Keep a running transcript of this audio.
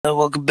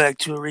Welcome back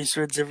to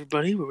Eraserheads,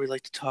 everybody, where we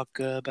like to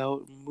talk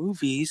about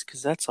movies,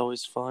 because that's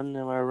always fun.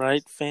 Am I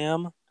right,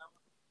 fam?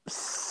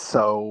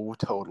 So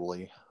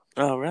totally.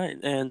 All right,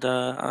 and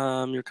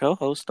I'm your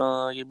co-host,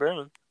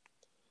 Berman.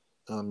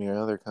 I'm your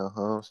other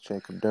co-host,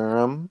 Jacob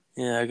Durham.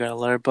 Yeah, I got a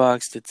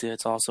letterbox.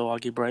 It's also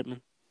Augie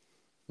Brightman.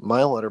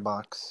 My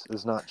letterbox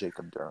is not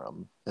Jacob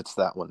Durham. It's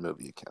that one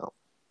movie account.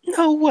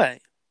 No way.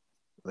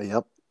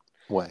 Yep.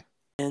 Way.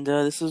 And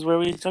this is where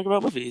we talk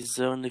about movies.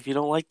 So, and if you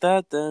don't like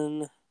that,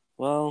 then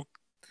well,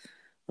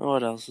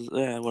 what else is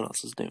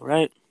new,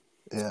 right?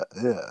 Yeah.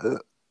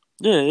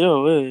 Yeah,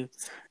 yo.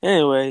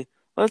 Anyway,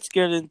 let's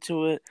get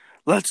into it.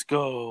 Let's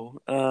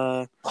go.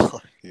 Yeah.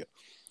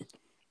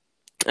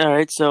 All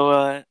right,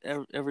 so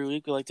every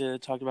week we like to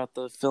talk about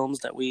the films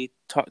that we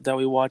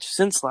watched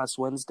since last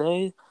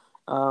Wednesday.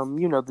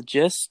 You know the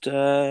gist.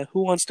 Who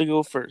wants to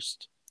go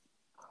first?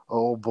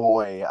 Oh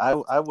boy,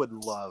 I would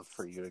love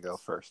for you to go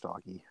first,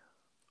 Augie.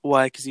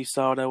 Why? Because you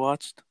saw what I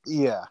watched.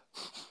 Yeah.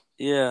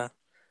 Yeah,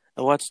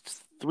 I watched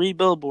Three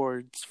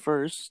Billboards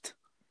first.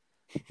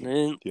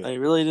 Yeah. I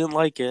really didn't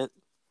like it,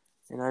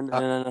 and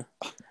Uh,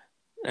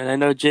 I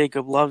know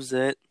Jacob loves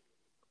it.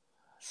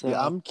 yeah, So,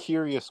 I'm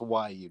curious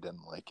why you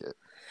didn't like it.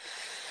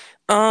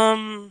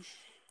 um,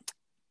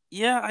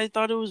 yeah, I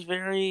thought it was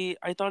very.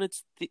 I thought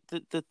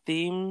the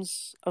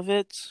themes of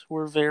it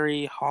were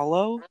very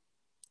hollow.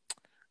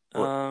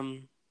 What?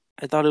 Um,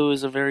 I thought it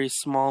was a very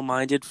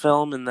small-minded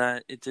film, and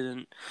that it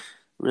didn't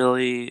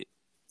really.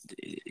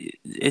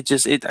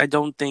 I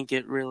don't think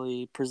it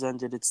really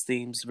presented its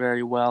themes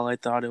very well. I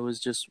thought it was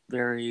just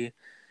very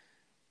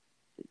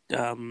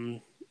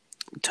um,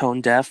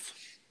 tone deaf,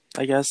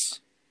 I guess.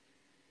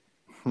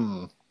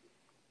 Hmm.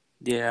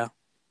 Yeah,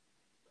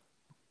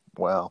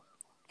 Wow.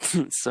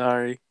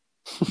 sorry.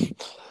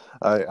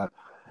 I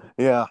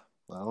yeah.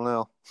 I don't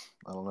know.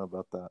 I don't know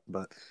about that,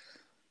 but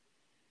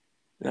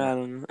yeah. I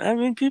don't know. I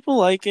mean, people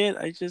like it.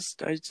 I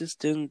just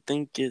didn't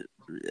think it.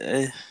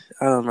 I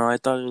don't know. I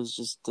thought it was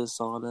just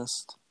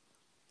dishonest.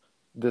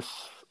 This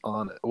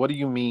on it. What do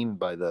you mean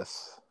by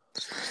this?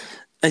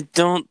 I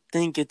don't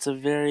think it's a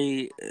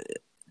very.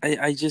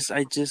 I just.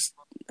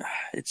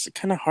 It's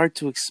kind of hard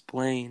to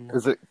explain.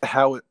 Is it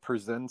how it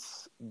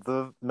presents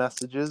the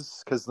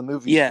messages? Because the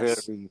movie's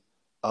Yes. very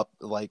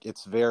like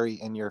it's very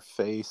in your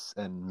face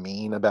and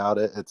mean about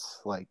it.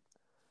 It's like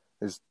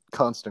there's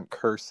constant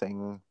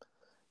cursing,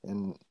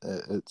 and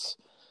it's.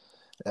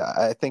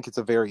 I think it's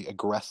a very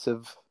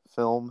aggressive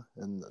film,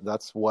 and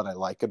that's what I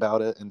like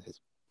about it and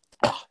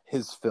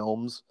his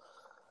films.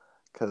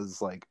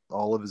 Because like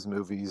all of his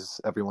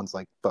movies, everyone's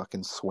like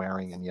fucking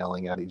swearing and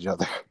yelling at each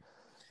other.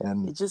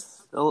 And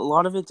A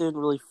lot of it didn't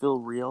really feel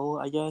real,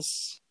 I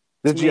guess,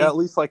 to did you me. at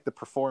least like the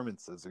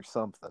performances or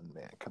something,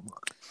 man? Come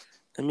on.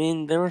 I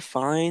mean, they were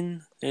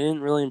fine. They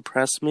didn't really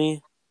impress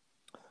me.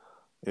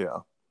 Yeah.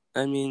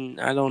 I mean,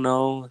 I don't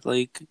know.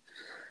 Like,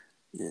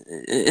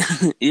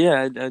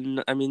 yeah,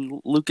 and I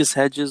mean, Lucas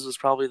Hedges was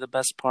probably the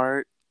best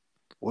part.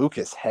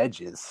 Lucas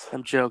Hedges.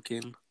 I'm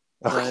joking,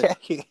 but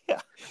Okay. Yeah.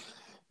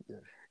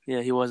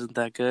 yeah, he wasn't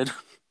that good.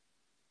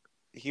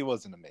 He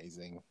wasn't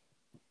amazing.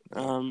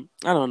 Yeah.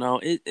 I don't know.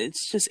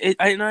 It's just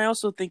and I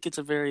also think it's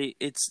a very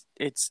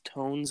its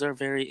tones are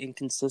very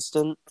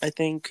inconsistent. I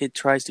think it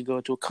tries to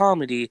go to a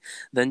comedy,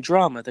 then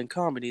drama, then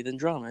comedy, then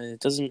drama. It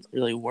doesn't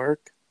really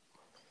work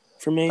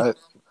for me. I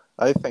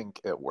I think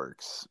it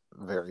works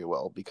very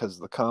well because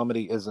the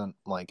comedy isn't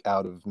like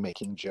out of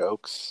making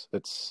jokes.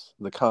 It's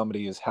the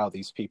comedy is how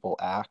these people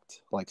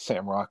act. Like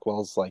Sam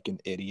Rockwell's like an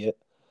idiot,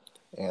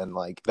 and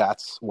like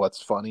that's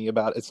what's funny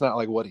about it. It's not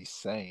like what he's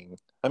saying.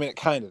 I mean, it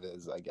kind of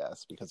is, I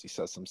guess, because he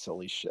says some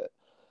silly shit.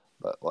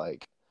 But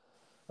like,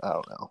 I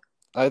don't know.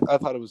 I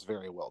thought it was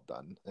very well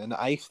done, and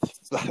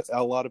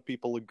a lot of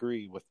people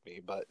agree with me.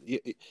 But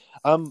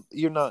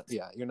you're not.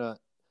 Yeah, you're not.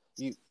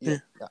 Yeah. Yeah,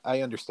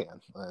 I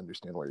understand. I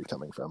understand where you're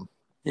coming from.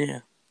 yeah.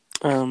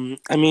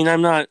 I mean,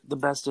 I'm not the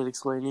best at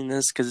explaining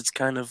this because it's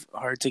kind of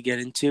hard to get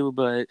into,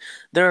 but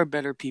there are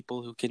better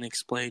people who can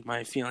explain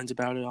my feelings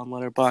about it on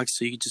Letterboxd,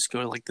 so you can just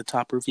go to like the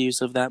top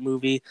reviews of that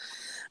movie.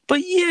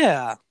 But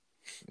yeah,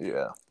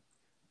 Yeah.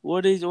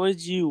 what did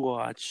you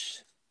watch,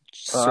 I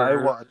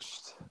sir?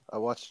 watched I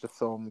watched a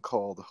film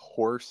called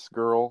Horse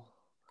Girl.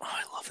 Oh,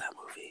 I love that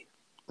movie.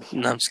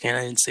 No, I'm just kidding.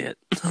 I didn't see it.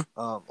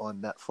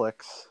 On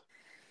Netflix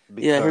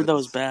Yeah, I heard that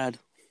was because bad.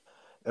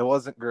 it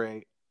wasn't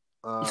great.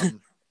 Um,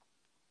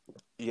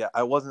 yeah,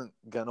 I wasn't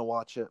gonna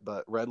watch it,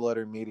 but Red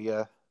Letter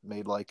Media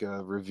made like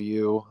a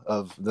review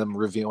of them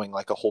reviewing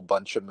like a whole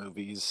bunch of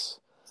movies,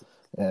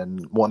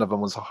 and one of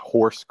them was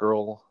Horse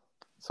Girl.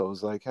 So I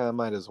was like, I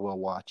might as well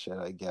watch it,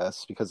 I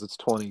guess, because it's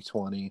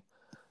 2020.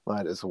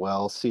 Might as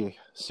well see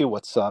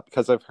what's up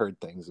because I've heard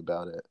things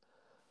about it.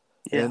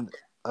 Yeah. And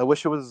I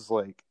wish it was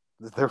like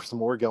there was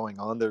more going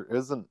on. There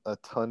isn't a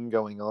ton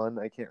going on.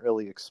 I can't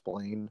really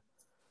explain.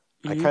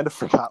 I Hmm. kind of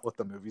forgot what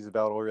the movie's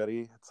about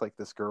already. It's like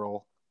this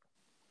girl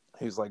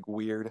who's like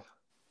weird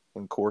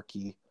and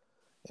quirky,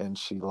 and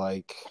she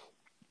like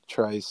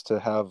tries to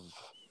have.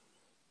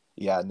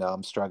 Yeah, no,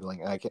 I'm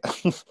struggling. I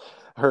can't.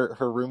 Her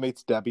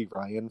roommate's Debbie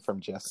Ryan from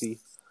Jessie,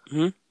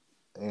 Hmm.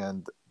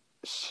 and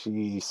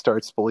she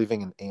starts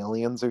believing in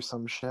aliens or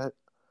some shit.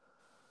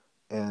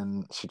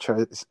 And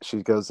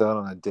she goes out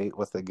on a date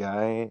with a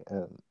guy,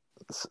 and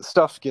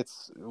stuff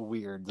gets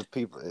weird. The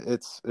people,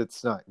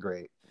 it's not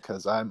great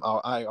because I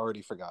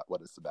already forgot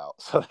what it's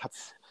about. So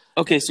that's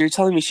Okay, what so you're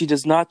telling me she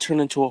does not turn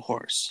into a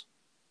horse.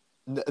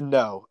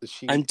 no,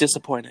 I'm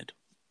disappointed.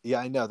 yeah,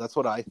 I know. That's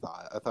what I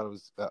thought. I thought it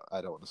was.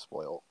 I don't want to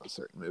spoil a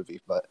certain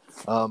movie, but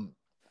um,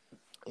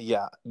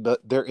 yeah,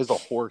 but there is a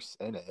horse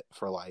in it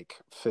for like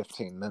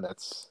 15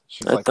 minutes.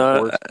 She's I like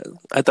a thought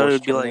I thought it horse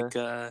would be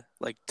trainer.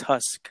 like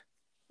Tusk.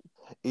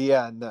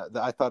 Yeah, no,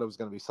 I thought it was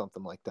going to be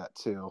something like that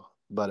too,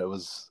 but it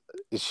was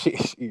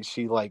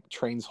she like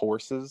trains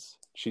horses.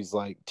 She's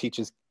like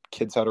teaches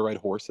kids how to ride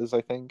horses, I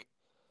think.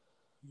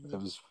 It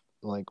was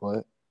like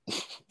what?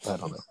 I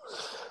don't know.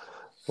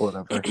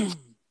 Whatever.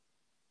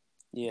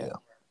 Yeah.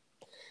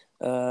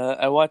 Yeah.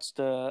 I watched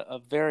a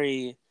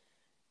very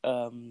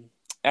um,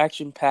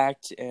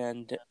 action-packed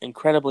and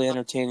incredibly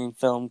entertaining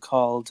film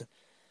called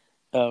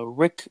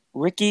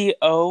Ricky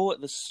O: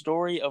 The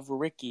Story of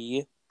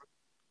Ricky.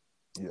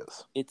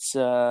 Yes. It's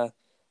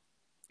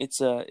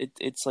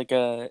it's like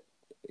a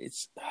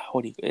it's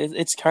what do you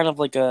it's kind of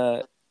like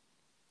a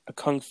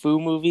kung fu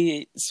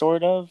movie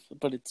sort of,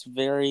 but it's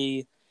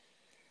very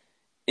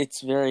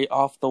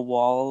off the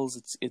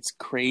walls. It's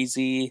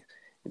crazy.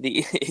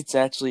 It's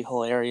actually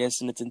hilarious,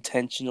 and it's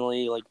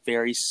intentionally like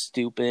very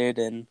stupid,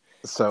 and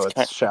So it's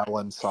kind. it's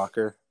Shaolin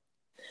soccer.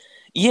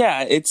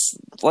 Yeah, it's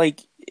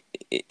like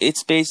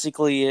it's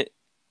basically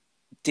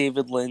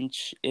David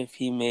Lynch if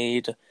he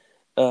made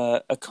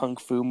a kung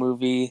fu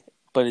movie,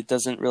 but it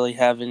doesn't really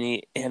have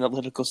any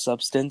analytical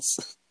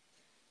substance.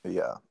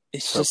 Yeah.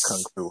 It's So Kung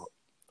just Fu.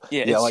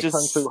 yeah, Yeah, it's like just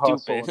Kung Fu Hustle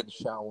stupid. and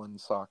Shaolin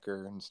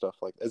soccer and stuff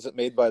like. Is it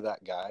made by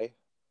that guy?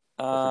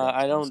 I forgot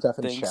I his name. don't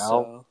Stephen think Chow,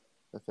 so.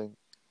 I think.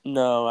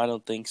 No, I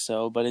don't think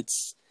so. But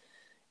it's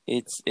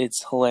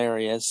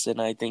hilarious, and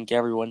I think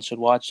everyone should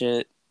watch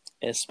it,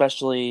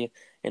 especially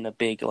in a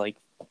big like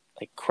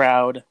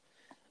crowd.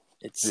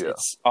 Yeah.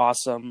 It's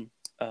awesome.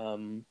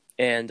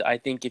 And I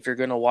think if you're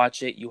gonna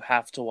watch it, you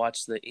have to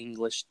watch the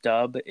English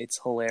dub. It's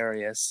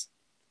hilarious.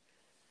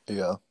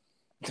 Yeah.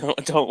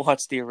 Don't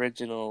watch the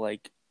original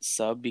like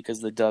sub because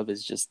the dub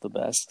is just the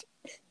best.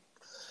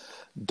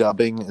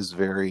 Dubbing is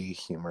very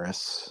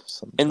humorous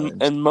And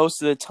sometimes. and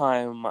most of the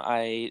time,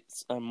 I'm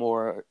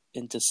more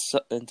into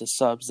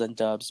subs than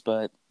dubs,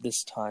 but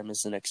this time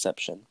is an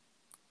exception.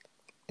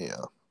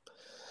 Yeah.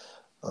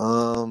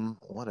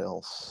 What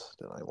else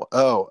did I watch?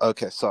 Oh,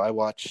 okay. So I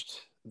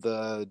watched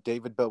the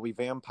David Bowie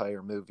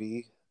vampire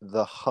movie,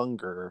 The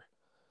Hunger,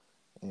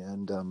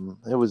 and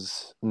it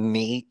was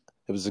neat.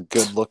 It was a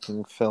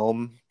good-looking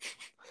film.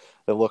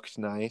 It looked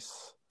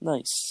nice.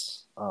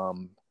 Nice.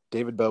 Um,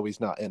 David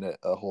Bowie's not in it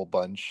a whole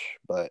bunch,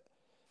 but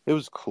it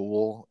was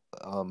cool.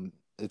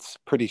 It's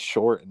pretty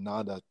short and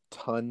not a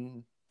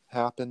ton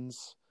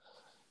happens.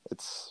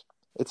 It's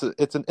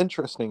it's an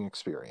interesting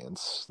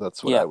experience.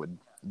 That's what I Yeah. would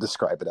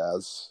describe it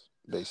as,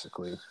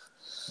 basically.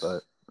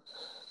 But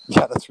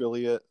yeah, that's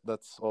really it.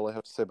 That's all I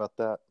have to say about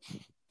that.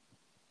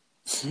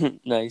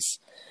 Nice.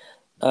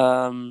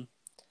 Um,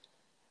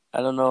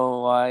 I don't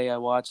know why I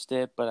watched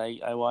it, but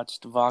I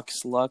watched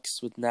Vox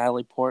Lux with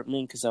Natalie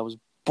Portman because I was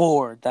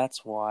bored.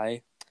 That's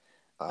why.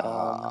 Um,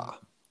 Ah,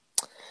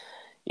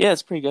 yeah,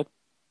 it's pretty good.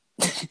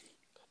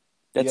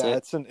 That's yeah, it.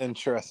 it's an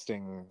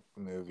interesting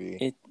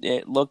movie.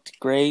 It looked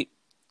great.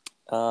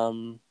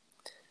 Um,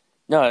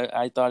 no,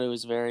 I thought it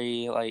was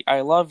very like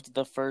I loved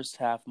the first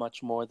half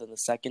much more than the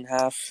second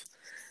half,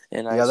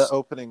 and Yeah, the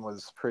opening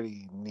was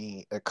pretty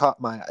neat. It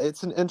caught my.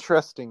 It's an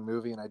interesting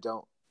movie, and I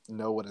don't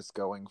know what it's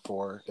going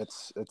for.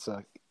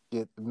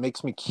 It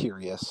makes me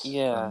curious.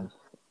 yeah,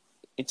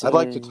 it's I'd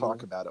like to a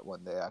talk about it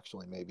one day,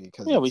 actually, maybe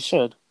because yeah we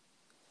should.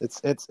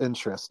 it's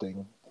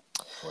interesting.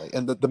 Like,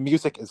 and the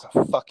music is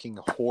fucking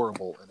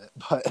horrible in it,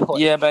 but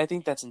Yeah, but like I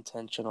think that's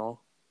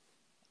intentional.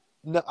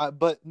 no,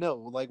 but no,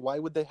 like why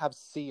would they have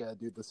Sia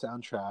do the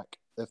soundtrack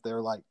if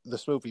they're like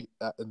this movie?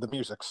 The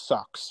music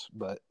sucks,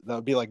 but that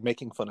would be like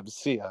making fun of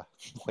Sia.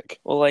 Like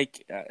Well,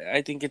 like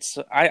I think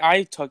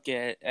I took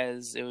it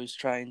as it was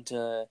trying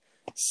to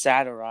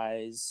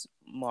satirize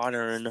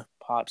modern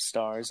pop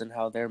stars and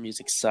how their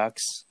music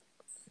sucks.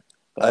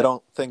 I But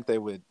don't think they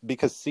would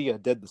because Sia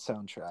did the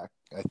soundtrack.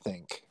 I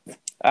think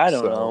I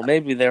don't so. know.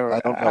 Maybe they I were.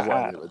 don't know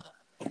why they would.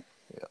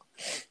 Yeah,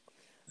 but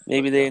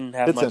Maybe they yeah, didn't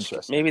have it's much.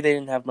 interesting. Maybe they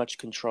didn't have much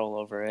control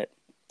over it.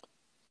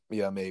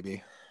 Yeah,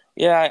 maybe.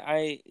 Yeah,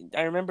 I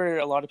remember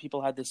a lot of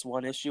people had this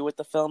one issue with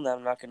the film that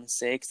I'm not going to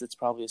say because it's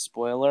probably a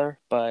spoiler.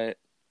 But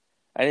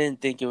I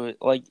didn't think it was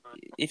like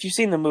if you've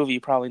seen the movie,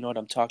 you probably know what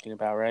I'm talking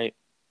about, right?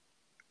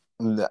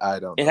 I don't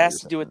It know what has you're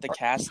to do with saying. the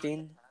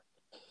casting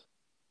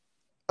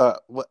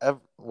What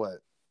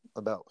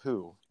about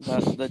who?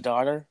 about the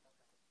daughter.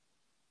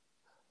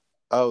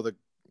 Oh,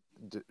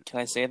 Can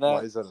I say that?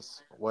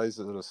 why is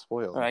it a Or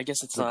spoiler? I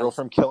guess it's The not. girl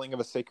from Killing of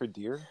a Sacred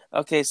Deer?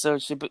 Okay, so I'll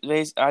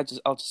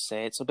just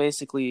say it. So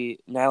basically,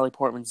 Natalie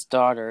Portman's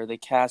daughter, they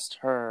cast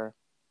her,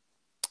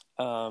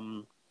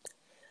 um,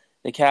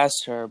 they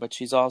cast her, but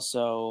she's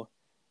also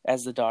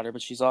as the daughter,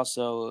 but she's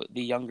also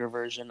the younger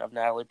version of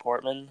Natalie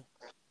Portman.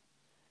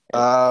 And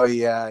Oh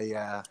yeah,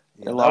 yeah, a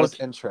yeah. That lot of was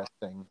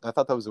interesting. I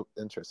thought that was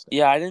interesting.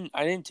 yeah, I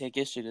didn't take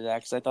issue to that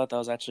because I thought that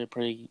was actually a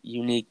pretty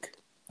unique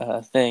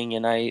thing,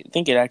 and I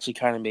think it actually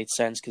kind of made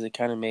sense because it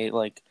kind of made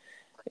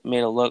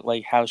it look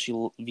like how she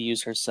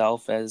views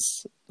herself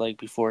as like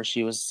before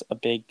she was a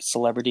big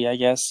celebrity, I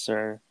guess,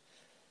 or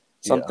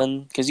Yeah,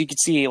 something. Because you could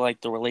see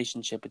like the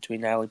relationship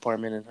between Natalie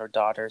Portman and her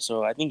daughter,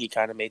 so I think it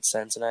kind of made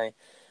sense, and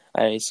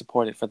I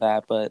support it for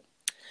that. But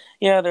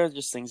yeah, there are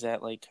just things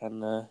that like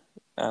kind of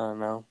I don't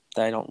know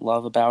that I don't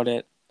love about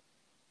it.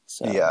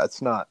 So yeah.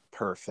 It's not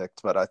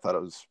perfect, but I thought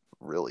it was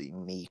really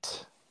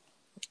neat.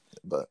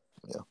 But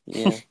yeah,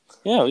 yeah,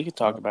 yeah, we could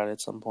talk uh, about it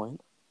at some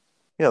point.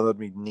 yeah, that'd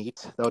be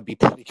neat. That would be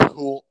pretty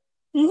cool.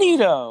 Um,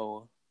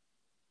 Neato.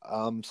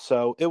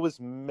 so it was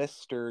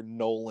Mr.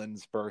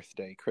 Nolan's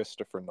birthday,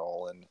 Christopher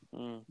Nolan.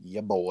 Mm,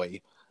 Yeah,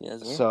 boy.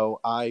 yes, sir. So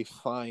I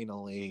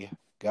finally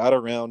got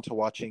around to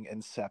watching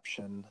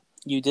Inception.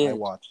 You I did.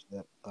 watched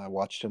it. I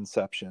watched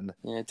Inception,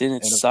 Yeah, didn't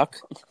it and suck?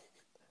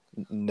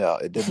 no,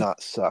 it did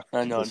not suck.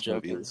 I know, I'm This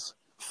movie joking. is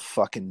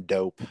fucking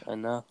dope. I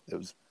know. It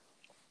was,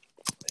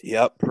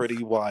 yep,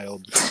 pretty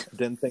wild. I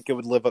didn't think it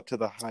would live up to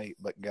the hype,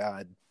 but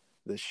God,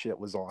 this shit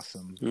was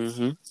awesome.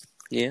 Mm-hmm.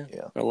 Yeah,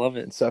 Yeah, I love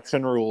it.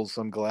 Inception rules.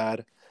 I'm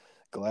glad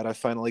I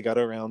finally got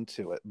around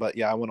to it. But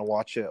yeah, I want to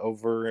watch it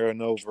over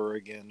and over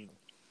again.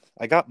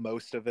 I got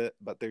most of it,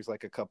 but there's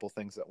like a couple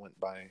things that went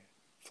by,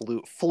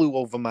 flew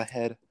over my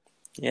head.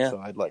 Yeah. So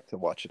I'd like to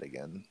watch it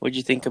again. What'd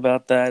you think Yeah.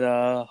 about that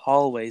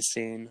hallway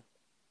scene?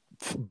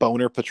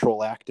 Boner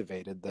Patrol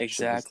activated. That shit was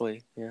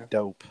Exactly. Yeah.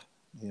 dope.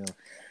 Yeah.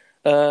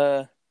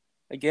 Uh,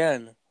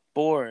 again,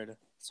 bored.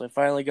 So I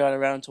finally got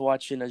around to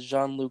watching a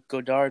Jean-Luc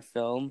Godard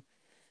film,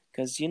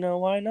 because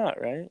why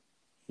not, right?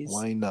 He's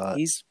Why not?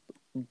 he's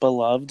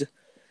beloved.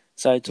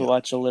 Decided to Yeah.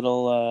 watch a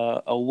little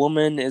A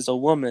Woman is a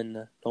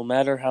Woman, no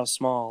matter how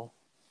small.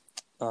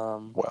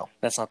 Well.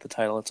 That's not the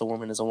title. It's A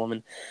Woman is a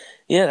Woman.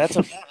 Yeah, it's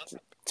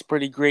a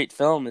pretty great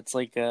film. It's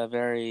like a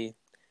very,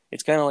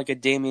 it's kind of like a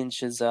Damien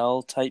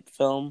Chazelle type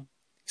film,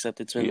 except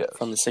it's from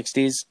the Yes.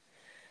 '60s.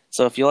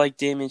 So if you like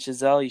Damien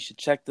Chazelle, you should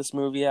check this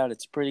movie out.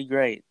 It's pretty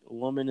great. A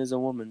Woman is a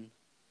Woman.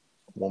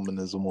 Woman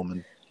is a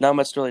woman. Not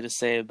much really to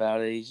say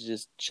about it. You should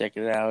just check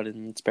it out,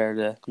 and it's better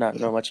to not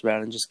Yeah. know much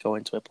about it and just go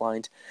into it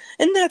blind.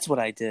 And that's what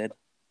I did.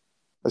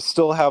 I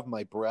still have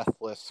my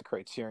Breathless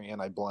Criterion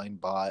I blind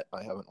bought.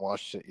 I haven't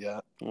watched it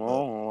yet.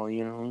 Oh,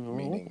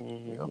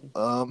 Meaning,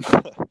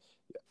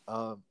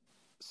 um,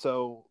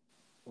 so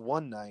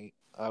one night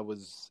I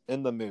was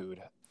in the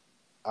mood.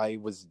 I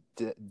was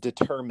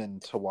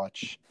determined to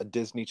watch a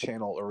Disney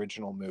Channel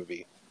original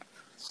movie.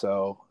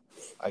 So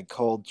I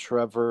called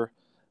Trevor.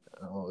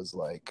 And I was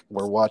like,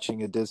 "We're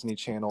watching a Disney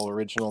Channel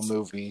original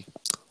movie."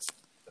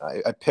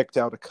 I picked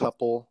out a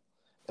couple,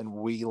 and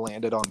we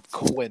landed on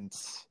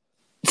Quince.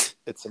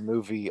 It's a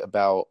movie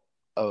about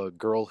a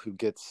girl who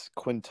gets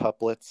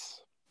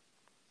quintuplets,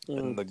 Oh,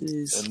 and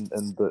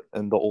jeez.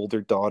 the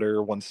older daughter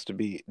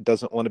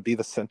doesn't want to be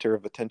the center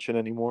of attention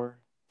anymore.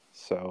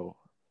 So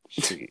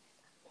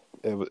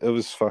it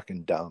was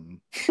fucking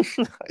dumb.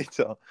 I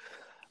tell,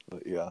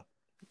 but yeah,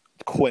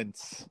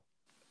 Quince,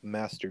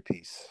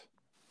 masterpiece.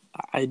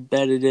 I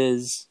bet it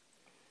is.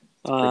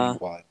 It's pretty Uh,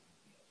 wild.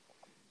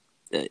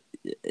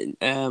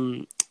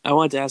 I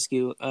wanted to ask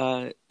you,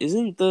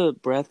 isn't the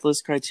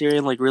Breathless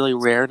Criterion like really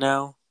rare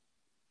now?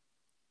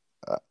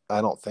 I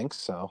don't think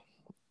so.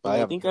 I I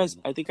haven't think heard.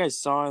 I think I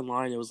saw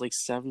online it was like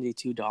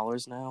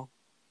 $72 now.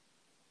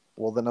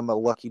 Well, then I'm a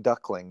lucky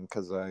duckling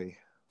because I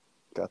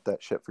got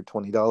that shit for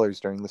 $20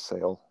 during the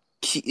sale.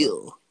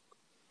 Kill.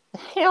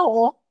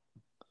 Hell.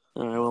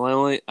 All right. Well, I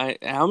only I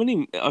how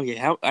many? Okay.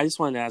 I just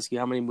wanted to ask you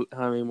how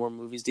many more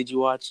movies did you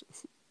watch?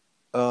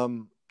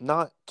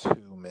 Not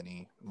too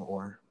many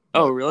more,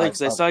 Oh, but really?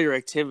 Because I saw your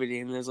activity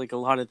and there's like a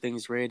lot of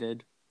things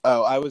rated.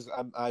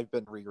 I've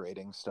been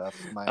re-rating stuff.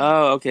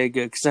 Oh, okay,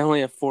 good. Because I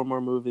only have four more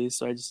movies,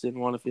 so I just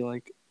didn't want to feel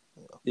like,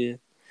 yeah.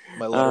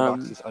 My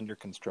letterbox is under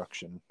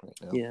construction right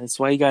now. Yeah, that's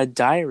why you got a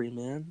diary,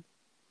 man.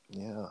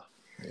 Yeah,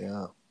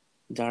 yeah.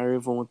 Diary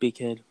of a Wimpy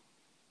Kid.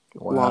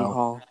 Wow, Long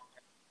Haul.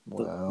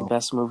 The wow.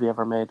 best movie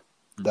ever made.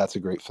 That's a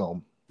great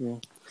film. Yeah.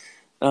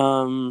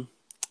 All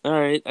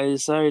right. I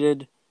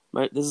decided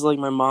this is like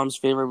my mom's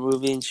favorite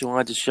movie, and she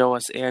wanted to show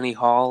us Annie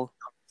Hall.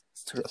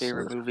 It's her Yes, sir.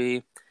 favorite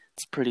movie.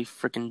 It's pretty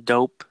freaking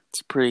dope.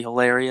 It's pretty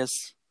hilarious.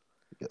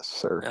 Yes,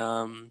 sir.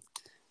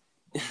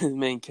 The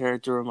main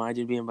character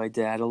reminded me of my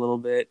dad a little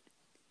bit,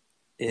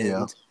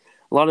 Yeah. and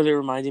a lot of it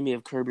reminded me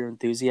of Curb Your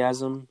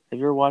Enthusiasm. Have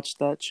you ever watched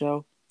that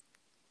show?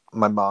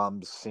 My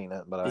mom's seen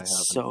it, but I It's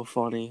haven't. so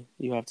funny.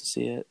 You have to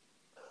see it.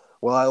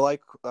 Well,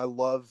 I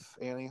love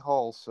Annie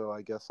Hall, so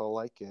I guess I'll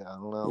like it. I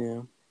don't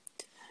know.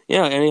 Yeah.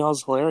 Yeah, Annie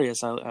Hall's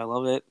hilarious. I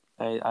love it.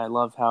 I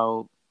love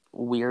how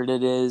weird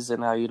it is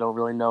and how you don't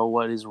really know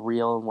what is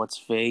real and what's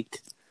fake.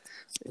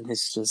 And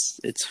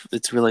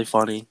it's really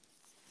funny.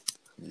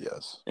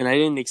 Yes. And I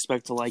didn't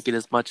expect to like it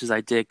as much as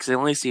I did because I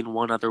only seen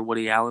one other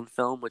Woody Allen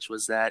film, which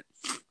was that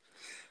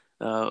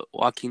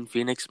Joaquin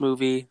Phoenix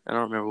movie. I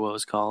don't remember what it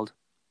was called.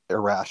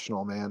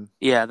 Irrational Man.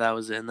 Yeah, that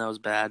was it. And that was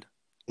bad.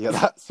 Yeah,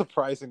 that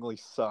surprisingly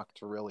sucked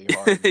really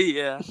hard.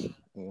 Yeah,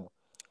 Yeah.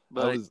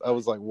 but I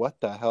was like, what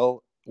the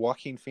hell?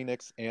 Joaquin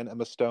Phoenix and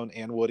Emma Stone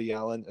and Woody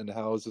Allen, and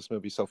how is this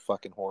movie so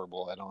fucking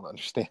horrible? I don't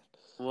understand.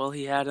 well,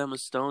 he had Emma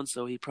Stone,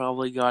 so he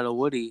probably got a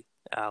Woody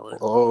Allen.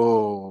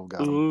 Oh,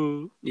 got him.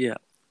 Ooh, yeah.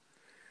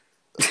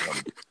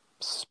 Um,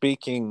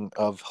 Speaking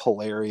of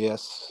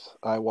hilarious,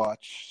 I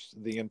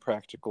watched the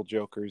Impractical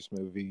Jokers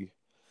movie.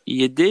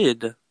 You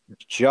did.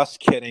 Just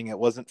kidding, it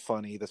wasn't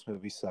funny. This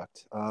movie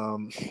sucked.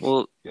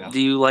 Well, Yeah. do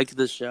you like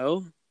the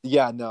show?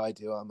 Yeah, no, I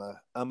do.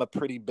 I'm a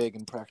pretty big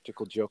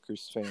Impractical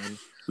Jokers fan.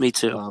 Me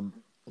too.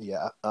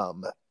 Yeah,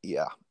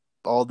 yeah.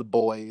 All the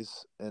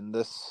boys, and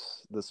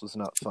this was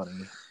not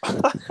funny.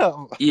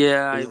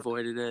 Yeah, I there's,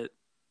 avoided it.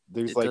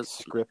 there's It like does.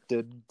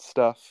 scripted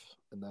stuff,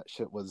 and that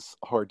shit was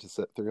hard to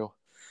sit through.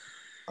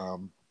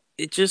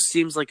 It just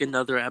seems like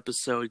another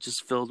episode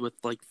just filled with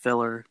like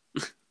filler.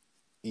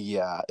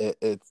 Yeah,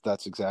 it's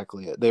that's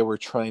exactly it. They were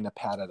trying to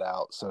pad it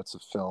out so it's a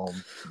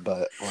film,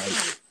 but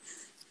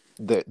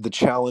like the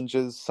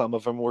challenges, some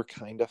of them were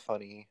kind of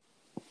funny.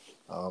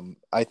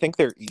 I think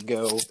their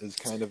ego is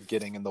kind of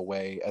getting in the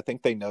way. I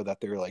think they know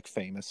that they're like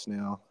famous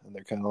now, and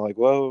they're kind of like,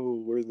 "Whoa,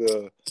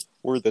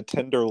 we're the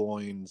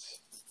tenderloins."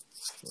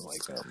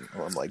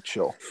 I'm like,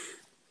 chill.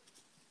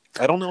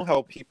 I don't know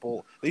how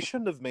they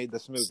shouldn't have made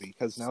this movie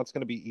because now it's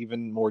going to be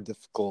even more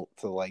difficult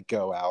to like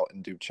go out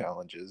and do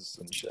challenges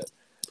and shit.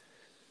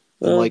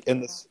 And Well, like in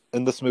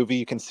this movie,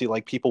 you can see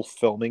like people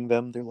filming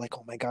them. They're like,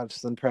 "Oh my god,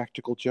 it's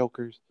Impractical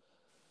Jokers."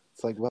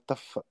 It's like, what the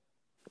fuck?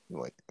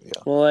 Like, yeah,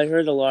 well, I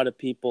heard a lot of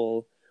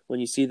people when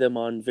you see them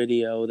on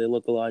video, they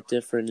look a lot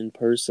different in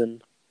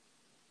person.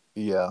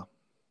 yeah,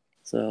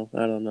 So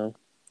I don't know.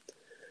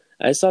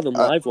 I saw them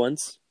live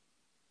once.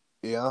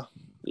 yeah,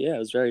 Yeah, it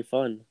was very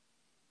fun.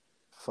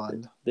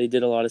 fun. They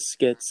did a lot of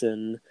skits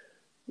and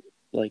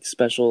like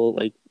special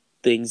like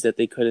things that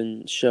they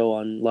couldn't show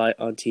on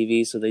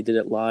TV, so they did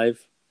it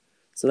live.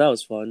 So that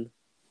was fun.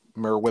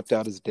 Murr whipped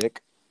out his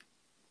dick.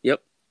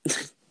 Yep.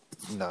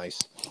 Nice.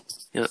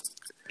 Yep.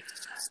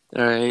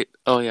 All right.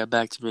 Oh yeah,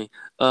 back to me.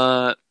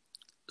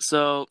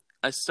 So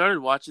I started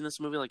watching this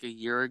movie like a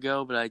year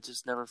ago, but I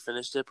just never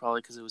finished it,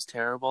 probably because it was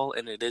terrible,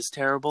 and it is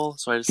terrible.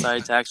 So I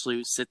decided to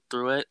actually sit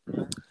through it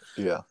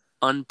Yeah.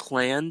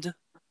 unplanned.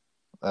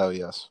 Oh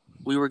yes.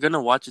 We were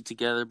gonna watch it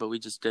together, but we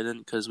just didn't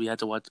because we had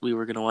to watch. We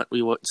were gonna watch.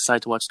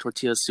 Decided to watch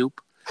Tortilla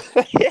Soup.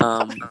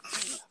 Um,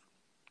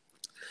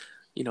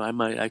 I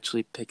might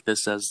actually pick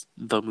this as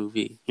the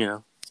movie. Yeah,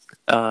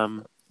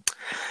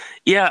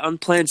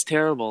 Unplanned's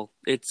terrible.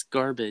 It's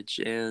garbage,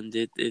 and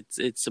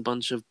it's a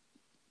bunch of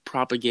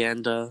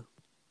propaganda.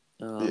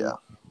 Yeah.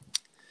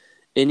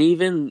 And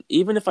even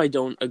if I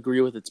don't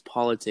agree with its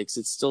politics,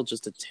 it's still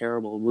just a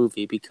terrible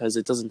movie because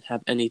it doesn't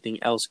have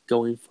anything else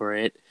going for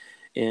it,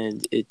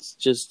 and it's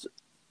just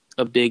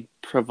a big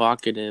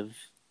provocative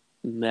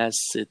mess.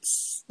 So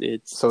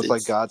it's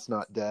like God's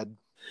Not Dead.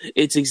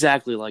 It's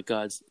exactly like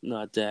God's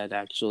Not Dead.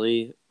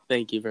 Actually,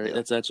 thank you Yeah.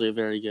 That's actually a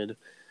very good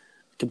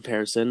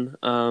comparison.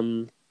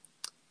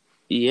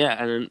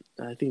 Yeah, and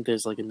I think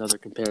there's like another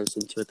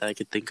comparison to it that I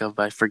could think of,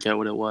 but I forget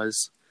what it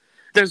was.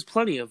 There's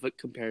plenty of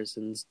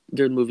comparisons.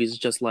 There are movies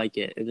just like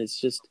it, and it's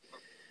just,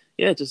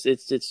 yeah, it's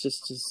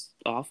just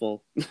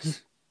awful.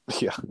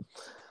 Yeah.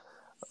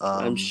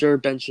 I'm sure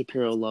Ben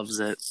Shapiro loves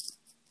it.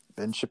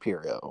 Ben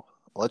Shapiro.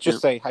 Let's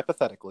just say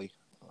hypothetically.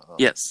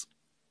 Yes.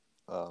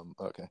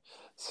 Okay.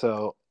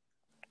 So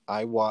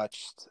I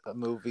watched a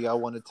movie. I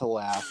wanted to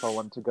laugh. I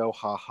wanted to go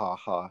ha ha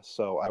ha.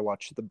 So I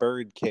watched The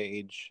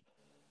Birdcage,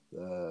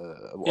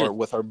 or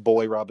with our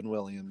boy Robin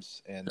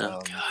Williams, and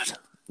God.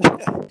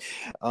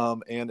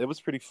 and it was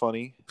pretty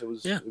funny. It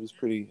was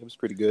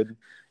pretty good.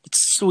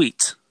 It's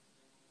sweet.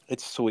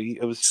 It's sweet.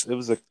 It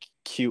was a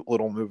cute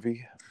little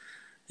movie.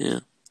 Yeah.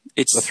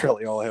 That's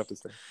really all I have to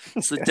say.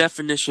 It's the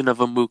definition of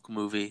a mook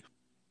movie.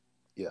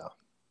 Yeah.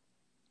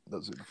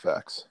 Those are the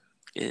facts.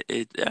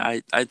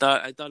 I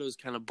thought it was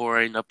kind of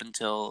boring up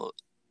until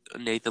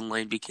Nathan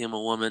Lane became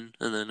a woman,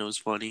 and then it was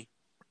funny.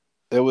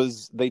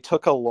 They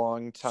took a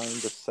long time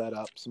to set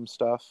up some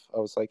stuff. I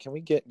was like, can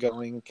we get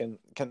going?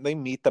 Can they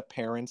meet the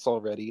parents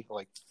already?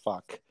 Like,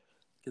 fuck.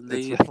 It's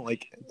been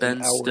like Ben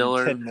an hour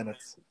Stiller. and 10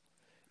 minutes.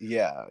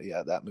 Yeah,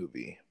 that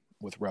movie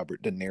with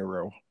Robert De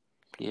Niro.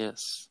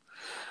 Yes.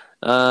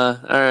 All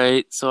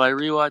right. So I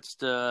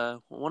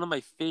rewatched one of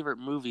my favorite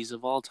movies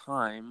of all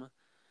time.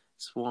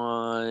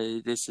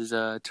 This is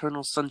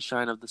Eternal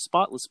Sunshine of the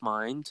Spotless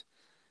Mind.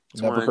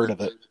 Never heard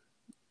of it.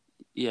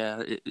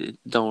 Yeah,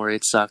 don't worry,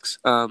 it sucks.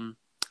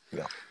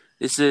 Yeah.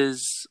 This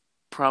is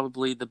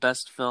probably the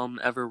best film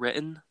ever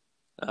written.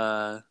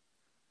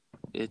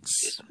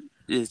 It's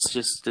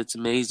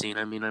amazing.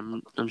 I mean,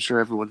 I'm sure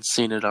everyone's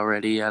seen it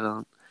already. I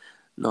don't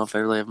know if I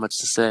really have much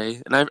to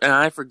say, and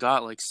I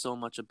forgot like so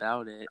much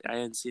about it. I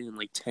hadn't seen it in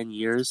like 10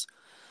 years,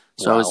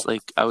 so Wow.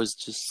 I was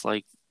just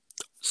like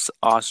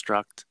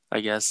awestruck,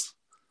 I guess.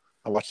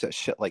 I watch that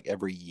shit like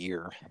every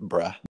year,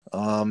 bruh.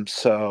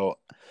 So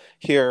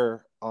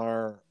here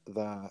are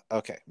the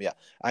okay? Yeah,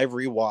 I've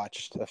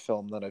rewatched a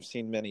film that I've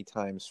seen many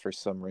times for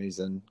some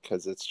reason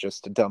because it's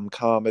just a dumb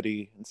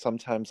comedy, and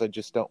sometimes I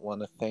just don't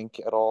want to think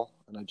at all,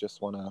 and I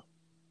just want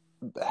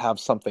to have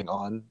something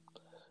on.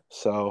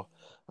 So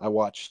I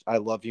watched "I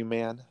Love You,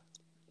 Man,"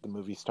 the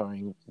movie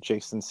starring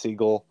Jason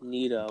Segel and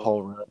Neato.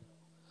 Paul Rudd.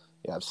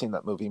 Yeah, I've seen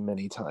that movie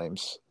many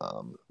times,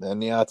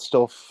 and yeah, it's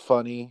still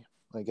funny,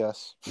 I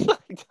guess.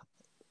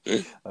 I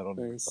don't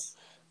know. Nice.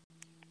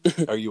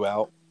 Are you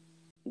out?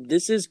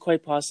 This is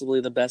quite possibly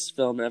the best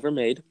film ever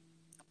made.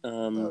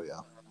 Oh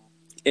yeah.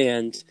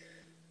 And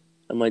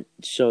I might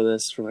show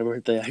this for my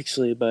birthday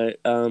actually,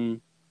 but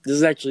this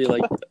is actually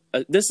like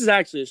this is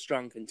actually a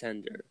strong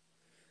contender.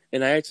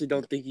 And I actually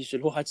don't think you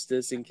should watch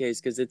this in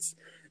case because it's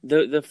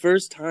the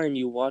first time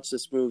you watch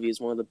this movie is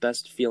one of the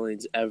best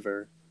feelings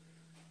ever.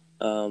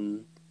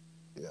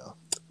 Yeah.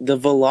 The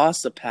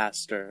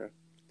Velocipaster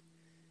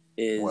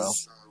Well,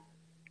 is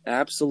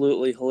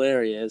absolutely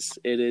hilarious.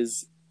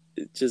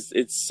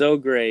 It's so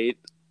great.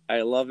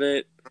 I love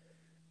it.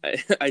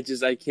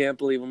 I can't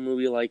believe a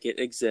movie like it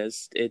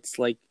exists. It's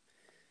like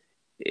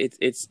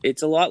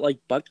it's a lot like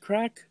Butt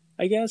Crack,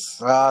 I guess.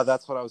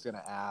 that's what I was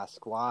gonna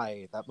ask.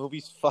 Why? That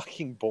movie's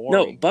fucking No,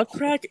 boring. Butt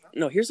Crack.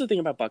 No, here's the thing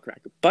about Butt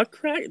Crack. Butt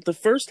Crack. The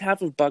first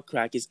half of Butt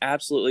Crack is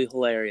absolutely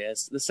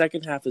hilarious. The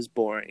second half is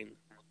boring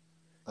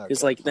because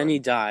Okay, like then fine. he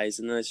dies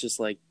and then it's just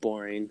like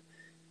boring.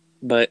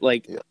 But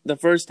like Yeah. the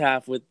first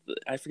half with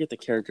I forget the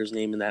character's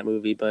name in that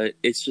movie, but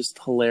it's just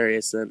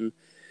hilarious and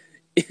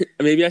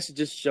maybe I should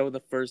just show the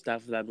first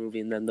half of that movie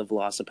and then the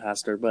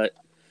Velocipaster. But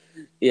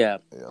yeah,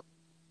 Yeah.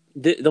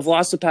 the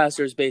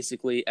Velocipaster is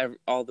basically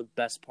all the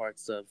best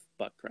parts of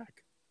Butt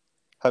Crack.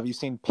 Have you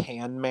seen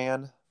Pan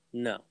Man?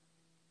 No,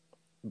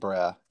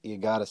 Bruh, you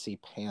gotta see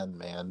Pan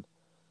Man.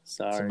 It's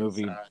a sorry.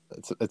 movie.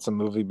 It's a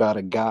movie about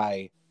a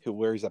guy who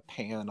wears a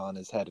pan on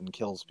his head and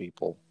kills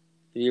people.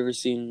 Have you ever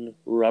seen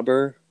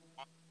Rubber?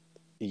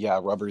 Yeah,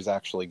 Rubber's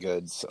actually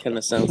good. So. Kind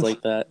of sounds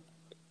like that.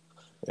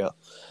 Yeah.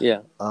 Yeah,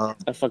 Um,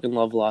 I fucking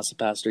love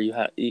Velocipaster. You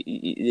have,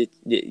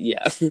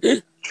 yeah,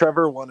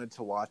 Trevor wanted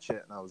to watch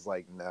it, and I was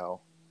like,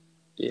 no.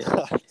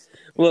 yeah.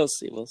 We'll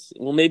see. We'll see.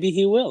 Well, maybe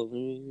he will.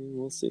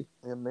 We'll see.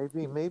 Yeah,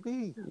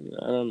 maybe.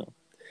 I don't know.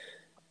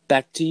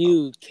 Back to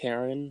you,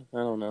 Karen. I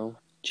don't know,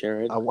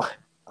 Jared. I wanted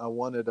I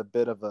wanted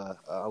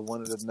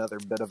another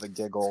bit of a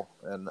giggle,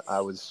 and I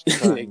was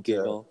trying to.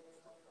 Giggle.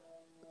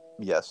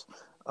 Yes.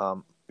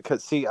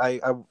 Because see,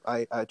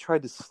 I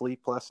tried to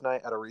sleep last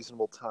night at a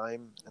reasonable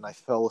time, and I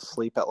fell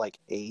asleep at like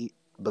 8,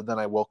 but then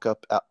I woke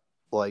up at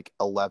like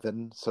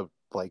 11. So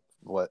like,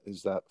 what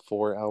is that?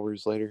 4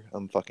 hours later?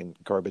 I'm fucking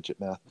garbage at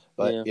math,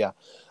 but Yeah. yeah.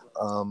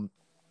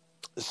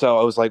 So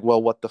I was like,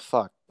 well, what the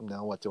fuck?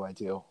 Now what do I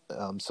do?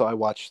 So I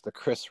watched the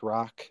Chris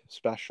Rock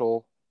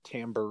special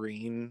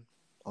Tambourine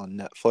on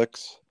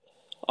Netflix.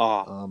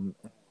 Aw.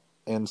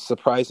 And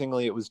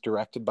surprisingly, it was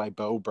directed by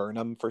Bo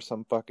Burnham for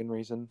some fucking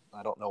reason.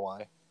 I don't know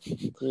why.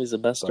 He's the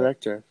best But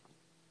director.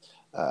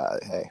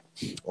 hey,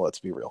 let's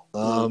be real.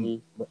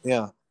 Mm-hmm.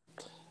 Yeah,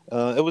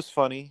 it was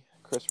funny.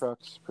 Chris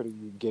Rock's pretty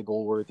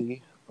giggle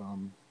worthy.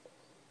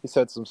 He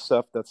said some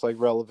stuff that's like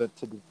relevant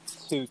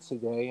to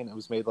today, and it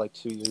was made like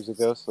 2 years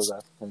ago, so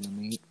that's kind of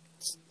neat.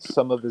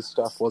 Some of his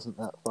stuff wasn't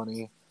that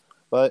funny,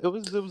 but it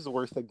was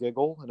worth a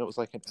giggle, and it was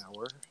like an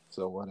hour,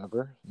 so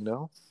whatever, you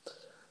know.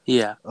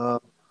 Yeah.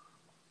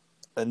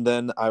 And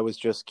then I was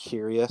just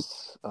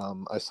curious.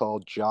 I saw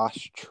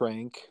Josh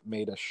Trank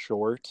made a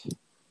short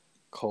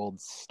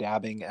called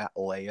 "Stabbing at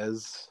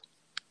Leia's,"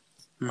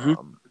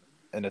 Mm-hmm.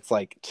 and it's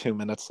like 2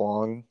 minutes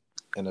long,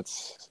 and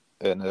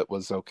it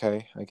was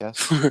okay, I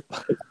guess.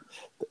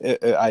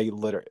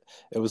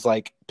 It was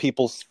like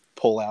people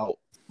pull out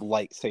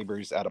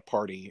lightsabers at a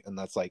party, and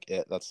that's like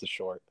it. That's the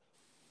short.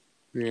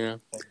 Yeah.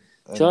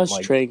 And Josh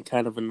like, Trank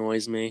kind of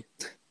annoys me.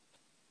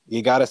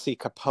 you got to see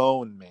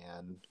Capone,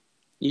 man.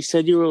 You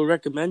said you will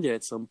recommend it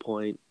at some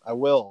point. I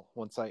will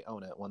once I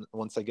own it.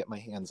 Once I get my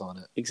hands on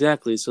it.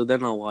 Exactly. So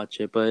then I'll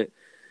watch it. But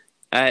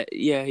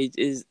yeah, I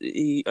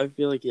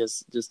feel like he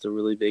has just a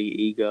really big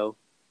ego.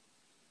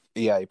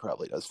 Yeah, he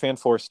probably does. Fan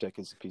Four Stick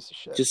is a piece of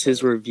shit. Just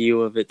his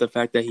review of it, the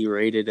fact that he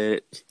rated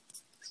it.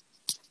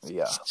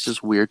 Yeah, It's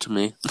just weird to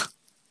me.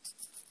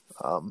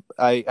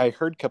 I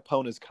heard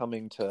Capone is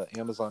coming to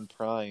Amazon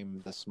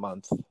Prime this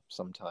month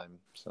sometime.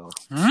 So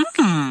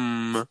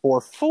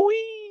for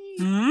free.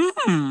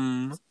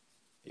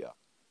 Yeah.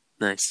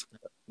 Nice.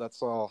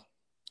 That's all.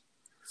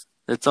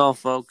 That's all,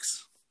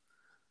 folks.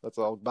 That's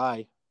all.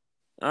 Bye.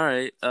 All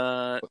right.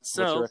 What's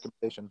your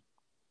recommendation?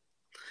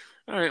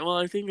 All right. Well,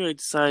 I think I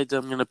decided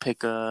I'm gonna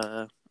pick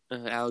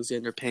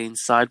Alexander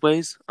Payne's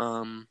Sideways.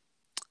 Well.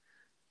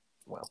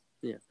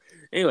 Yeah.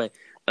 Anyway,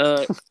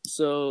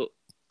 so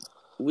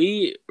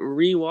we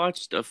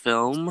rewatched a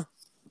film.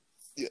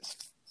 Yes.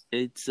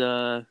 It's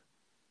you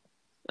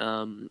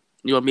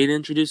want me to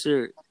introduce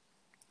it?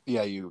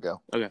 Yeah, you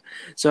go. Okay.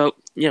 So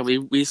yeah,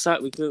 we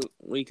couldn't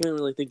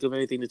really think of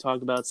anything to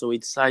talk about, so we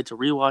decided to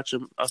rewatch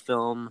a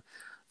film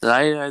that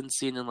I hadn't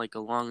seen in like a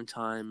long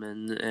time,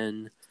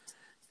 and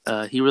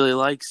he really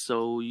likes.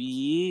 So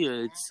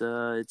yeah,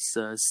 it's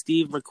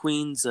Steve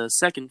McQueen's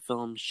second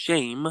film,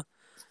 Shame,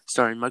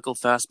 starring Michael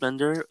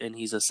Fassbender, and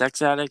he's a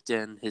sex addict,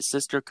 and his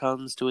sister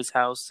comes to his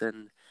house,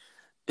 and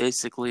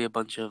basically a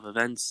bunch of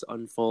events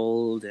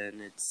unfold,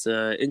 and it's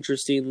an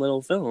interesting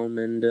little film.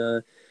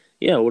 And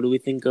yeah, what do we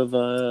think of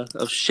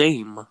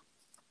Shame?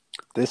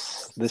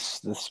 This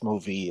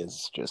movie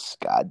is just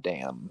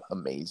goddamn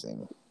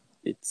amazing.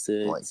 It's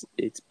Like, it's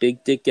it's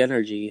big dick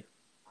energy,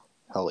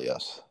 hell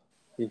yes.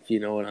 if you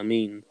know what I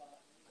mean.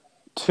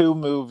 Two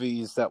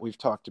movies that we've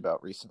talked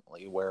about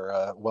recently where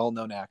a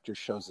well-known actor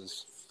shows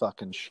his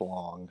fucking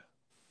schlong.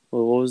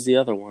 Well, what was the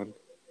other one?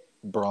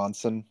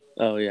 Bronson.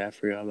 Oh yeah, I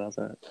forgot about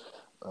that.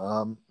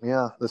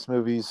 Yeah, this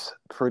movie's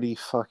pretty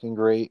fucking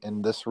great,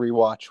 and this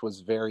rewatch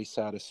was very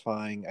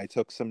satisfying. I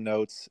took some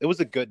notes. It was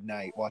a good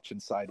night watching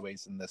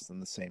Sideways and this in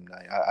the same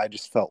night. I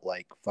just felt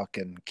like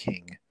fucking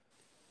king.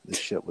 This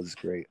shit was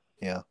great.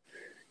 Yeah.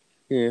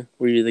 Yeah,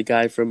 were you the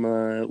guy from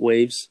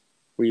Waves?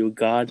 Were you a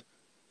god?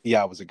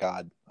 Yeah, I was a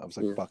god. I was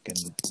like Yeah. fucking,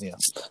 yeah.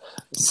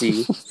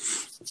 See,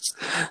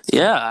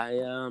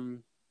 yeah,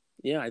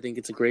 yeah, I think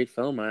it's a great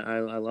film. I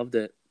loved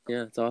it.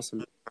 Yeah, it's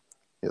awesome.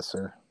 Yes,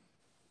 sir.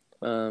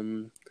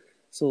 Um,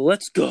 so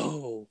let's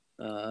go.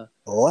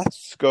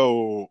 Let's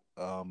go.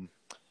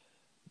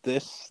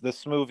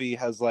 This movie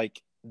has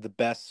like the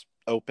best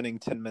opening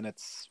 10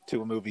 minutes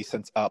to a movie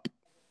since Up.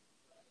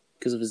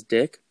 Because of his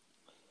dick,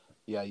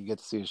 Yeah, you get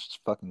to see his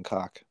fucking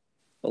cock.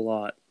 a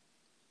lot,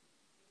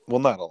 Well,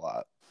 not a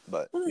lot,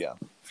 but yeah,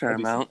 fair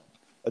amount.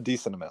 a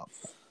decent amount.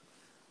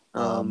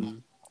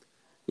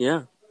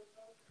 Yeah,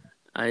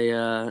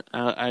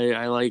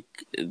 I like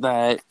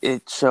that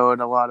it showed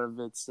a lot of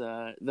its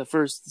the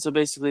first. So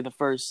basically, the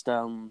first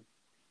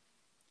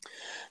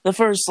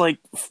like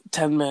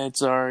 10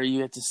 minutes are you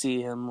get to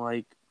see him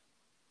like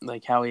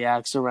how he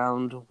acts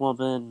around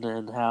women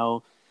and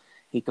how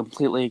he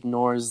completely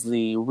ignores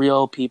the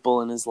real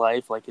people in his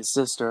life, like his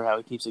sister, how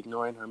he keeps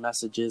ignoring her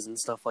messages and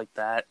stuff like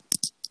that.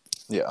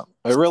 Yeah,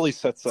 it really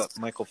sets up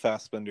Michael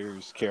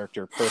Fassbender's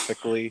character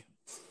perfectly.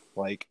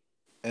 Like,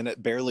 and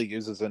it barely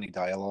uses any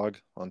dialogue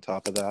on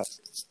top of that.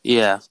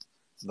 Yeah,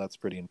 That's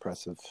pretty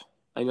impressive.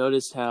 I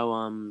noticed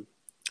how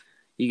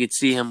you could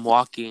see him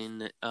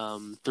walking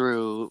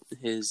through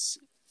his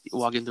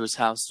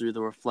house through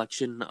the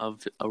reflection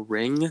of a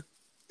ring,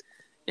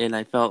 and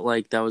I felt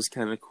like that was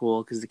kind of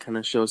cool because it kind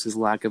of shows his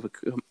lack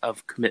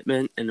of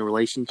commitment in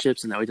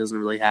relationships and how he doesn't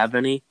really have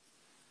any.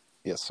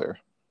 Yes, sir.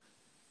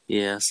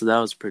 Yeah, so that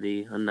was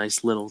a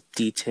nice little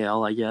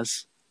detail, I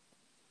guess.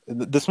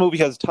 This movie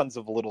has tons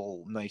of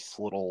nice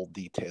little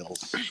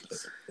details.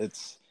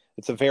 It's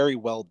a very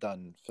well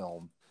done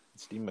film.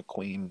 Steve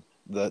McQueen,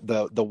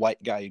 the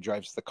white guy who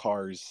drives the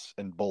cars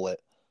in Bullet.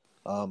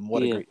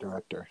 What a Yeah, great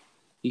director.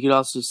 you could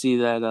also see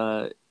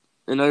that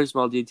another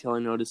small detail I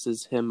noticed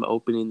is him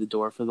opening the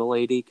door for the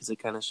lady because it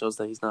kind of shows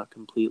that he's not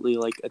completely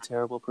like a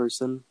terrible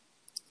person.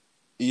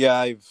 Yeah,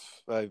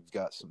 I've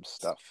got some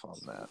stuff on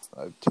that.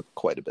 I took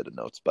quite a bit of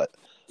notes, but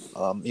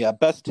yeah,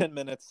 best 10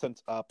 minutes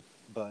since Up.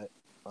 But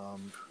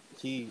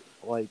he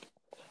like,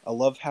 I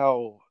love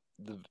how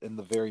in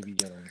the very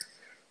beginning,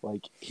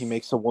 like he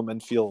makes a woman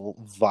feel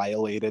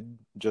violated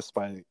just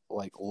by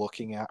like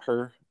looking at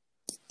her,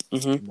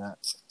 Mm-hmm. and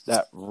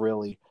that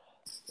really,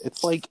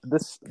 it's like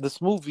this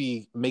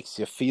movie makes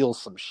you feel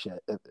some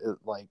shit.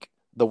 Like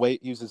the way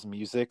it uses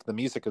music, the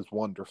music is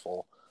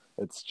wonderful.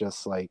 It's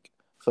just like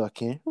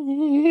fucking,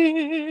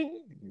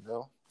 you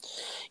know.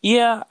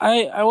 Yeah,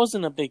 I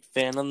wasn't a big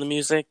fan of the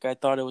music. I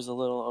thought it was a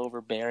little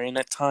overbearing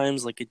at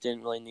times, like it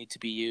didn't really need to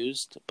be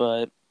used,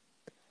 but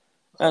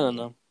I don't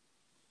know.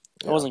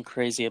 I Yeah, wasn't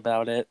crazy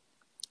about it.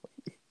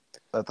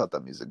 I thought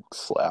that music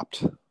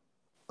slapped.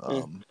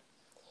 Eh. Um,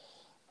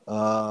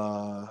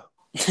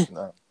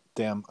 no,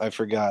 damn, I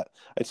forgot.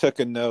 I took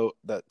a note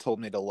that told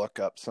me to look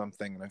up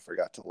something, and I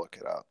forgot to look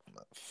it up.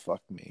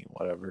 Fuck me,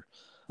 whatever.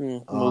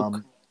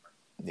 Mook.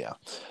 Yeah.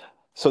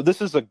 So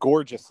this is a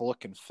gorgeous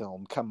looking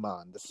film. Come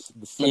on, the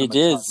It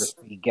is.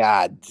 cinematography.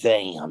 God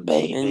damn, And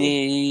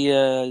baby.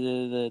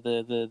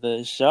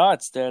 the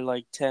shots, they're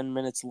like 10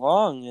 minutes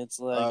long. It's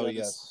like Oh this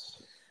yes,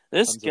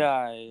 this tons of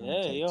guy, long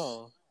hey takes.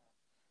 yo,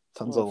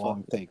 Tons of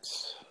long motherfucker.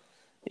 takes.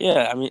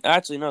 Yeah, I mean,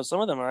 actually, no. Some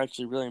of them are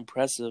actually really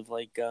impressive.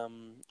 Like,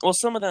 well,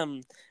 some of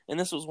them, and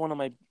this was one of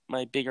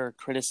my bigger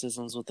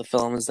criticisms with the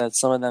film is that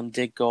some of them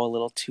did go a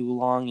little too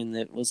long and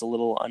it was a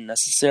little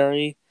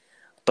unnecessary.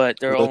 But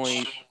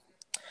Which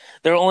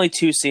there are only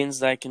two scenes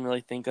that I can really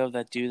think of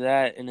that do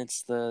that, and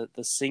it's the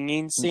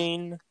singing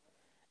scene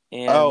oh,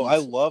 and I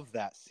love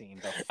that scene.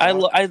 The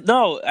flat. I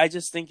no, I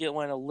just think it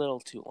went a little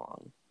too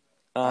long.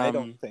 I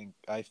don't Um, think.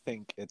 I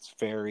think it's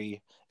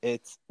very.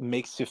 It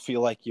makes you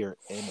feel like you're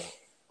in it.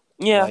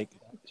 yeah, Like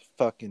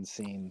fucking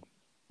scene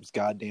is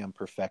goddamn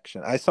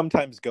perfection. I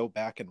sometimes go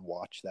back and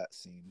watch that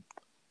scene,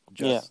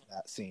 yeah. just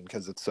that scene,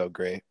 because it's so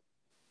great.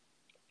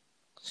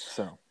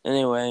 So,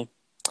 Anyway,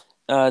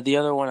 the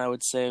other one I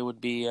would say would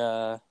be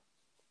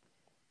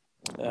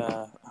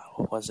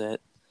what was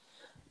it?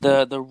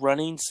 The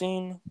running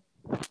scene.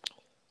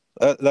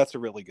 That's a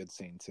really good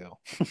scene too.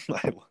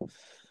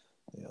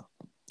 Yeah,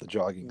 the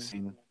jogging Mm.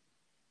 scene.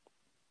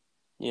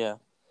 Yeah.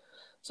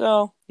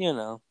 So, you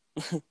know.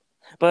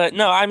 But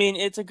no, I mean,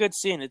 it's a good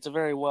scene. It's a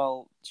very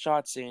well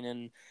shot scene,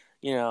 and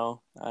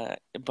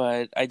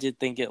but I did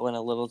think it went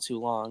a little too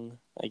long,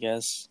 I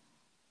guess.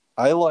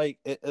 I like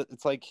it.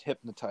 It's like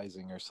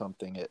hypnotizing or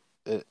something.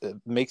 It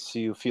makes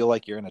you feel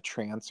like you're in a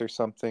trance or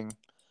something.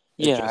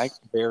 It Yeah,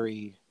 just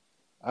very.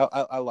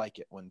 I like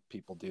it when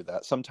people do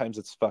that. Sometimes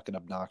it's fucking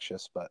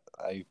obnoxious, but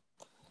I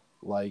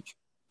like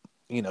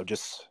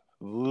just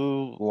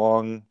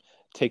long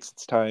takes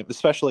its time,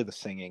 especially the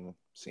singing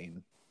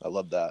scene. I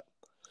love that.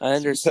 I Because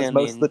understand the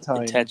most of the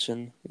time,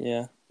 intention.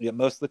 Yeah. yeah,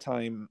 most of the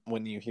time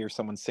when you hear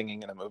someone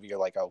singing in a movie, you're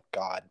like, oh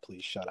God,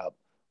 please shut up.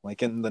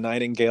 Like in the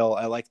Nightingale,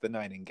 I like the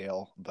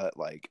Nightingale, but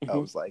like I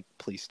Hmm. was like,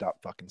 please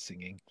stop fucking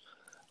singing.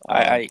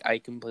 I, I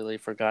completely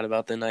forgot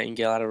about the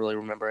Nightingale. I don't really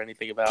remember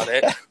anything about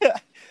it.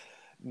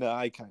 No,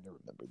 I kind of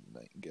remember the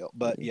Nightingale,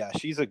 but yeah,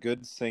 she's a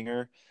good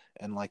singer,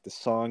 and like the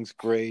song's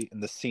great,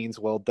 and the scene's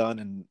well done,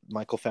 and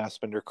Michael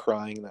Fassbender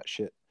crying, that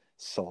shit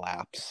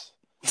slaps.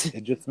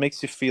 It just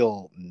makes you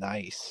feel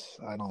nice.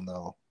 I don't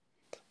know.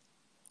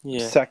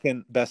 Yeah.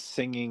 Second best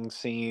singing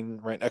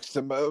scene, right next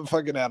to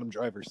fucking Adam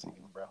Driver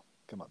singing, bro.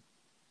 Come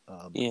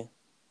on. Yeah.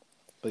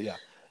 But yeah.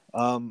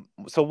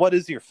 So what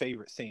is your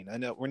favorite scene? I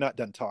know we're not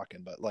done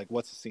talking, but like,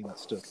 what's the scene that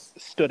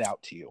stood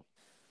out to you?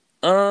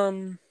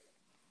 Um.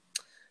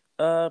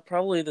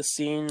 Probably the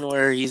scene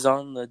where he's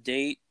on the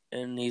date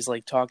and he's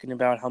like talking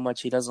about how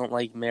much he doesn't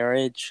like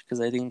marriage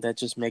because I think that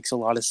just makes a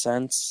lot of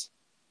sense.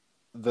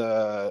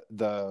 The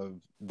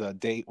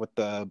date with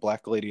the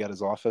black lady at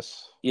his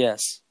office.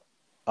 Yes.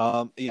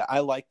 Yeah, I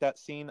like that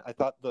scene. I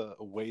thought the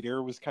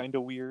waiter was kind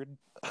of weird.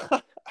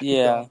 I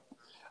Yeah. thought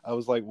I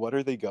was like, what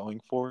are they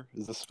going for?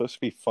 Is this supposed to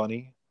be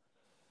funny?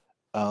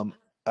 Um,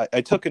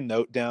 I took a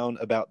note down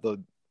about the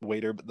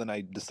waiter, but then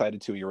I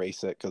decided to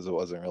erase it because it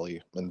wasn't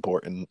really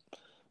important.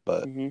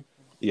 But Hmm.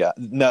 yeah,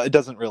 no, it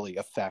doesn't really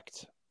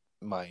affect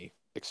my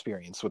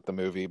experience with the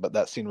movie. But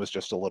that scene was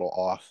just a little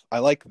off. I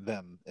like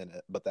them in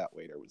it, but that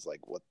waiter was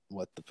like,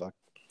 what the fuck?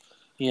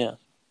 Yeah.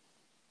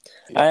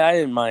 Yeah, I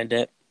didn't mind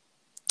it.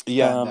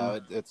 yeah, no,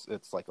 Um.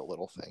 it's like a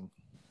little thing.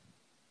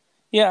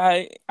 Yeah.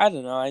 I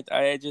don't know.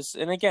 I just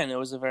and again it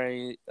was a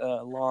very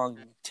long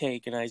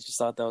take and I just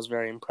thought that was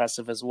very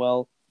impressive as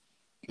well.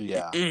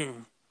 Yeah,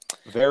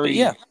 But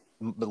yeah.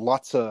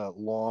 lots of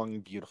long,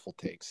 beautiful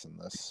takes in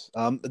this.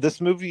 This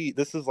movie,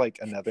 this is like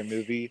another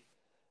movie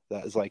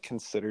that is like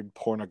considered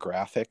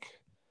pornographic,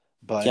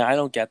 but Yeah. I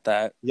don't get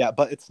that. yeah,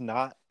 but it's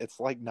not. It's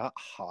like not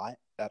hot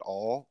at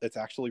all. It's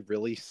actually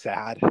really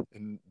sad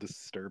and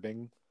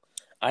disturbing.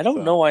 I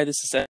don't know So, why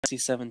this is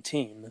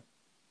NC-17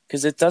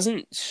 because it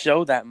doesn't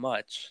show that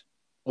much.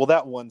 well,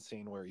 that one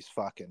scene where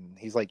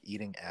he's like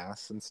eating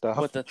ass and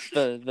What stuff.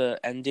 the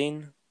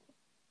ending?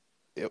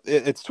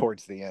 It's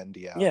towards the end,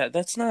 yeah. Yeah,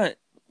 that's not.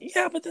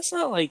 Yeah, but that's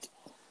Well,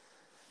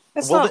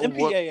 the not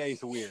wor- MPAA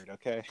is weird.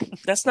 Okay,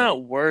 that's like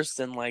not worse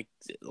than like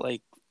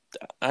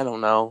I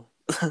don't know.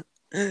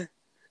 I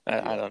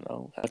yeah, don't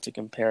know how to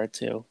compare it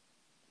to.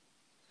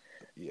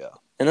 yeah.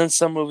 And then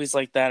some movies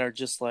like that are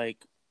just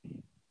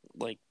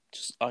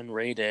just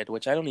unrated,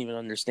 which I don't even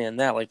understand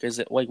that. Like, is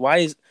it like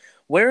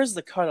where is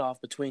the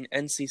cutoff between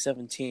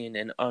NC-17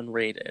 and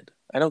unrated?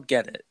 I don't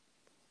get it.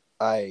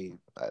 I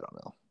don't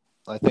know.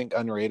 I think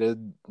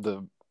unrated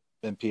the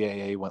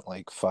MPAA went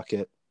like fuck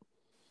it,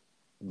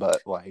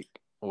 but like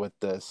with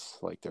this,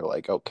 like they're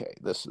like okay,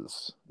 this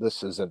is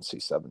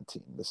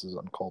NC-17. This is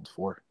uncalled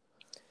for.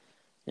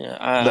 Yeah,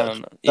 I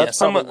don't know. Yeah, That's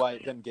some probably why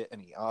it didn't get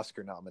any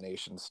Oscar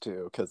nominations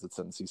too, because it's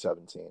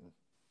NC-17.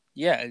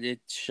 yeah,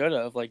 it should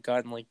have like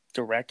gotten like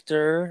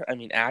director. I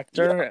mean Yeah,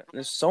 actor.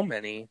 There's so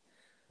many,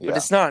 but yeah,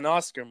 it's not an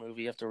Oscar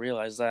movie. You have to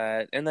realize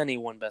that. And then he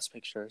won Best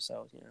Picture,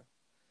 so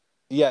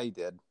yeah. He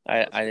did.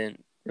 That was I good.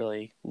 didn't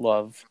really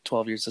love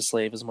 12 Years a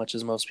Slave as much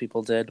as most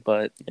people did,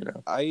 but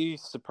I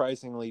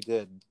surprisingly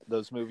did.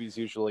 Those movies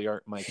usually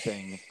aren't my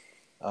thing,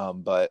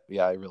 but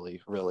yeah, I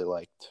really, really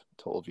liked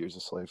 12 Years a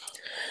Slave.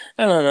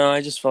 I don't know.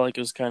 I just felt like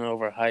it was kind of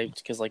overhyped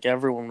because like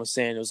everyone was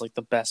saying it was like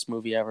the best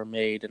movie ever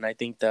made, and I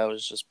think that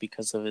was just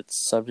because of its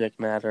subject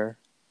matter.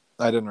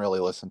 I didn't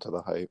really listen to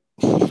the hype,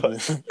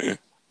 but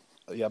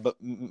yeah, but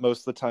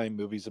most of the time,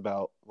 movies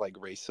about like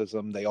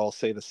racism, they all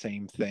say the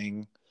same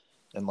thing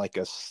in like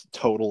a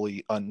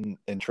totally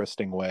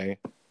uninteresting way.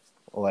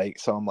 Like,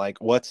 so I'm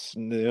like, what's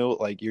new?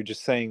 Like, you're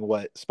just saying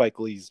what Spike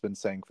Lee's been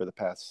saying for the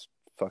past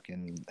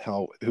fucking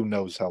how who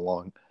knows how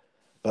long.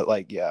 But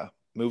like, yeah,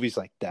 movies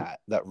like that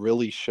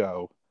really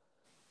show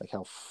like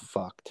how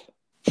fucked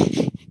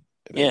it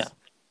Yeah, is.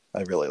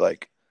 I really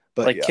like.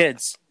 But like yeah,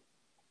 kids.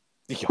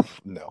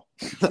 no.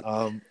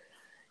 um,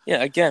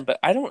 Yeah, again, but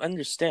I don't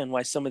understand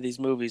why some of these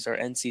movies are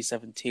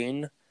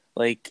NC-17.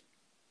 Like,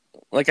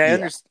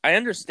 yeah. I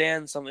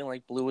understand something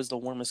like blue is the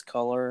warmest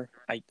color.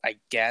 I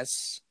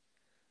guess.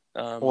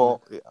 Um,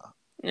 Well, yeah.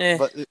 eh,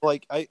 But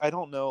like, I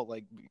don't know,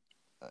 like,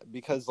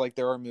 because like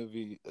there are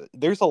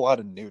there's a lot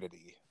of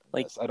nudity in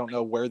like this. I don't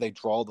know where they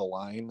draw the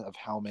line of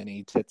how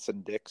many tits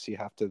and dicks you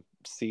have to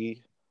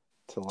see.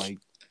 to like.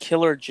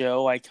 Killer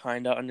Joe, I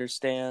kind of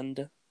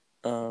understand.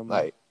 Um,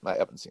 I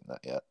haven't seen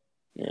that yet.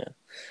 yeah,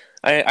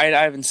 I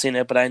haven't seen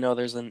it, but I know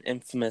there's an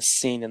infamous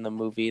scene in the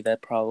movie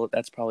that's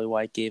probably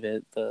why it gave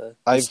it the.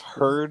 I've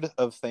heard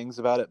of things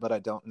about it, but I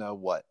don't know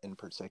what in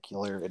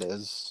particular it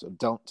is. So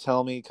don't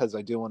tell me because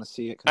I do want to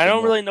see it because I I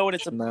don't know really know what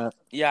it's a. that.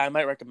 Yeah, I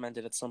might recommend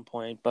it at some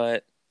point,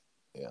 but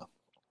Yeah.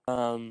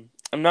 I'm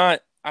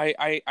not.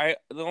 The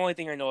only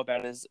thing I know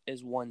about it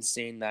is one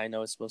scene that I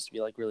know is supposed to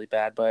be like really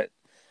bad, but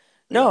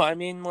no, Yeah. I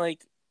mean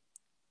like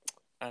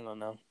I don't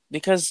know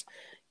because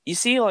you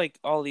see like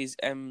all these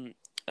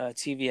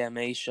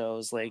TVMA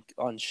shows like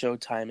on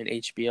Showtime and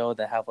HBO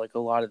that have like a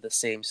lot of the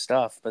same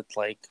stuff, but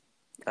like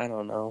I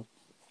don't know.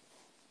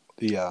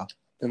 Yeah.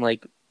 And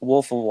like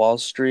Wolf of Wall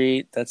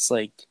Street, that's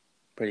like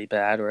pretty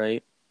bad,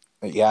 right?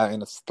 Yeah,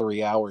 and it's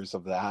 3 hours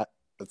of that.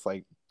 It's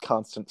like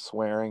constant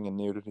swearing and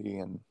nudity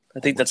and I a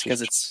whole think that's bunch of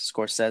because it's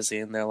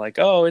Scorsese, and they're like,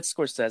 "Oh, it's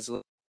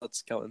Scorsese.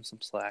 Let's cut him some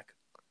slack."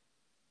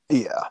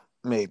 yeah,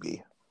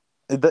 maybe.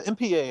 The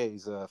MPAA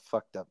is a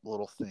fucked up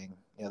little thing.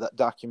 Yeah, that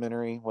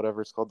documentary,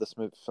 whatever it's called, this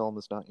film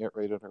is not yet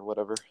rated or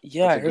whatever.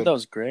 Yeah, That's I a heard that good.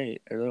 was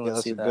great. I really Yeah, want to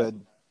that's see a that.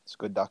 good. It's a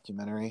good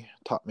documentary.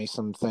 Taught me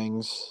some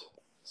things.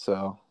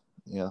 So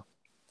yeah,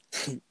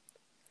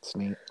 it's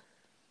neat.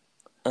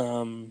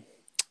 Um,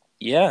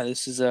 yeah,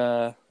 this is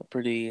a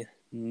pretty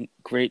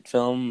great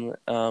film.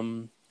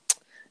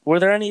 Were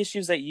there any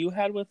issues that you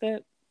had with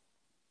it?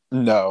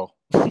 No,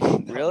 no,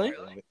 Really? not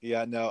really.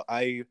 Yeah, no,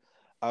 I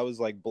was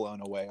like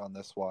blown away on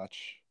this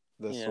watch.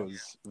 This Yeah.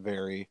 was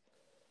very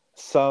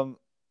some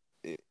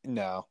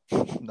no,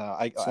 no.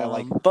 I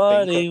like Bane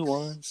Somebody Crooks.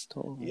 once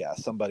told me. Yeah,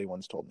 somebody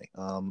once told me.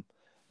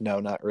 No,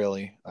 not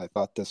really. I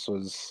thought this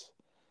was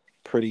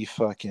pretty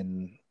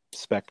fucking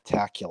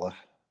spectacular.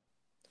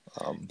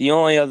 The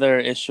only other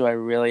issue I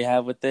really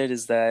have with it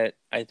is that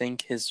I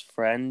think his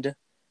friend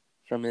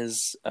from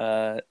his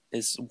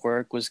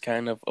work was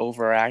kind of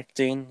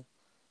overacting.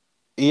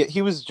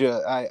 He was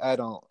just. I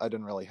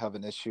didn't really have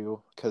an issue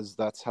because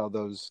that's how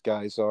those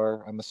guys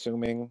are. I'm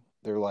assuming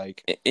they're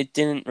like It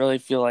didn't really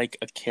feel like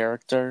a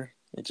character.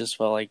 It just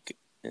felt like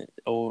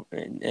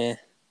eh.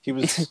 he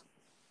was.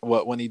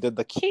 What when he did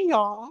the Kia?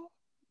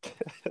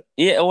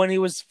 Yeah, when he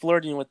was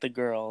flirting with the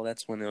girl,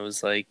 that's when it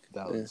was like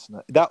That eh. was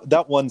not,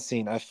 that one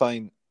scene I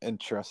find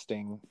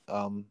interesting.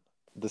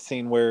 The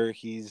scene where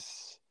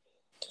he's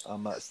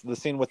the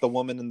scene with the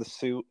woman in the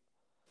suit.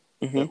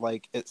 Mm-hmm. That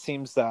like it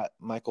seems that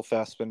Michael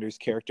Fassbender's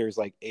character is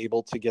like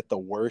able to get the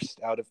worst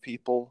out of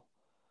people.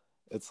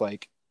 It's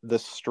like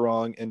this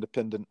strong,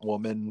 independent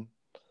woman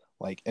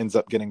like ends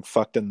up getting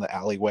fucked in the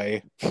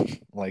alleyway,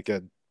 like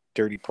a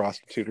dirty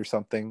prostitute or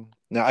something.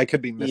 Now I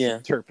could be Yeah,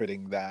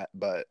 misinterpreting that,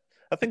 but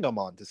I think I'm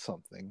on to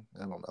something.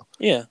 I don't know.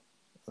 yeah,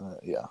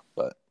 Yeah,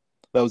 but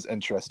that was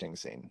interesting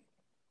scene.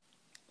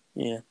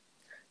 yeah.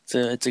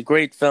 It's a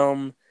great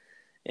film,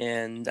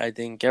 and I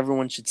think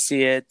everyone should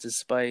see it,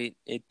 despite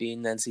it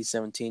being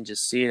NC-17.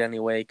 Just see it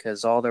anyway,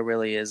 because all there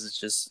really is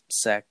just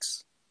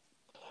sex.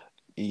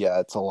 Yeah,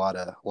 it's a lot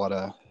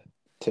of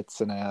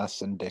tits and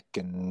ass and dick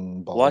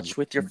and balls. Watch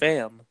with your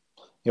fam.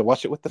 Yeah,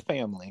 watch it with the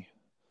family.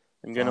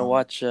 I'm gonna Um,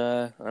 watch.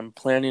 I'm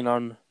planning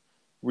on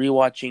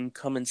rewatching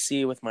Come and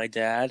See with my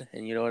dad,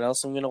 and you know what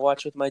else I'm gonna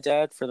watch with my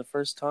dad for the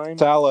first time?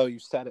 Tallow, you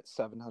said it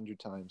 700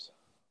 times.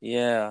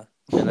 Yeah,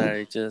 and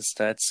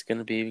that's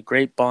gonna be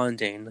great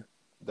bonding.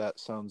 That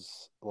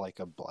sounds like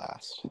a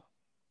blast.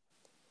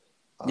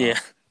 Yeah.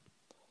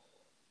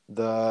 Um,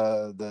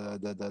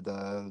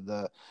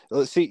 the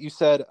let's see. You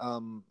said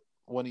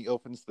when he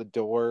opens the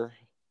door,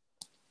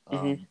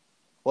 Mm-hmm. um,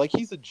 like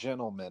he's a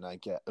gentleman. I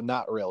get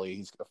not really.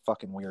 He's a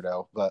fucking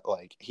weirdo, but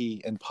like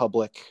he in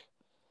public,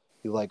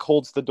 he like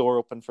holds the door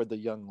open for the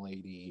young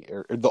lady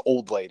or the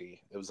old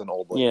lady. It was an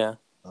old lady Yeah.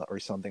 or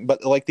something.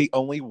 But like the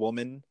only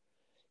woman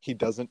he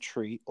doesn't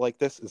treat like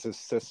this is his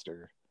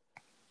sister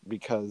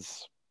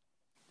because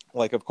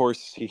like of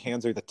course he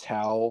hands her the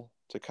towel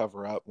to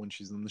cover up when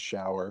she's in the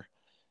shower.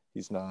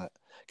 He's not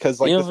because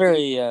They like have a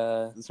very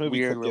this movie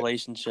weird could get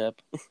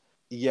relationship.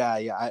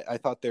 yeah. I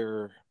thought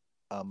their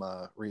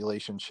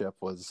relationship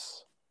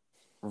was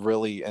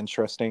really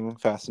interesting,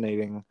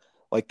 fascinating.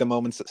 Like the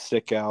moments that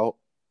stick out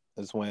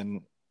is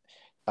when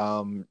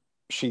um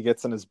she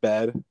gets in his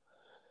bed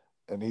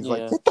and he's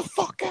like, Yeah. "Get the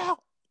fuck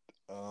out!"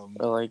 Um,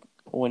 Or like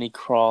when he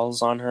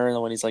crawls on her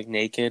and when he's like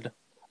naked.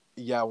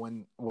 yeah,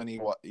 when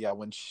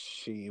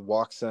she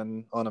walks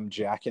in on him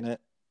jacking it,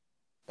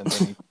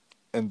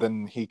 and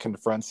then he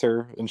confronts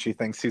her, and she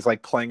thinks he's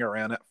like playing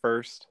around at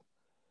first.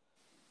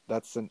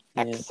 That's an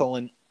Yeah.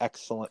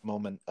 excellent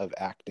moment of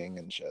acting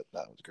and shit.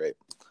 That was great.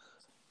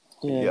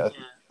 Yeah.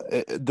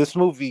 Yeah, this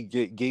movie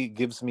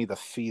gives me the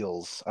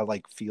feels. I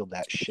like feel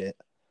that shit.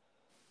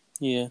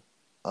 Yeah.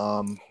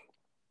 Um,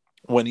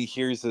 when he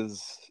hears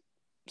his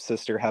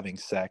sister having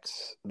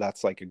sex,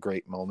 that's like a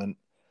great moment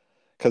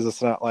because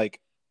it's not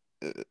like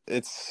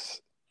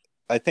it's.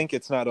 I think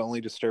it's not only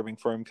disturbing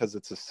for him because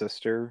it's his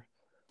sister,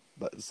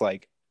 but it's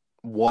like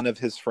one of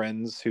his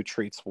friends who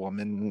treats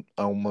women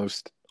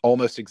almost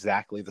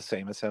exactly the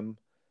same as him.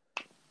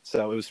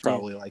 So it was Yeah.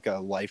 probably like a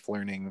life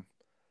learning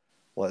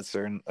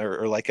lesser,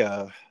 or like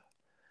a,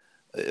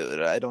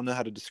 I don't know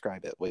how to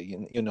describe it. Well,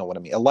 you know what I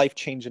mean. A life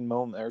changing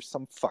moment or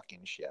some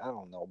fucking shit. I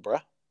don't know,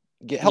 bruh.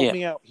 Help Yeah.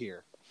 me out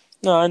here.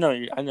 No, I know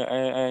you. I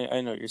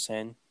know what you're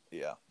saying.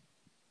 Yeah.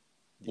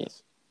 Yeah.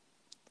 Yes.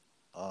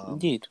 Um.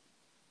 Indeed.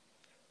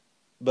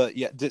 But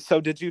yeah.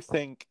 Did you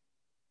think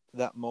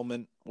that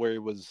moment where he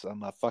was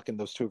fucking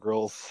those two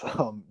girls?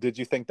 Did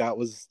you think that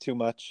was too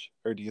much,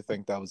 or do you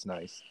think that was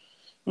nice?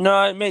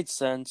 No, it made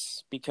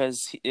sense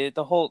because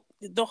that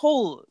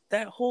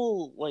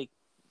whole like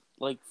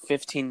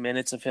 15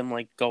 minutes of him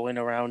like going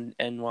around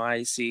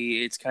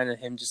NYC, it's kind of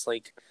him just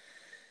like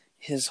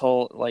his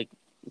whole like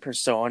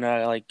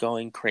persona like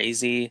going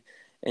crazy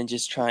and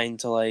just trying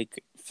to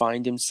like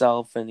find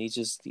himself, and he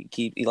gets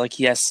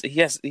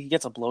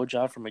a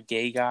blowjob from a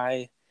gay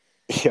guy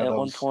Yeah, at that one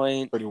was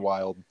point. pretty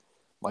wild.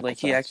 Michael Like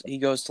Fassbender. he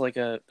goes to like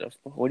a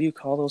what do you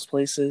call those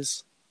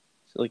places?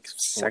 Like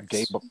What,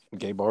 sex.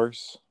 gay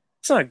bars?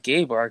 It's not a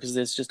gay bar because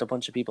there's just a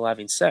bunch of people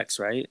having sex,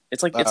 right?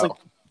 It's like Oh,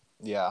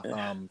 yeah.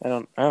 I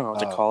don't know what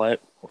to call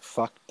it.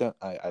 Fuck that.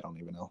 I don't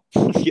even know.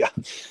 Yeah,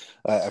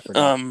 I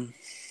forgot. Um,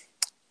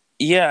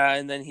 yeah,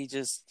 and then he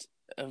just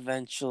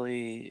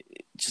eventually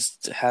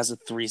just has a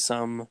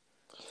threesome,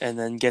 and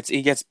then gets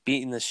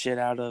beaten the shit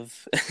out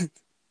of,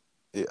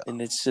 Yeah,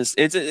 and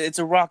it's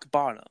a rock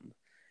bottom,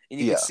 and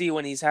you can yeah, see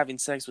when he's having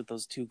sex with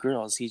those two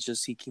girls, he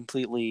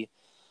completely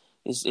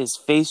his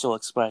facial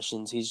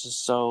expressions, he's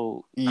just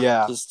so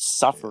yeah, just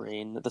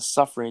suffering, the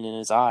suffering in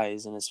his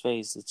eyes and his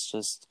face,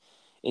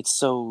 it's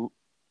so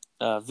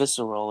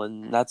visceral,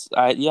 and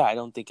I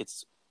don't think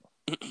it's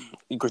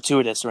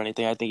gratuitous or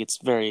anything. I think it's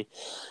very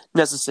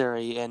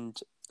necessary and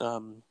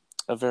um,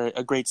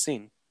 a great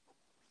scene.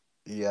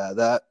 yeah.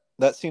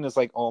 That scene is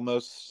like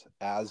almost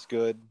as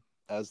good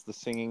as the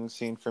singing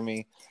scene for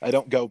me. I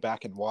don't go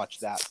back and watch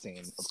that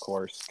scene, of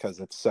course, because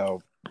it's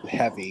so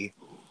heavy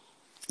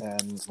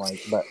and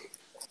like,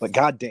 but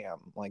goddamn,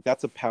 like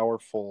that's a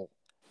powerful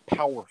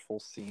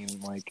scene.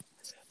 Like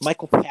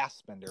Michael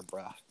Fassbender,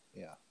 bruh.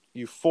 Yeah,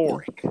 Yeah.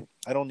 euphoric.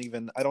 I don't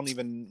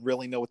even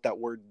really know what that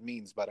word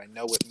means, but I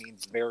know it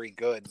means very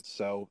good.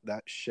 So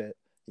that shit,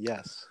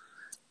 yes,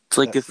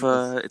 that scene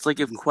is. It's like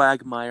if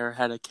Quagmire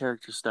had a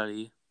character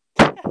study.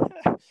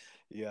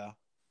 Yeah,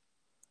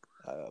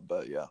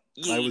 but yeah,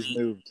 I was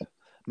Yeah.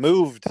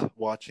 moved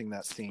watching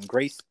that scene.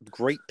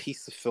 Great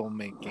piece of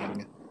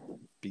filmmaking,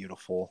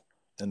 beautiful,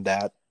 and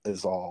that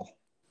is all.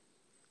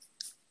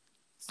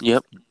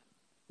 Yep,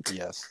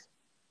 Yes.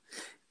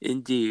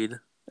 indeed.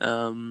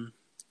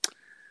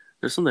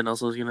 There's something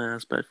else I was gonna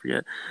ask, but I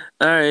forget.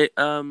 All right.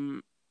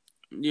 Do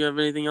you have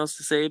anything else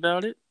to say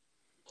about it?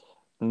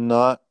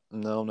 No,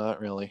 not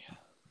really.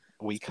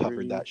 We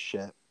covered that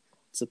shit.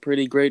 It's a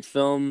pretty great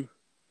film.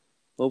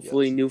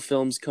 Hopefully, Yes. new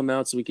films come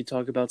out so we can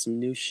talk about some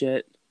new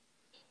shit.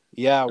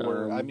 Yeah,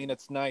 I Um, mean,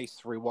 it's nice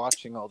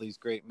rewatching all these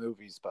great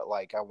movies, but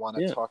like, I want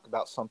to yeah. talk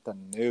about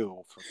something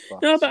new for No,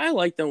 fuck's but sake. I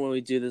like them when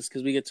we do this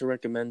because we get to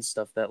recommend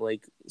stuff that that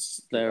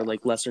are Yeah.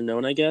 like lesser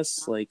known, I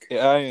guess. Like,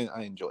 Yeah,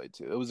 I enjoyed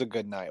too. It was a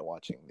good night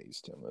watching these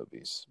two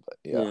movies, but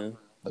yeah, yeah,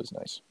 that was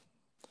nice.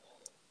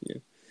 yeah.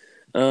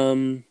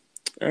 Um,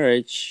 all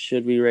right.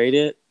 Should we rate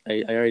it?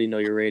 I already know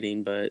your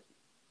rating, but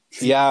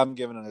Yeah, I'm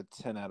giving it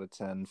a 10 out of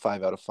 10,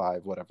 5 out of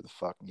 5, whatever the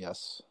fuck.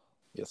 Yes.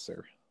 Yes,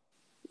 sir.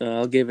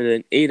 I'll give it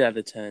an 8 out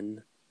of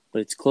 10.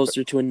 But it's Fair,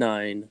 closer to a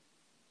 9,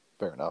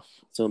 fair enough.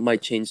 so it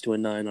might change to a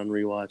 9 on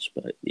rewatch.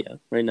 But yeah,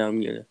 right now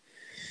I'm gonna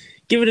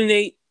give it an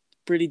 8.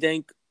 Pretty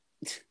dank.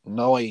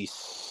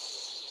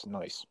 Nice.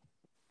 Nice.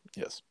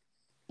 Yes.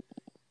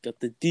 Got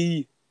the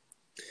D.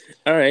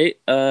 All right.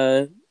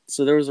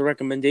 So there was a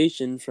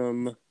recommendation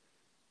from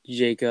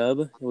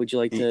Jacob. Would you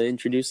like to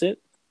introduce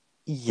it?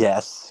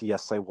 Yes,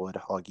 I would,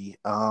 Hoggy.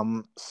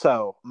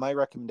 So my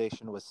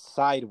recommendation was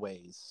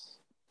Sideways,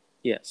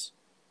 Yes.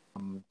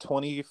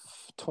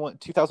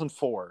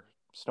 2004,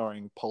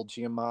 starring Paul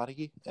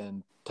Giamatti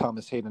and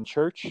Thomas Hayden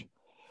Church,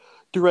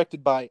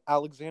 directed by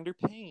Alexander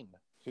Payne,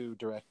 who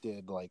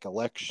directed like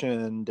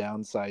Election,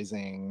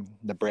 Downsizing,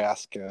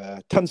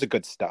 Nebraska, tons of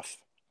good stuff.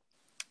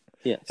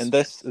 Yes. And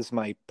this is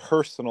my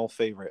personal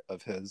favorite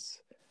of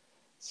his.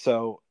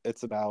 So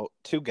it's about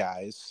two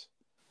guys,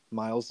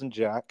 Miles and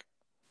Jack,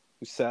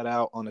 who set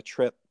out on a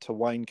trip to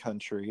wine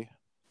country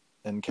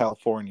in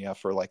California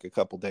for like a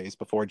couple days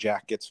before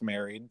Jack gets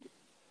married.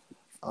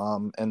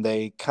 And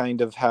they kind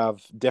of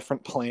have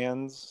different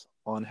plans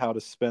on how to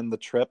spend the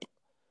trip.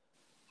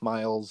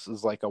 Miles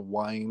is like a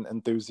wine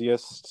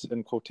enthusiast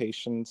in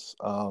quotations,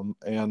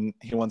 and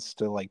he wants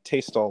to like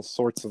taste all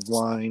sorts of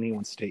wine. He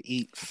wants to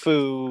eat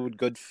food,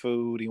 good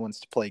food. He wants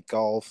to play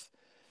golf,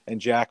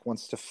 and Jack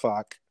wants to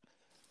fuck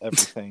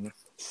everything.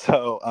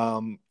 So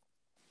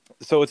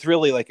it's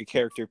really like a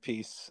character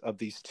piece of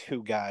these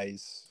two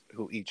guys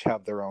who each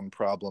have their own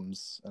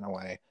problems in a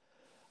way.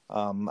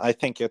 I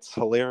think it's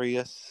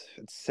hilarious,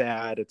 it's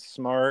sad, it's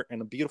smart,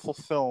 and a beautiful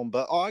film.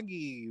 But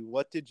Augie,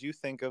 what did you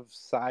think of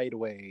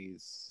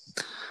Sideways?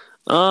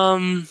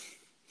 Um.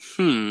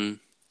 Hmm.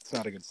 It's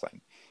not a good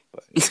sign,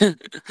 but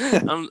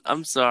yeah.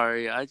 I'm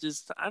sorry. I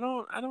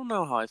don't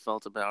know how I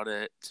felt about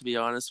it, to be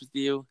honest with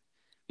you.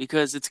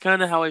 because it's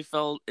kind of how I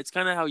felt. It's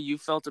kind of how you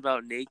felt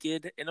about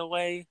Naked in a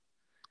way.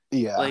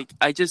 Yeah, Like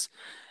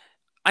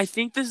I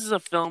think this is a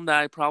film that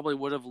I probably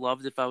would have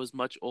loved if I was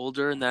much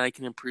older and that I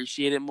can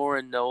appreciate it more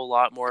and know a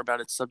lot more about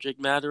its subject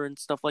matter and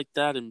stuff like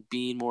that and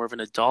being more of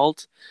an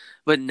adult.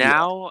 But yeah,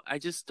 now I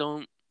just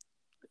don't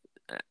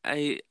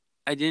I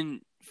I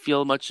didn't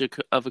feel much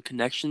of a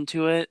connection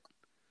to it.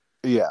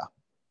 yeah,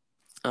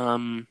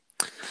 Um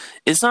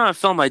it's not a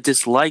film I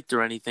disliked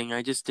or anything.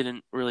 I just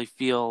didn't really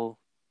feel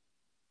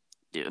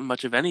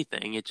much of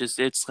anything.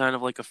 It's kind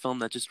of like a film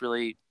that just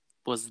really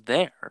was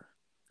there,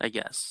 I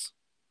guess.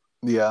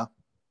 yeah.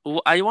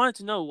 Well, I wanted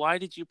to know, why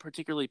did you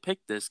particularly pick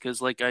this?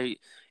 Because it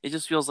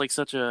just feels like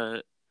such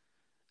a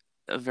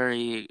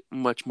very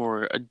much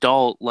more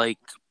adult. Like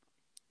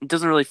it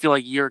doesn't really feel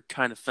like your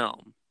kind of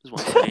film. Is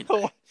what I'm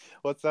saying.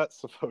 What's that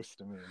supposed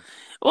to mean?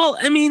 Well,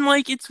 I mean,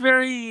 like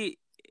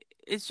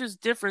it's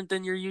just different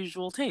than your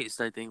usual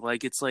taste. I think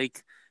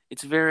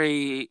it's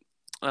very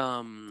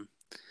um,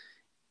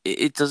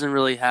 it doesn't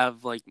really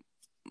have like.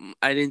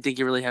 I didn't think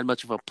it really had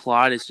much of a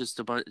plot. It's just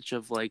a bunch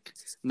of like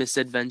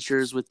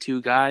misadventures with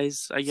two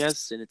guys, I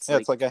guess, and it's Yeah,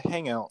 it's like like a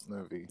hangout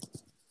movie.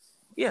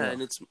 yeah,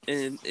 Yeah,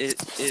 and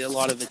a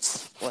lot of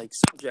its like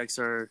subjects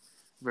are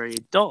very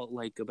adult,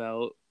 like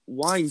about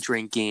wine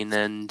drinking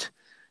and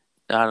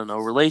I don't know,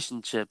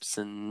 relationships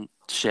and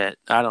shit.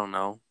 I don't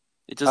know.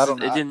 I don't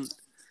know. It didn't.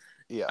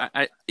 Yeah.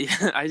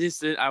 Yeah, I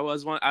just did. I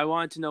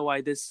wanted to know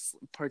why this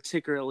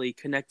particularly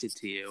connected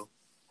to you.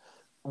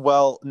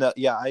 Well, no,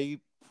 yeah,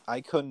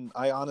 I couldn't.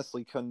 I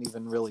honestly couldn't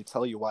even really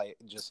tell you why.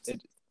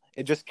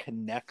 It just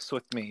connects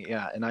with me.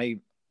 Yeah, and I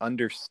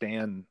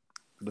understand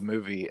the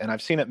movie, and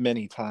I've seen it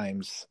many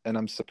times, and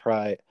I'm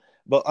surprised.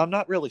 But I'm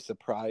not really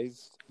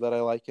surprised that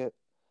I like it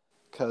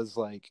because,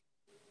 like,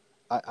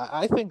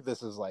 I think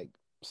this is like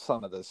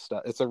some of this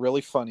stuff. It's a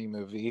really funny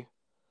movie.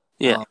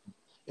 Yeah, Um,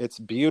 it's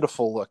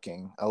beautiful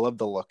looking. I love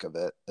the look of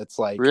it. It's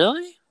like,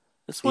 really.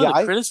 That's one of yeah, the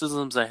I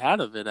criticisms I had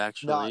of it, no,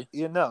 actually.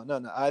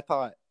 no. I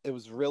thought it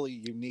was really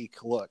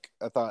unique look.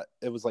 I thought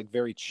it was like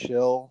very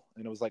chill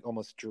and it was like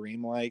almost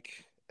dreamlike.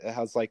 It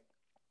has like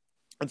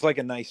it's like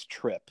a nice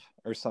trip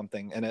or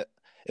something, and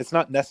it's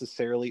not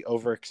necessarily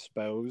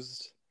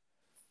overexposed,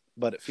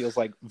 but it feels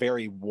like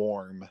very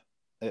warm.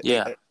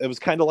 Yeah, It was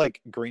kind of like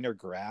greener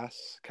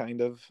grass,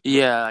 kind of,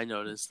 yeah, I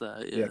noticed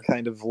that. yeah, Yeah,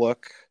 kind of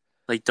look.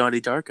 like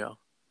Donnie Darko.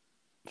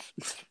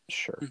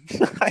 Sure.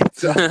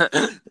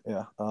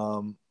 Yeah.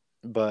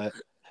 But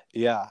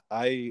yeah,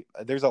 I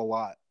there's a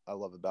lot I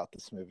love about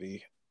this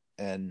movie,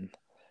 and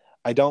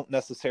I don't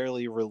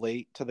necessarily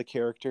relate to the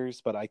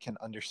characters, but I can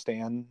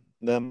understand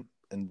them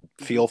and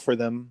Hmm. feel for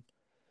them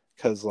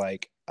because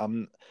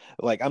I'm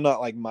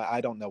not like my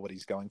I don't know what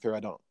he's going through.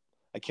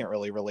 I can't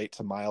really relate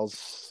to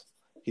Miles.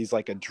 He's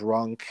like a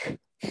drunk.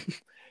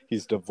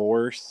 He's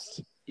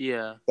divorced,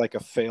 Yeah, like a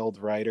failed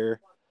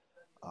writer.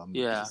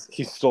 yeah,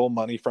 He stole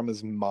money from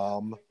his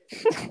mom.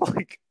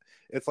 Like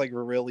it's like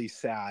really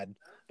sad,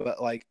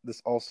 but like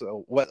this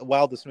also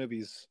while this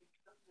movie's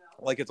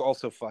like it's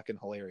also fucking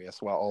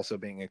hilarious while also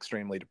being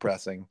extremely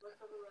depressing.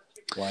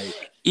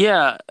 Like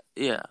yeah,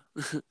 yeah.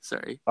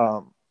 Sorry.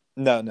 um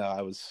no,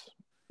 I was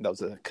that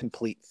was a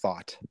complete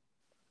thought.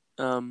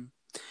 Um,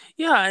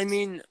 yeah, I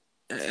mean,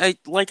 I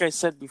like I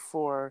said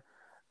before,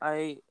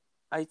 I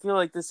I feel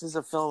like this is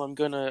a film I'm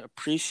gonna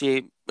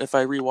appreciate if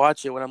I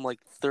rewatch it when I'm like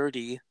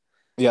 30.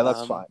 Yeah,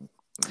 that's Um, fine.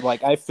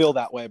 Like I feel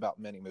that way about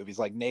many movies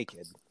like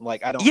Naked.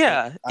 Like yeah, I don't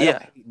yeah,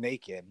 hate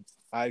Naked.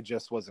 I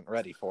just wasn't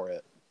ready for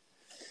it.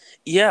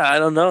 yeah. I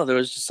don't know. There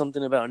was just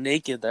something about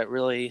Naked that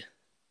really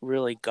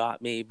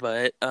got me.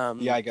 But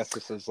Yeah, I guess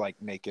this is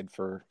like Naked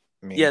for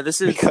yeah, me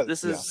because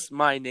this yeah. is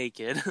my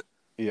Naked.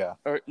 Yeah.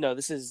 Or no,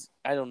 this is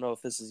I don't know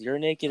if this is your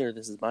Naked or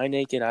this is my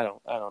Naked. I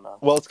don't know.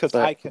 Well, it's because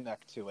But I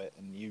connect to it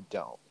and you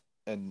don't,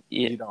 and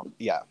yeah, you don't.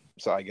 Yeah,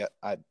 so I get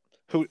I.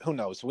 Who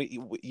knows?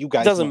 You it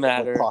guys know doesn't what we're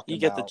matter. talking You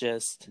get the about.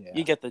 gist. You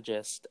Yeah, get the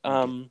gist. I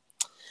get.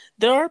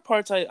 There are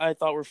parts I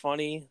thought were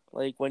funny,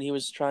 like when he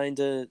was trying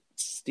to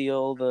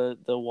steal the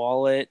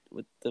wallet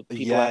with the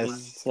people having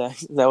Yes,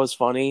 sex. That was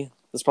funny.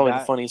 That's probably the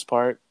that funniest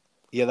part.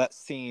 yeah, that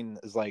scene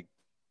is like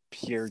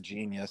pure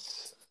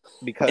genius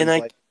And because I,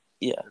 like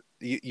yeah,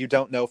 you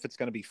don't know if it's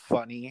gonna be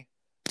funny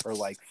or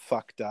like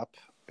fucked up.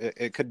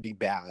 It could be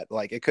bad.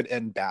 Like it could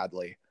end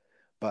badly,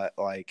 but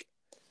like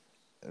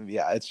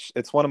yeah,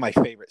 it's one of my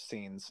favorite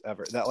scenes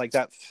ever.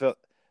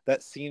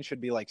 That scene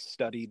should be like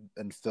studied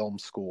in film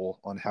school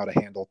on how to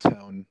handle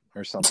tone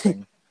or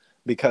something,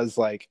 because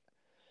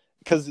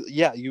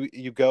yeah,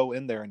 you go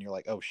in there and you're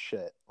like, oh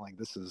shit, like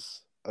this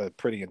is a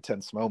pretty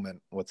intense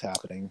moment. What's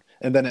happening?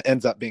 And then it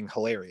ends up being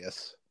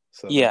hilarious.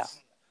 So yeah.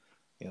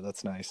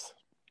 that's nice.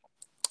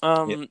 Yeah,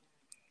 Um,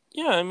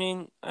 yeah. I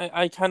mean,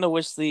 I kind of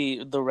wish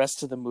the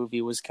rest of the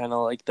movie was kind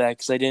of like that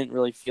because I didn't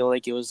really feel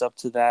like it was up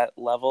to that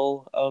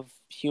level of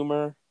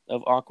humor,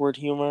 of awkward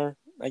humor.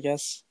 I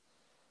guess.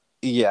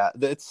 yeah,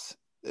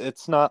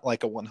 it's not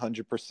like a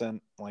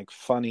 100% like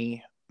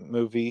funny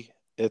movie.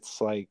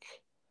 It's like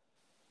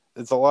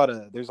there's a lot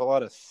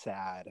of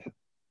sad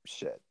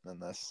shit in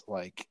this.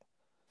 Like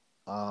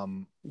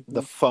The Hmm.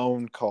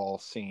 phone call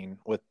scene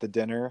with the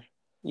dinner.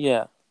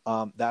 Yeah,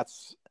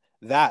 That's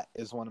that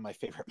is one of my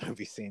favorite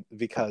movie scenes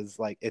because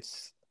like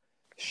it's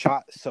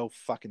shot so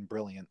fucking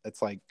brilliant.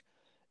 It's like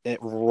it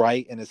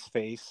right in his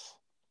face,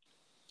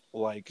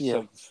 like so yeah.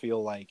 you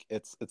feel like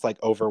it's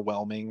like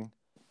overwhelming,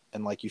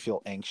 and like you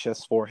feel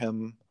anxious for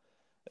him.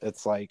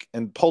 It's like,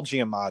 and Paul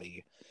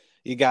Giamatti,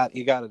 you got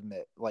to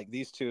admit, like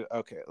these two,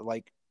 okay,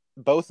 like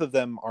both of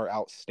them are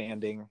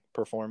outstanding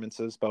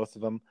performances, both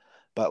of them,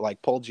 but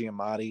like Paul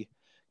Giamatti,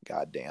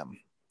 goddamn,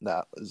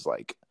 that was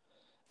like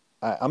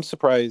I'm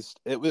surprised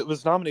it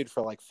was nominated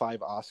for like 5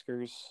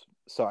 Oscars,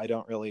 so I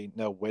don't really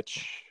know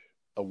which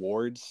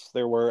awards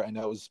there were. I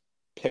know it was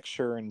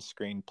picture and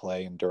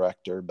screenplay and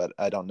director, but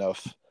I don't know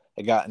if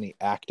it got any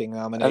acting I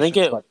think nominations,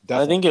 it. but I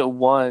definitely. think it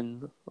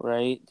won.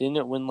 Right? Didn't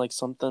it win like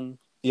something?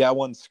 Yeah,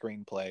 one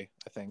screenplay,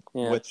 I think,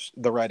 Yeah. which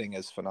the writing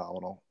is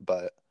phenomenal,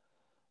 but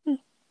Hmm.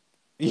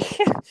 yeah,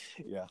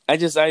 yeah, I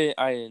just. I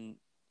didn't.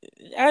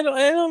 I don't.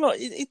 I don't know.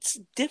 It's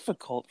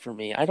difficult for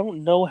me. I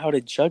don't know how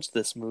to judge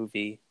this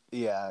movie.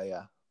 yeah,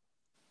 yeah.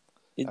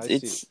 It's. I see.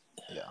 It's.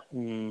 Yeah.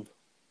 Hmm.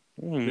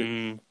 There,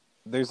 Hmm.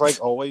 there's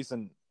like always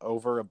an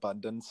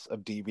overabundance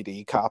of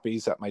DVD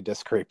copies at my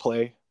disc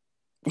replay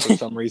for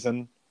some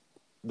reason.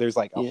 There's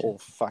like a Yeah. whole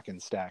fucking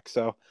stack.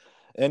 So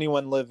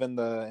anyone live in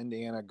the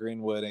Indiana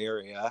Greenwood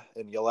area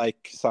and you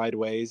like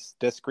Sideways,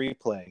 disc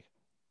replay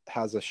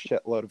has a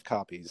shitload of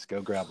copies.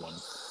 Go grab one.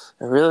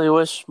 I really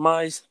wish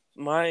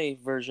my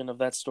version of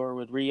that store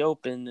would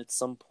reopen at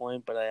some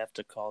point, but I have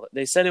to call it.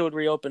 They said it would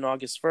reopen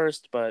August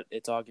 1st, but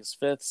it's August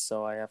 5th,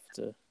 so I have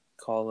to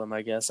call them,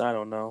 I guess. I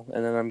don't know.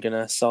 And then I'm going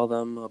to sell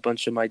them a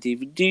bunch of my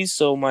DVDs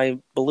so my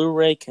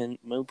Blu-ray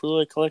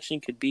collection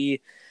could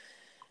be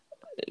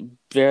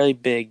very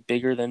big,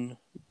 bigger than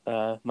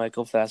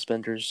Michael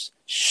Fassbender's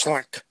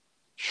Schlock.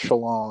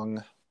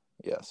 Shalong.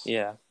 Yes.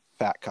 Yeah.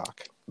 Fat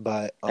cock.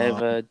 But I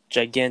have a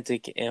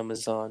gigantic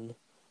Amazon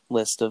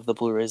list of the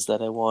Blu-rays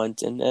that I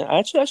want, and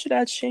actually I should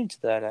add Shame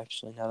to that.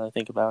 Actually, now that I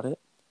think about it,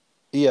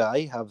 yeah,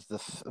 I have the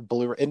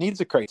Blu-ray. It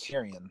needs a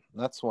Criterion.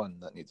 That's one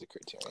that needs a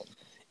Criterion.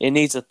 it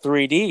needs a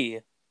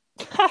 3D.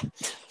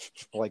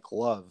 Like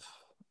love.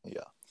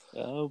 Yeah.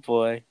 Oh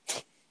boy.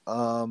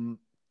 Um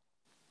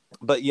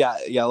but yeah,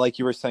 yeah, like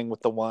you were saying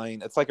with the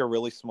wine, it's like a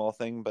really small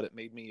thing, but it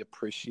made me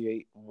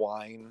appreciate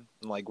wine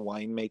and like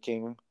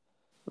winemaking.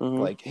 Hmm.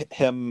 Like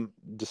him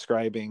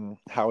describing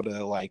how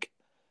to like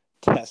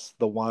test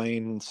the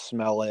wine,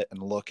 smell it,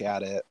 and look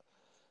at it.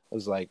 It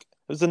was like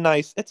it was a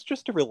nice. It's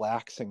just a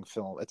relaxing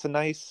film. It's a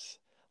nice,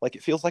 like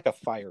it feels like a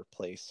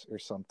fireplace or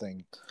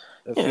something.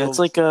 It Yeah, feels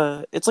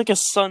it's like a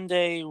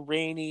Sunday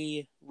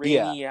yeah,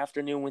 rainy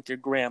afternoon with your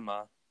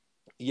grandma.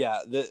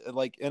 yeah.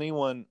 Like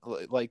anyone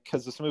like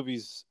because this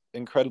movie's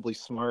incredibly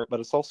smart, but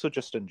it's also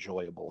just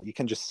enjoyable. You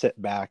can just sit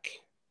back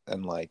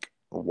and like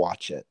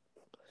watch it.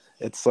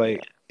 It's Yeah,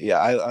 like yeah,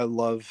 I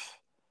love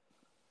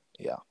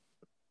yeah,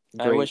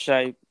 great.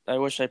 I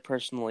wish I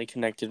personally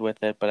connected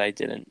with it, but I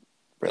didn't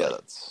Yeah, really.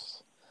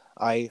 that's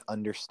I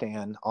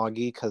understand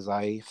Augie because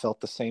I felt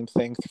the same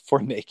thing for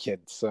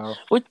Naked. So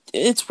What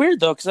it's weird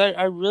though, because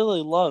I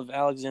really love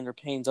Alexander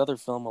Payne's other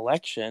film,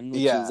 Election, which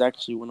is yeah,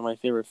 actually one of my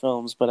favorite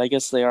films. But I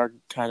guess they are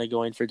kind of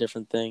going for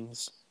different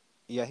things.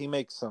 yeah, he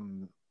makes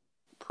some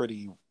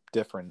pretty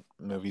different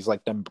movies.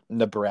 Like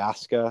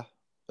Nebraska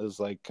is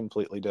like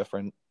completely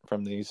different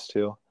from these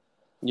two.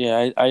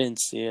 Yeah, I didn't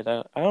see it.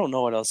 I don't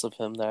know what else of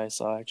him that I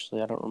saw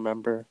actually. I don't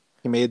remember.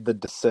 He made The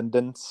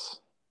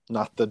Descendants,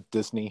 not the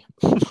Disney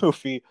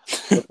movie,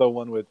 but the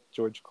one with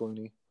George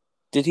Clooney.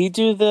 Did he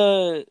do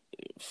the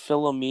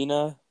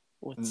Philomena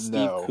with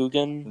Steve No,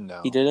 Coogan?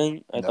 He no,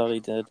 didn't. I no. thought he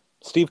did.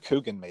 Steve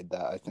Coogan made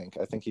that.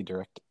 I think he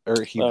directed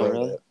or he Oh, wrote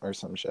really? it or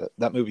some shit.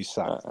 That movie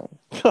sucked. Uh,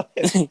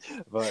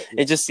 But it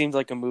yeah, just seems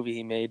like a movie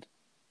he made.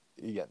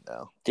 yeah,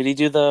 no. Did he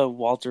do the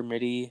Walter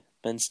Mitty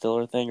Ben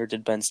Stiller thing, or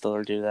did Ben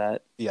Stiller do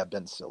that? Yeah,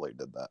 Ben Stiller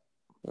did that.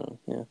 Oh,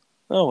 yeah.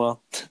 Oh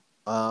well.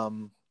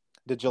 Um,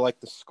 did you like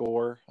the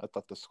score? I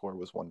thought the score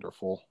was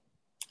wonderful.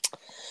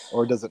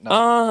 Or does it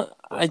not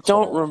I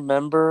don't recall?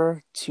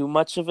 remember too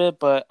much of it,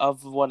 but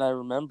of what I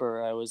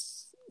remember,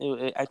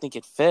 I think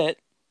it fit,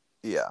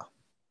 Yeah,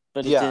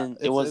 but it yeah. didn't.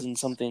 It wasn't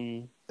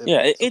something. It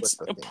Yeah, fits with it's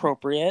the theme.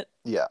 appropriate.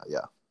 Yeah,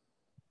 yeah.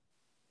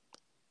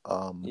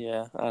 Um,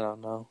 Yeah, I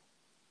don't know.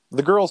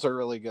 the girls are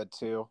really good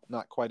too.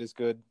 Not quite as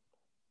good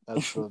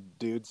as the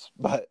dudes,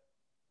 but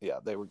yeah,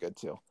 they were good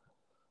too.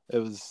 It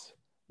was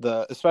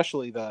the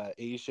especially the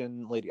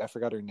Asian lady. I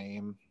forgot her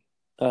name.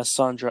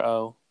 Sandra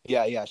Oh.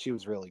 Yeah, yeah, she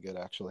was really good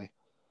actually.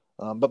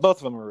 But both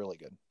of them were really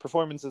good.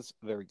 Performances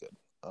very good.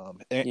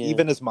 And Yeah,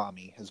 even his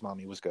mommy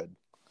was good.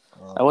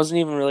 I Um, wasn't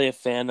even really a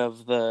fan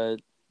of the.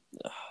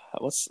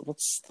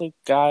 What's the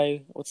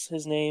guy? What's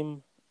his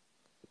name?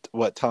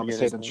 what Thomas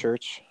Forget his Hayden name.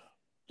 Church?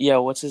 Yeah,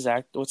 What's his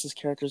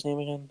character's name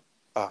again?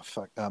 Oh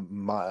fuck.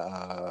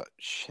 My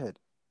shit.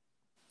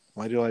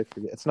 Why do I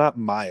forget? It's not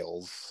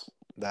Miles.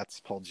 That's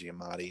Paul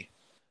Giamatti.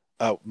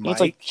 Oh, I think it's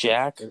like Mike.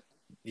 Jack.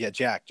 Yeah,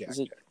 Jack. Is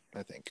it?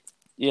 I think.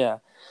 Yeah.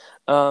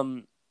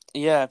 Um.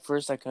 Yeah. At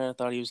first, I kind of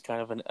thought he was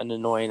kind of an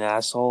annoying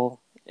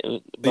asshole, Yeah,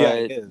 it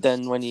But is.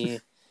 then when he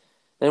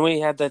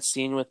had that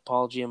scene with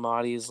Paul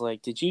Giamatti, he's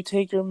like, "Did you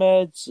take your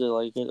meds?"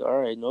 Like,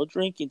 all right, no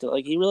drinking.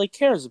 Like, he really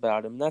cares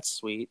about him. That's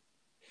sweet.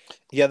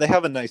 Yeah, they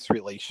have a nice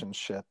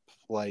relationship,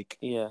 like,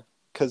 Yeah.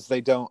 because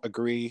they don't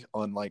agree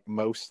on like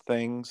most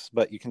things,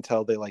 but you can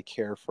tell they like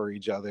care for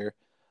each other.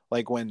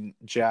 Like when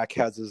Jack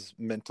has his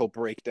mental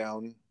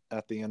breakdown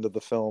at the end of the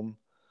film,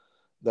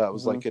 that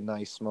was Hmm. like a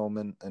nice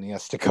moment, and he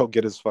has to go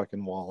get his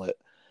fucking wallet.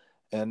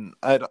 And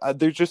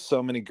there's just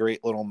so many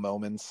great little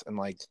moments and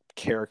like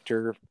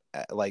character,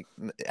 like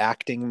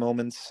acting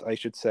moments, I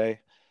should say.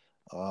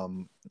 I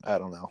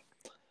don't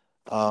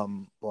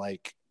know.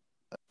 Like,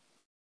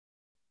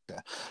 yeah.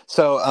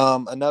 So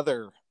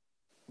another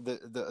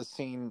the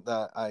scene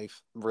that I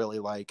really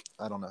like.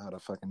 I don't know how to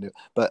fucking do it,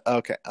 but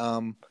okay.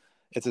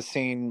 It's a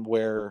scene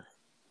where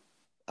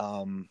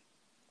um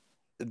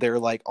they're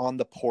like on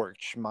the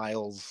porch,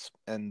 Miles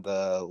and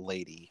the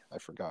lady. I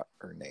forgot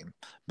her name,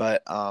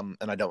 but and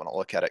I don't want to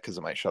look at it because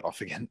it might shut off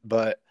again.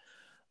 But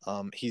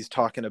he's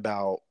talking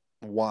about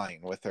wine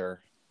with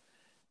her,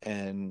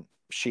 and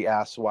she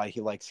asks why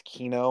he likes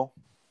Kino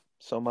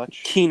so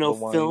much, Kino the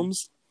wine.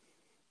 Films.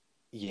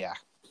 Yeah.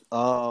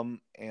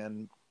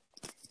 And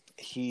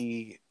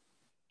he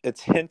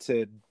it's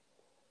hinted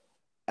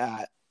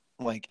at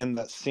like in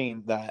that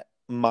scene that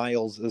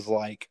Miles is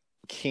like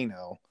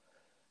Kino.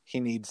 He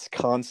needs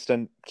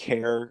constant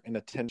care and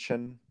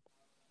attention,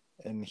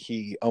 and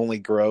he only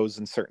grows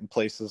in certain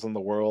places in the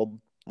world,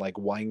 like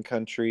wine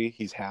country.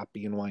 He's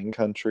happy in wine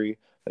country.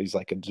 He's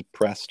like a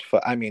depressed.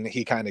 I mean,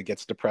 he kind of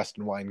gets depressed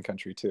in wine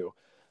country too,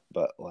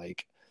 but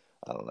like,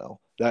 I don't know.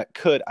 That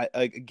could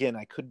again,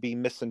 I could be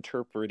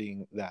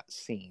misinterpreting that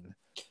scene,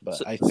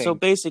 but I So think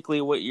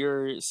basically, what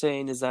you're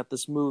saying is that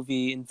this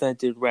movie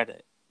invented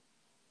Reddit.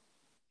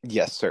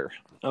 yes, sir.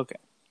 Okay.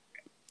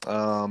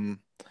 Um,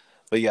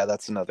 but yeah,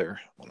 that's another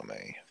one of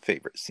my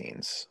favorite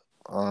scenes.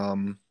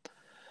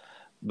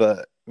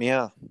 But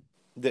yeah,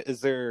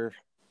 is there?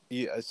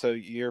 Yeah, so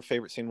your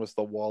favorite scene was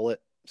the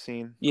wallet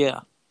scene.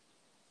 Yeah,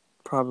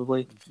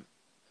 probably.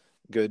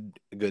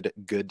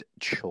 Good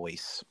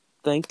choice.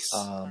 Thanks.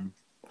 Um,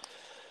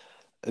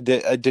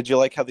 did you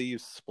like how they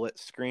use split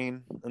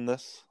screen in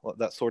this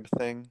that sort of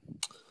thing?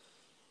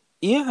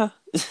 Yeah,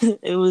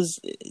 it was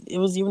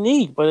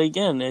unique, but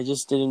again, I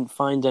just didn't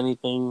find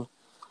anything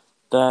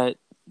that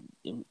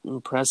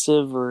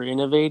impressive or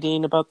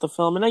innovating about the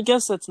film, and I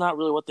guess that's not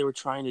really what they were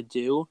trying to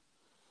do.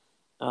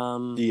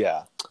 Um,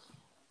 Yeah,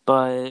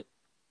 but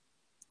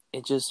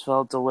it just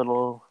felt a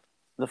little.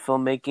 The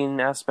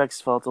filmmaking aspects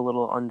felt a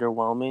little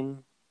underwhelming.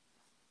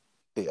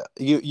 yeah.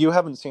 You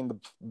haven't seen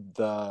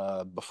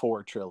the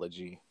Before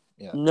trilogy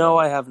yet, No,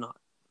 right? I have not.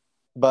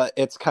 But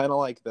it's kind of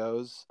like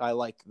those. I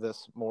like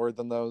this more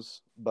than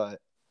those,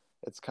 but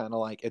it's kind of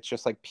like it's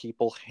just like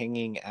people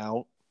hanging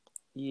out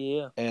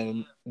Yeah,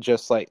 and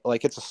just like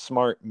it's a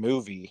smart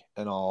movie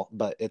and all,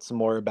 but it's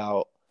more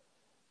about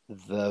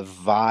the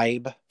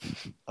vibe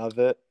of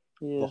it,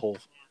 the yeah. whole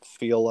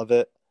feel of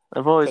it,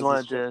 I've always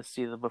because it's wanted just to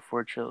see the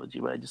Before trilogy,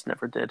 but I just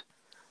never did.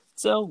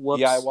 So,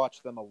 yeah. I whoops.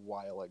 watched them a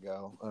while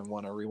ago. I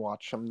want to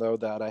rewatch them though.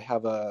 That I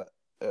have a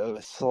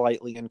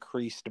slightly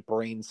increased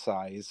brain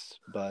size,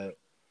 but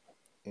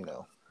you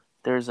know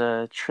There's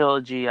a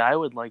trilogy I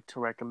would like to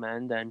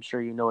recommend. I'm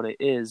sure you know what it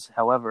is.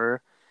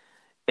 However,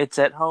 it's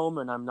at home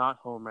and I'm not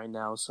home right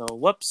now. So,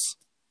 whoops.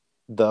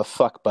 the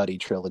Fuck Buddy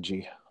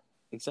trilogy.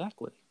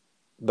 Exactly.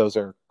 Those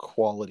are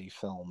quality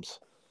films.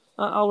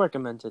 I'll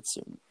recommend it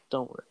soon.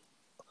 Don't worry.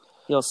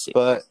 You'll see.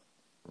 But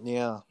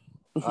yeah,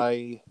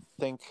 I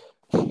think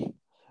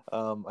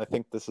I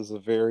think this is a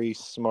very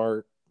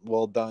smart,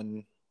 well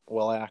done,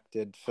 well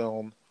acted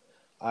film.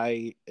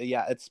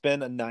 Yeah, it's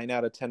been a 9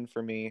 out of 10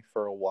 for me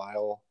for a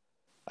while.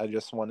 I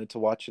just wanted to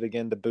watch it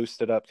again to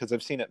boost it up because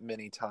I've seen it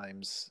many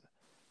times,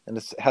 and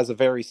it has a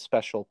very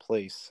special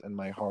place in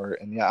my heart.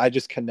 And yeah, I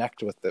just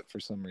connect with it for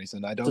some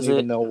reason. I don't Does even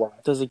it know why.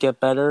 does it get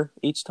better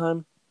each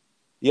time?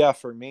 Yeah,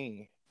 for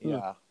me, Hmm.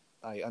 yeah,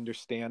 I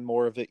understand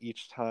more of it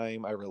each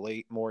time. I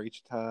relate more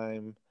each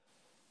time.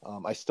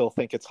 I still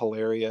think it's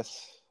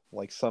hilarious.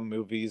 Like some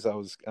movies,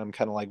 I'm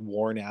kind of like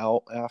worn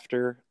out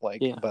after,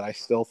 like, Yeah. but I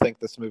still think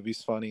this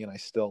movie's funny and I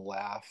still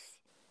laugh.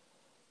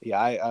 Yeah,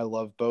 I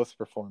love both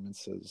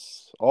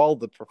performances, all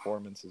the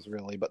performances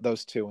really, but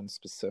those two in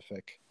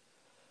specific.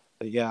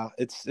 But yeah,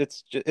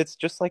 it's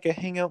just like a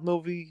hangout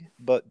movie,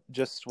 but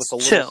just with It's a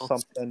little chill.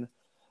 something,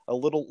 a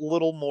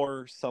little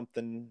more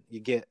something you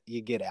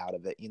get out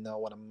of it. You know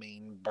what I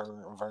mean,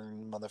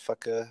 Vern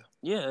motherfucker.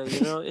 Yeah,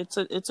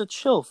 it's a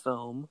chill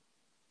film.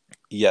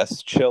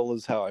 Yes, chill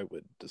is how I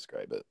would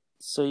describe it.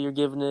 So you're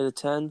giving it a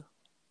 10?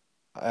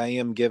 I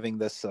am giving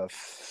this a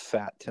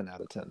fat 10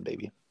 out of 10,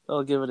 baby.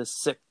 I'll give it a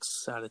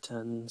 6 out of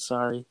 10.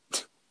 Sorry.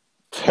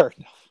 Fair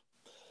enough.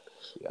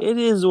 Yeah. It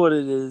is what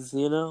it is.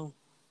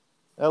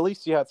 At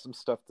least you had some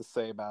stuff to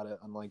say about it,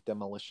 unlike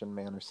Demolition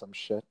Man or some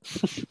shit.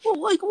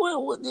 Well, like,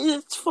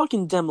 it's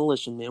fucking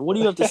Demolition Man. What do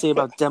you have to say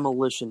about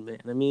Demolition Man?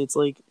 I mean, it's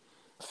like,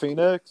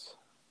 Phoenix.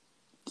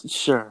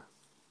 sure.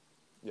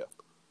 Yeah.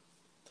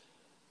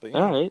 But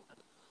All yeah. right.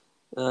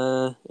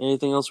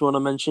 Anything else you want to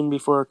mention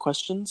before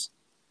questions?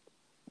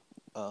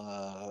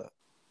 Uh,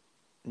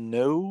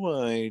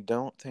 no, I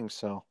don't think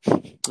so.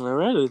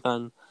 Alrighty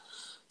then.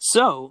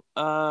 So,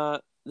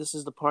 this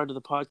is the part of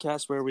the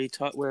podcast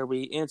where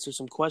we answer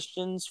some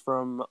questions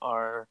from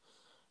our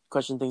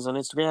question things on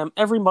Instagram.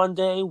 Every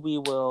Monday, we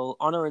will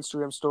on our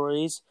Instagram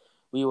stories,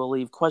 we will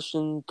leave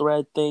question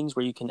thread things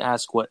where you can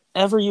ask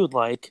whatever you'd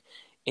like.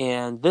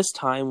 And this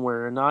time,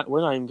 we're not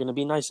even going to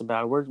be nice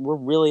about it. We're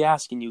really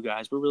asking you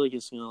guys. We're really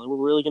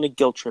going to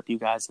guilt trip you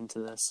guys into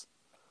this.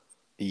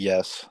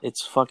 Yes,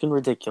 It's fucking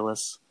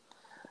ridiculous.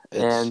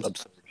 it's And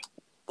absurd.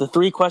 the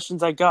three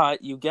questions I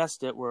got, you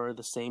guessed it, were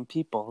the same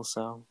people.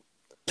 So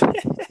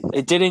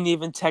it didn't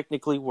even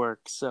technically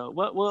work. So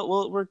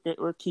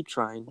we'll keep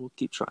trying. We'll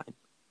keep trying.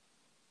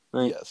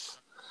 Right. Yes.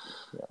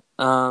 Yeah.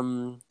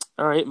 All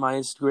right. My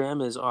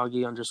Instagram is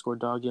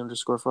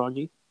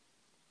Augie_Doggy_Froggy.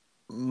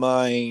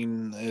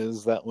 Mine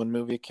is that one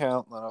movie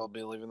account that I'll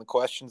be leaving the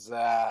questions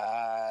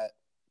at.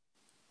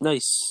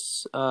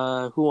 Nice.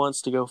 Who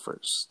wants to go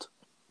first?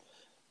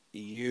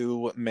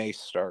 You may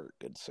start,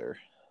 good sir.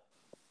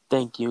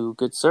 Thank you,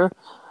 good sir.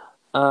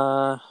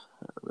 All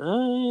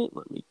right.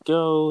 Let me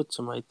go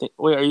to my thing.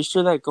 Wait, are you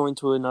sure that going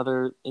to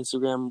another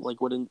Instagram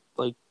wouldn't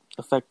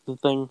affect the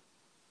thing?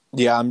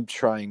 Yeah, I'm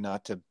trying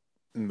not to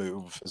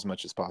move as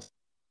much as possible.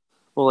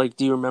 Well,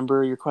 do you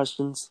remember your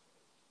questions?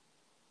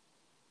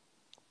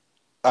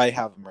 I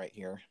have them right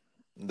here.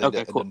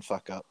 Okay, I cool. didn't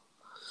fuck up.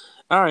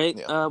 All right.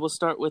 Yeah. We'll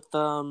start with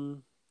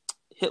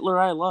Hitler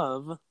I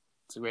Love.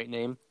 It's a great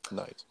name.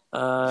 Nice.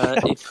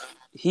 If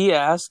he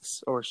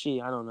asks, or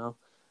she, I don't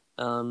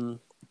know.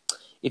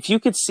 If you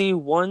could see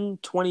one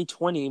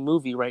 2020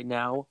 movie right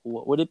now,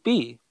 what would it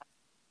be?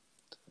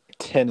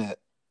 Tenet.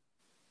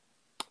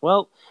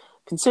 Well,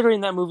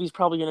 considering that movie's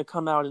probably going to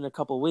come out in a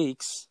couple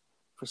weeks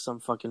for some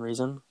fucking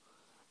reason,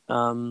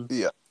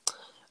 Yeah.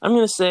 I'm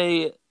going to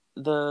say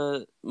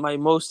my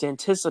most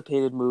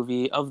anticipated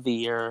movie of the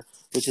year,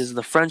 which is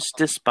The French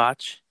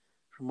Dispatch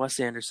from Wes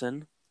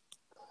Anderson.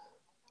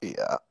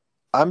 Yeah.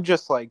 I'm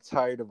just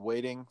tired of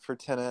waiting for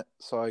Tenet,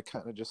 so I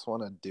kind of just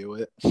want to do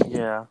it.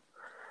 Yeah.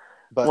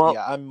 But Well,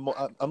 yeah,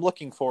 I'm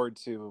looking forward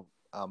to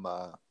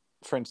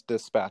French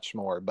Dispatch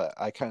more, but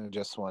I kind of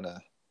just want to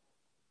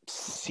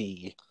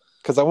see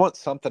because I want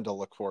something to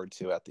look forward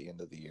to at the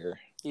end of the year.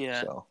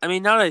 yeah. So I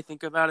mean, now that I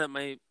think about it,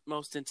 my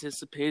most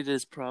anticipated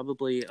is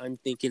probably I'm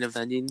Thinking of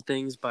Ending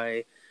Things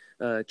by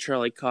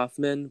Charlie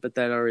Kaufman, but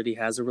that already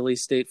has a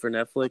release date for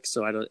Netflix,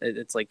 so I don't.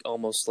 It's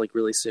almost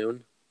really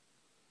soon,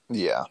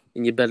 yeah,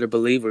 and you better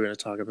believe we're going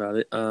to talk about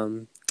it.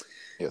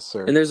 yes,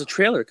 sir. And there's a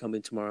trailer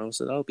coming tomorrow,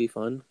 so that'll be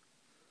fun.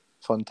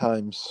 Fun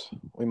times.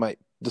 We might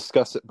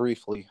discuss it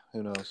briefly.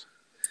 Who knows?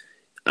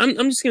 I'm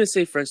just going to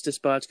say French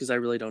Dispatch because I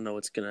really don't know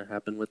what's going to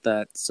happen with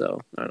that, so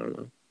I don't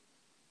know.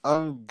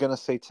 I'm gonna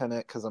say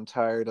Tenet because I'm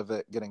tired of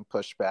it getting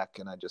pushed back,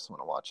 and I just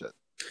want to watch it.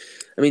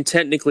 I mean,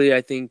 technically,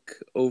 I think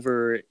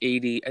over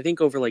 80. I think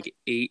over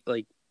eight.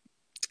 I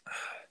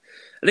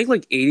think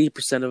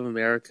 80% of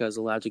America is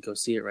allowed to go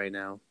see it right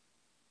now,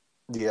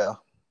 Yeah.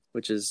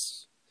 which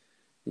is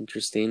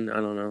interesting. I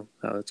don't know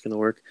how that's going to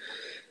work.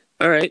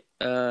 All right,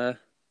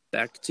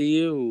 back to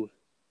you.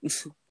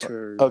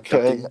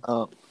 Okay.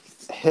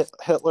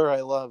 Hitler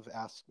I Love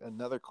asked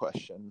another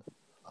question.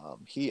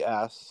 He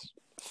asked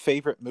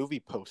favorite movie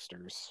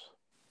posters.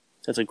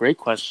 That's a great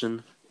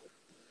question.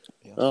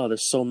 Yes. Oh,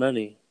 there's so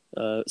many.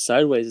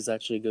 Sideways is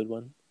actually a good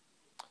one.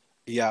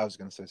 Yeah, I was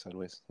gonna say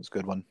Sideways. It's a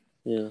good one.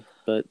 Yeah,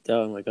 but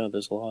oh my god,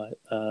 there's a lot.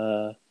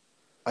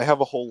 I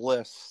have a whole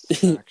list,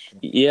 actually.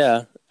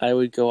 Yeah, I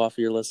would go off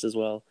your list as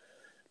well.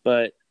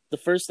 But the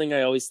first thing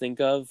I always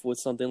think of with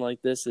something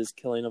like this is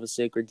Killing of a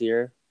Sacred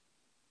Deer.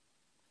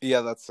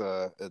 Yeah, it's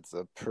a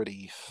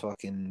pretty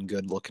fucking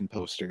good looking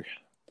poster.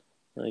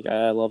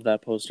 I love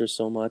that poster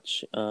so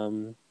much.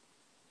 You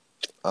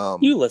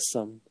list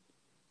some.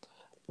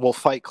 Well,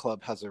 Fight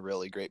Club has a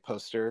really great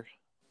poster.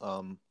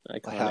 I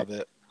have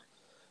it.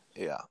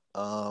 Yeah.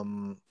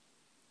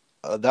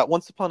 That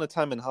Once Upon a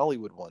Time in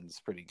Hollywood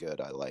one's pretty good.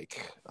 I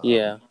like.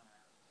 Yeah.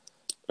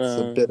 It's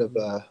a bit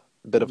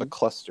of a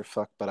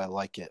clusterfuck, but I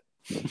like it.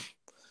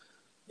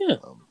 Yeah.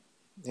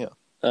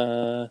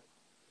 Yeah.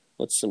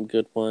 What's some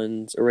good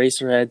ones?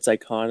 Eraserhead's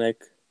iconic.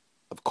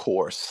 Of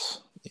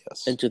course.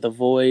 Yes. Enter the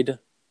Void.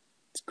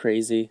 It's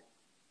crazy.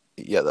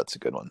 Yeah, that's a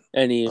good one.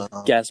 Any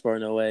Gaspar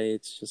Noé,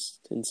 it's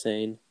just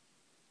insane.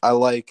 I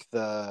like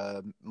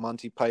the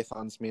Monty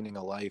Python's Meaning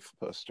of Life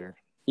poster.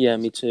 Yeah,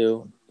 me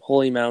too.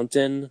 Holy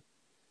Mountain.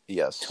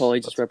 Yes.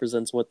 Totally just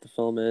represents what the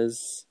film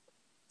is.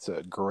 It's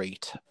a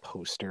great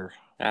poster.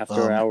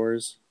 After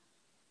Hours.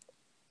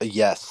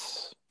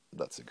 Yes,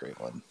 that's a great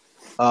one.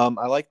 I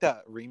like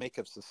that remake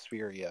of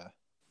Suspiria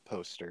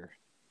poster.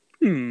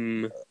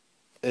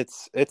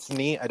 It's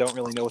neat. I don't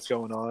really know what's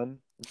going on,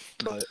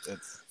 but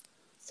it's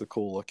a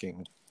cool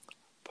looking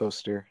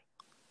poster.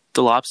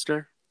 The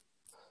Lobster?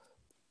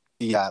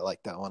 Yeah, I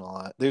like that one a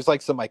lot. There's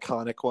some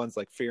iconic ones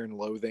like Fear and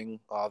Loathing,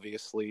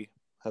 obviously,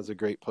 has a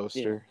great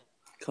poster.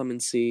 Yeah. Come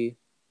and See.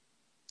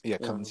 Yeah,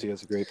 Currency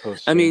has a great I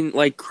poster. mean,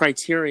 like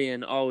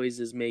Criterion always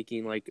is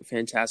making like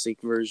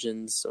fantastic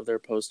versions of their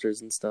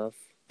posters and stuff.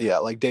 Yeah,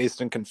 like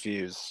Dazed and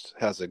Confused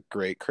has a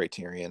great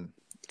Criterion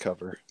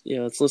cover.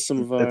 Yeah, let's list some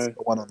of It's our.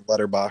 the one on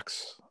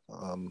Letterbox.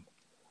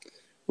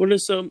 What are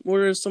some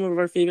of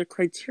our favorite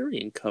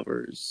Criterion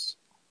covers?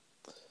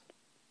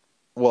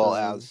 Well,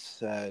 as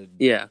said,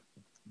 Yeah,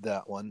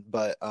 that one,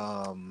 but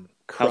Crumb,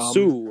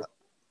 Hausu.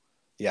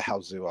 yeah,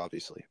 Hauzu,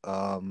 obviously.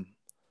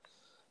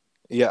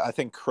 Yeah, I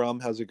think Crumb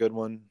has a good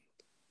one.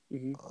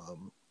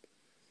 Mm-hmm.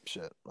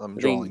 Shit, I'm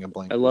I drawing think a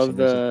blank I for love some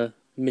reason.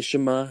 the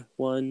Mishima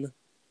one.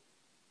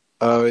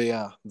 Oh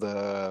yeah,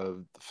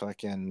 the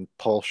fucking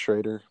Paul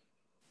Schrader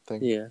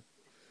thing. Yeah,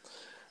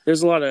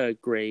 there's a lot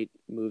of great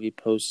movie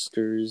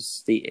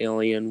posters. The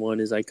Alien one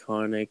is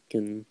iconic,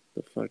 and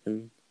the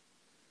fucking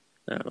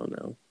I don't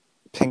know.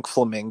 Pink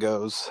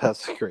Flamingos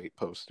has a great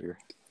poster.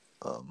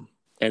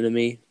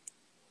 Enemy.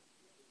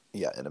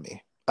 Yeah,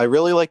 Enemy. I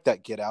really like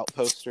that Get Out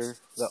poster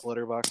that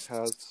Letterbox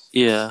has.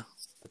 Yeah.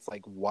 It's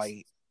like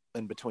white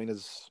in between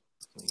his,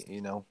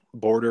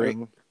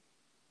 bordering.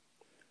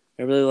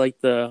 I really like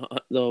the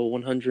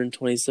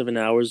 127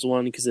 hours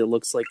one because it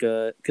looks like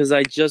a. Because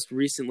I just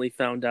recently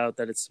found out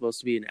that it's supposed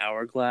to be an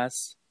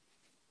hourglass.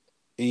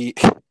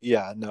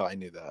 Yeah, no, I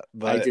knew that, I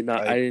but did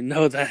not. I didn't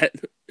know that.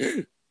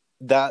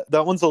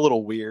 that one's a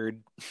little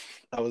weird.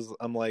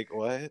 I'm like,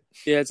 what?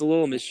 Yeah, it's a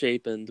little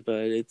misshapen,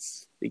 but it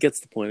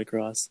gets the point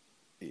across.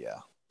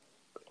 Yeah.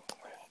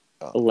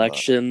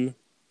 Election.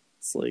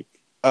 It's like.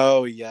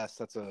 Oh yes,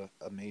 that's a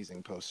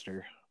amazing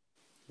poster.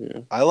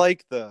 Yeah. I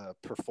like the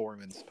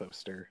performance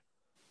poster.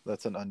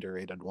 That's an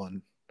underrated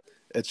one.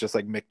 It's just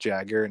like Mick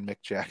Jagger and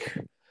Mick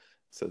Jagger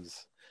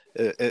says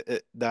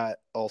that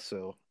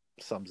also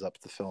sums up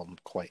the film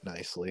quite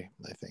nicely,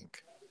 I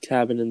think.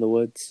 Cabin in the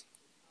Woods.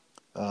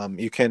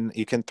 You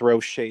can throw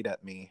shade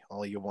at me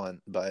all you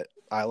want, but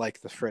I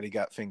like the Freddy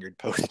Got Fingered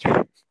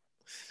poster.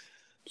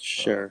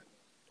 Sure.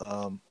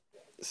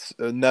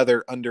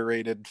 Another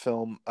underrated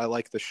film. I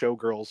like the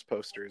Showgirls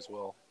poster as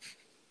well.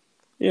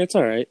 Yeah, it's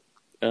all right.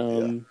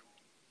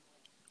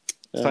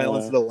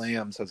 Silence of the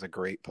Lambs has a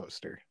great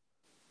poster.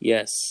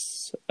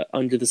 Yes,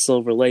 Under the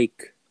Silver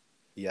Lake.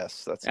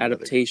 Yes, that's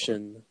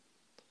adaptation.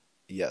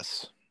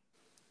 Yes.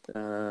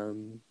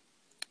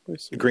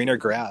 Greener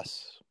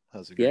Grass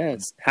has a good one.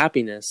 Yes,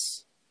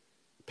 Happiness.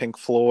 Pink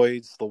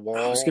Floyd's The Wall.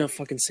 I was gonna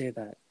fucking say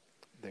that.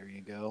 There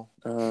you go.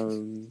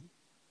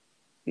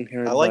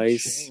 Inherent I like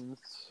Vice. Shames.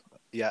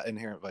 Yeah,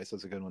 Inherent Vice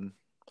is a good one.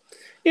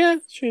 Yeah,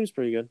 Shames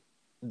pretty good.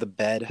 The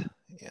Bed.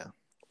 Yeah.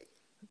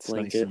 It's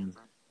Blanket. nice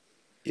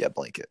yeah,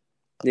 Blanket.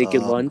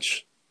 Naked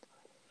Lunch.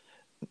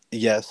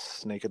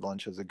 Yes, Naked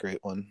Lunch is a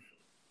great one.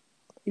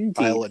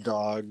 Indeed. Isle of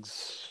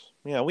Dogs.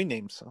 Yeah, we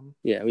named some.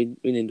 Yeah, we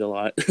named a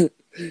lot.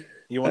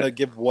 You want to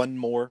give one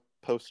more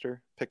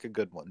poster? Pick a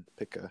good one.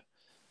 Pick a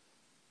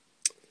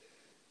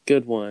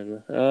good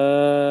one.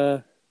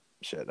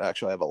 Shit,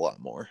 actually, I have a lot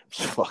more.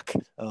 Fuck.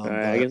 All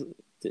right,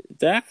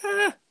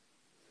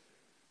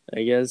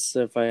 I guess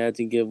if I had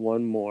to give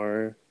one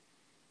more,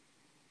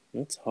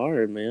 that's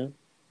hard, man.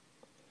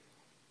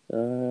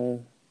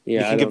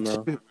 Yeah, I don't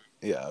know.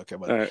 Yeah, okay.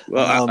 All right.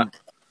 Well,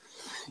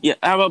 yeah.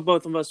 How about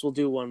both of us? We'll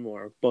do one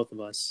more. Both of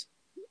us.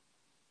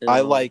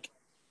 I like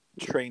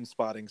Train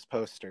Spotting's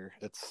poster.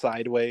 It's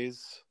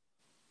sideways,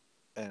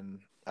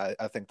 and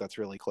I think that's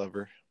really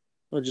clever.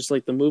 Well, just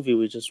like the movie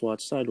we just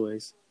watched,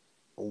 Sideways.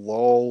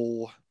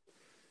 LOL.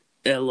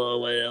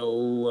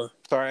 LOL.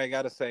 Sorry, I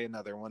gotta say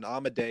another one.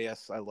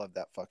 Amadeus. I love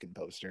that fucking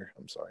poster.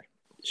 I'm sorry.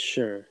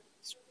 Sure,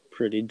 it's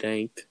pretty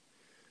dank.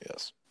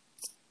 Yes.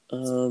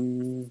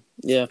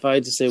 Yeah, if I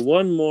had to say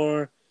one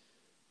more,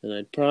 then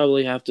I'd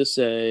probably have to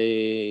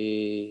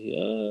say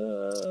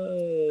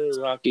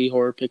Rocky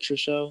Horror Picture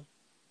Show.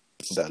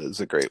 That is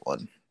a great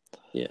one.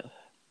 Yeah.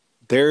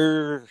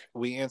 There,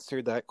 we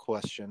answered that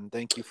question.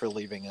 Thank you for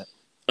leaving it.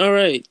 All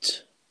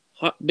right.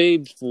 Hot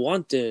Babes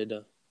Wanted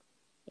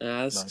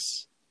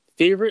asks,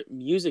 favorite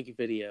music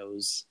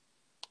videos?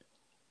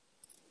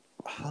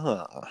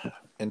 Huh.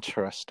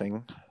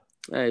 Interesting.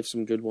 I have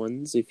some good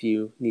ones if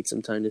you need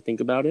some time to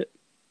think about it.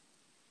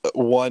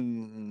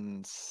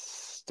 One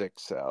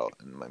sticks out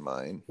in my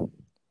mind.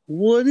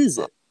 What is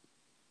it?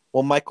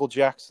 Well, Michael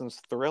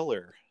Jackson's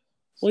Thriller.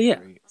 Well, yeah.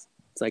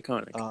 It's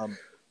iconic.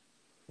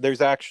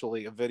 There's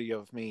actually a video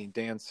of me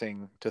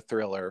dancing to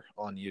Thriller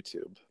on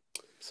YouTube.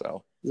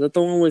 So is that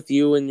the one with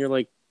you and your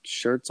like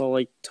shirts all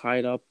like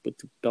tied up with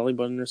the belly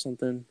button or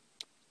something?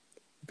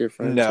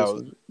 Different.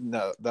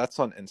 No, that's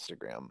on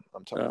Instagram.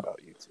 I'm talking about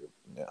YouTube.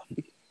 Yeah.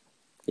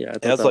 Yeah,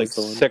 it has like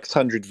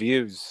 600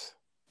 views.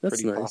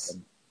 That's pretty nice.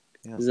 Poppin'.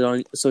 Yeah. Is it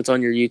on? So it's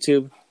on your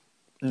YouTube?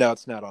 No,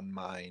 it's not on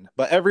mine.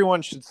 But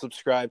everyone should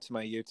subscribe to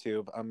my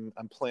YouTube. I'm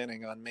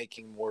planning on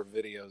making more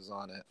videos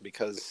on it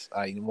because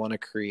I want to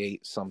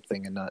create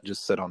something and not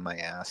just sit on my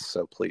ass.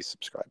 So please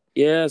subscribe.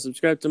 Yeah,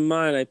 subscribe to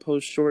mine. I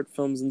post short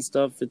films and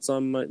stuff. It's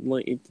on my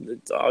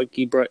it's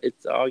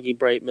Augie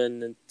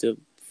Brightman and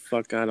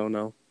I don't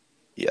know.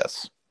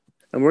 Yes.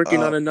 I'm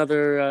working on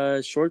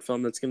another short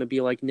film that's going to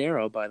be like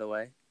Narrow, by the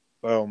way.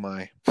 Oh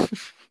my.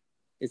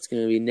 It's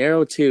gonna be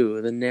Narrow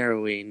 2, The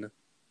Narrowing.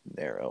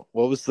 Narrow.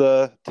 What was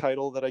the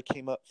title that I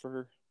came up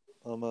for?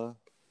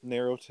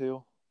 Narrow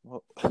 2.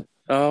 What?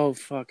 Oh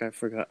fuck, I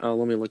forgot. Oh,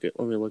 let me look it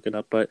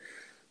up. But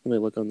let me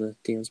look on the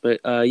DMs.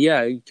 But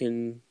yeah, you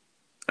can.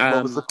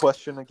 What was the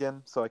question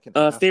again? So I can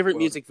ask. Favorite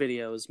music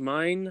videos.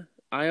 Mine.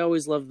 I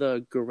always love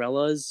the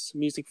Gorillaz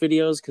music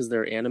videos because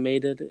they're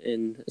animated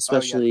and Oh yeah,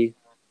 especially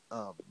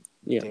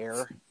yeah.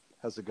 Dare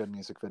has a good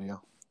music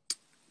video.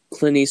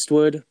 Clint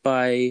Eastwood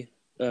by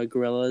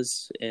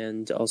Gorillaz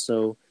and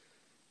also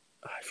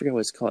I forget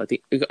what it's called. I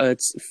think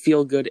it's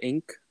Feel Good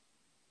Inc.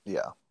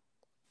 Yeah,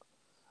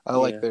 I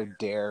like Yeah. their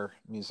Dare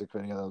music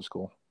video. That was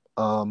cool.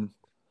 Kanye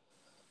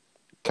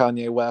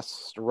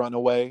West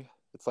Runaway.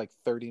 It's like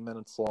 30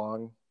 minutes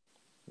long.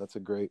 That's a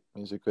great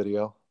music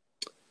video.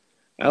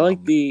 I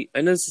like the. I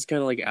know this is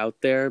kind of like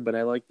out there, but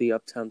I like the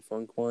Uptown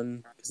Funk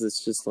one because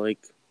it's just like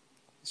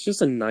it's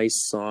just a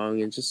nice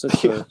song and just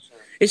such a.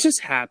 It's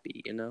just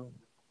happy, you know.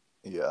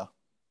 Yeah.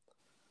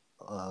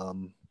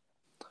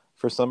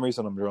 For some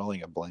reason, I'm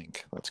drawing a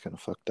blank. That's kind of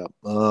fucked up.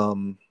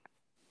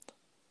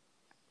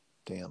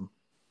 Damn.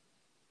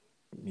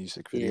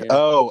 Music video. Yeah.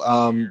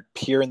 Oh,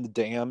 Pure and the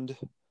Damned.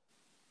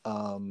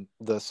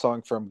 The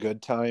song from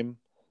Good Time.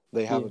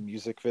 They have a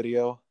music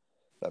video.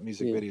 That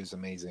music video is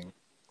amazing.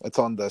 It's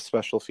on the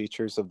special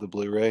features of the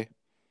Blu-ray.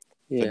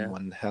 If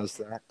anyone has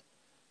that.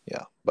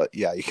 Yeah. But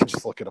yeah, you can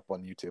just look it up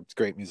on YouTube. It's a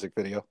great music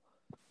video.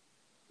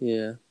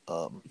 Yeah.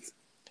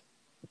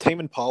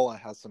 Tame Impala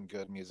has some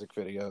good music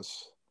videos.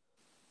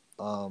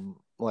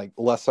 Like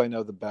Less I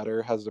Know the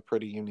Better has a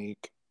pretty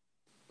unique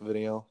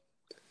video.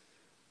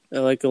 I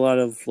like a lot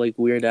of like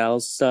Weird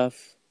Al's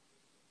stuff.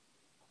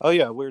 Oh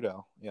yeah, Weird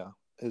Al. Yeah.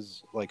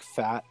 His like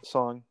Fat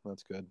song,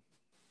 that's good.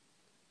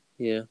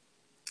 Yeah.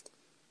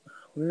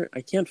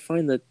 I can't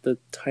find the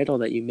title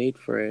that you made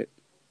for it.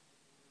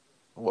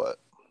 What?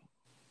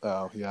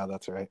 Oh yeah,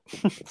 that's right.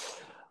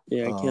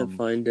 Yeah, I can't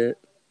find it.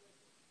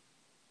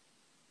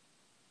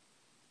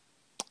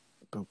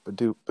 Boop a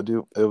doop a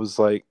doop. It was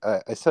like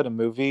I said a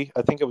movie.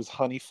 I think it was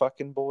Honey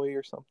Fucking Boy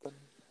or something.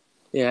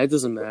 Yeah, it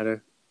doesn't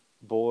matter.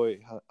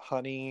 Boy,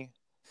 honey,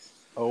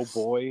 oh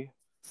boy.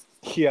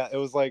 Yeah, it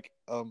was like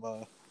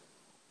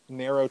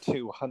Narrow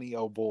 2, Honey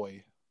Oh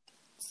Boy.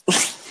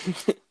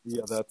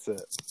 Yeah, that's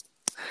it.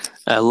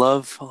 I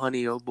love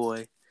Honey Oh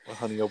Boy.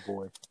 Honey Oh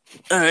Boy.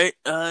 All right,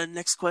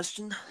 next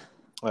question.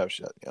 Oh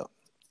shit, yeah.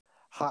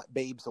 Hot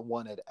babes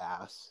wanted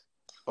ass.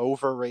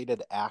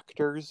 Overrated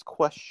actors?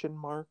 Question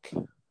mark.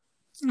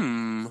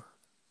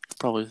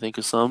 Probably think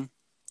of some.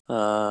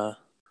 What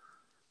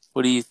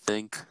do you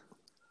think?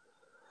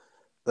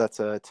 That's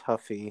a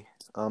toughie.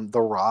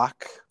 The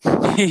Rock.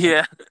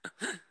 Yeah,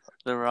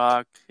 The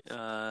Rock.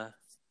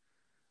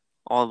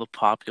 All the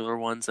popular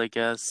ones, I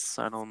guess.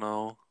 I don't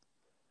know.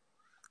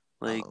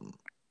 Like,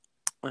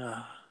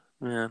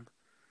 man,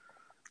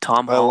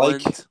 Tom I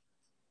Holland. like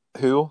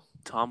who?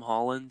 Tom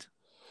Holland.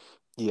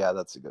 Yeah,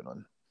 that's a good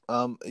one.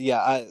 Yeah,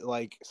 I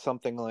like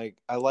something like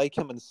I like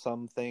him in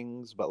some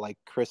things, but like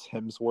Chris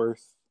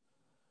Hemsworth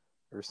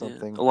or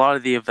something. Yeah, a lot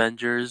of the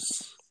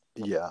Avengers.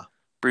 Yeah.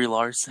 Brie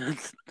Larson.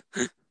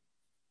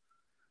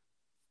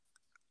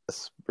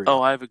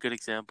 Oh, I have a good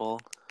example.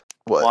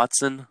 What?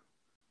 Watson.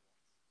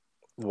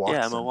 Watson.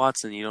 Yeah, Emma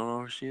Watson. You don't know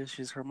who she is?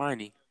 She's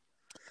Hermione.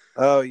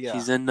 Oh yeah.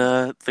 She's in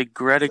the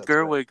Greta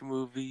Gerwig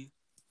movie.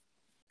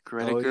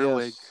 Greta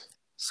Gerwig. Yes.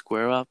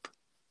 Square Up.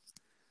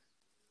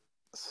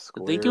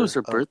 Square I think it was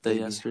her birthday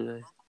baby.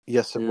 yesterday.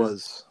 Yes, it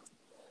was.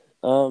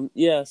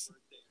 Yes.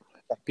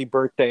 Happy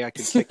birthday! I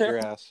can kick your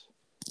ass.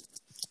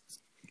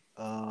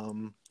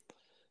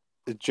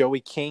 Joey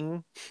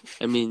King.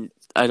 I mean,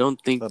 I don't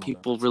think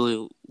people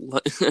really.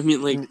 I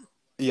mean, like.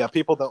 Yeah,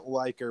 people don't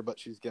like her, but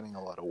she's getting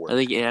a lot of work. I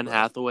think Anne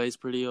Hathaway's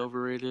pretty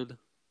overrated.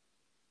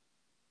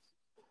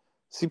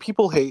 See,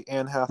 people hate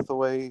Anne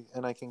Hathaway,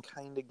 and I can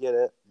kind of get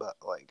it, but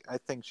like, I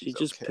think she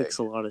just picks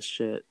a lot of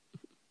shit.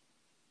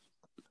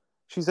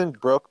 She's in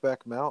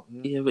Brokeback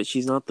Mountain. Yeah, but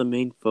she's not the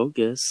main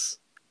focus.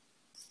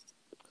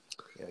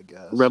 Yeah, I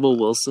guess. Rebel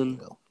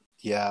Wilson.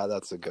 Yeah,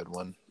 that's a good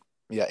one.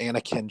 Yeah,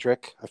 Anna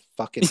Kendrick. I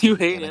fucking you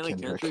hate Anna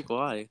Kendrick?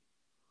 Why?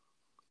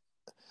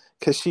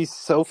 Because she's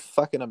so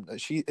fucking.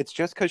 It's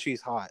just because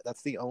she's hot.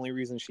 That's the only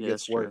reason she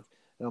gets work. True.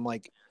 And I'm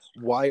like,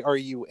 why are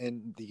you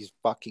in these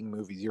fucking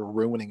movies? You're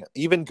ruining it.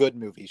 Even good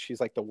movies,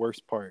 she's like the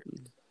worst part.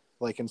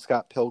 Like in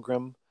Scott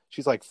Pilgrim,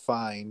 she's like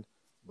fine,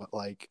 but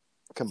like,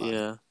 come on.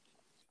 Yeah.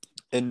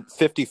 And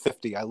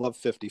 50-50, I love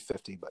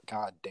 50-50, but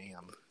god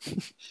damn.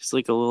 She's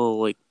like a little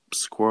like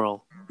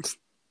squirrel.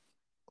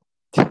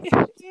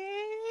 Yeah,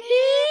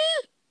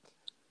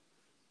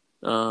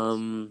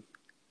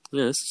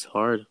 this is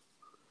hard.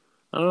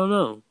 I don't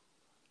know.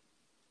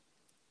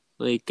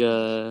 Like,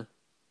 yeah,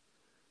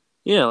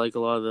 like a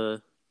lot of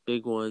the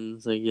big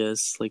ones, I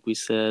guess, like we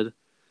said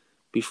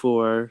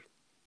before.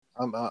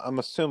 I'm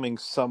assuming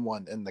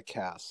someone in the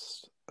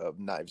cast of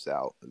Knives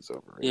Out is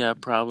overrated. Yeah,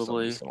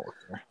 probably.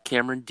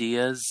 Cameron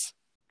Diaz.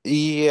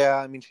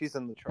 Yeah, I mean, she's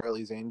in the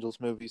Charlie's Angels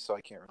movie, so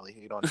I can't really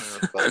hate on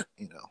her, but,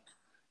 you know.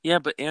 Yeah,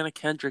 but Anna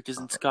Kendrick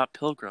isn't Scott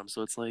Pilgrim,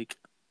 so it's like...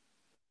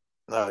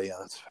 Oh yeah,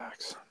 that's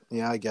facts.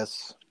 Yeah, I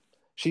guess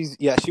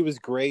she was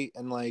great,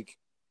 and like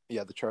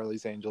yeah, the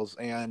Charlie's Angels,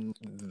 and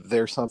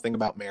There's Something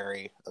About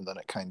Mary, and then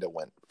it kind of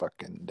went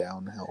fucking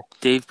downhill.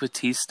 Dave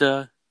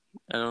Bautista.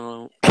 I don't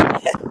know. I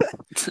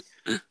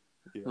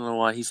Yeah, don't know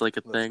why he's like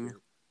a that's thing. good.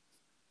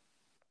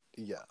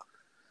 Yeah,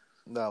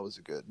 that was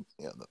a good.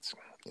 Yeah, that's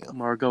yeah.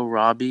 Margot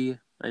Robbie,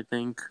 I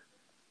think.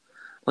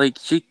 Like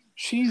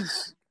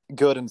She's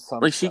good in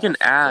some she can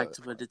stuff, but act,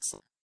 but it's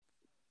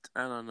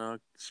I don't know.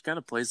 She kind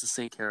of plays the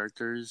same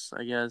characters,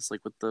 I guess,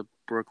 like with the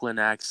Brooklyn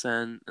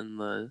accent and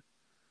the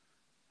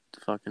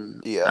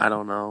fucking yeah, I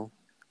don't know,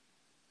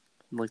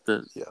 like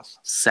the yes,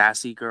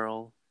 sassy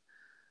girl.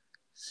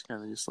 She's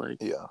kind of just like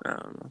yeah, I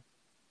don't know.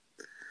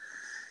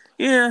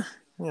 Yeah,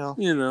 yeah.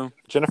 you know,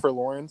 Jennifer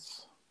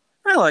Lawrence.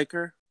 I like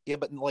her. Yeah,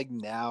 but like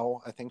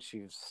now, I think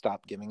she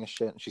stopped giving a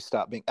shit, and she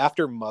stopped being.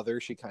 After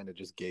Mother, she kind of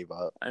just gave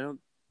up. I don't.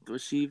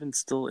 Was she even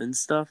still in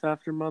stuff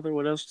after Mother?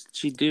 What else did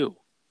she do?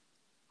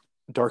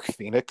 Dark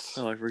Phoenix.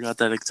 Oh, I forgot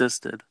that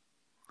existed.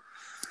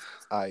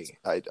 I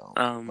don't.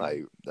 Um,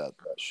 That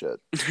shit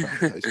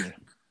traumatized me.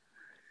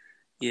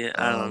 yeah,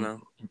 I don't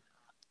know.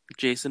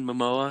 Jason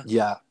Momoa.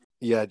 Yeah,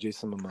 yeah,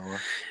 Jason Momoa.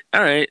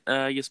 All right,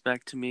 I guess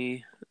back to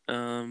me.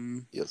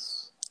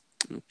 Yes.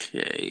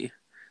 Okay.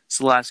 It's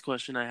the last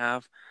question I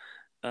have.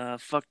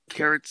 Fuck Okay.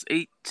 Carrots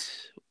 8.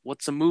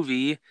 What's a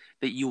movie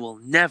that you will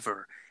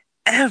never,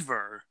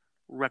 ever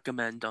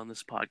recommend on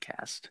this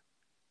podcast?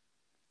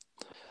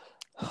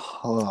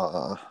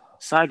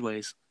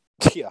 Sideways.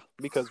 Yeah,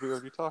 because we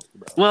already talked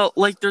about it. Well,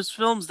 like, there's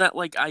films that,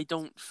 like, I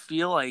don't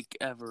feel like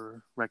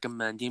ever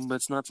recommending, but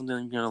it's not something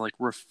I'm gonna, like,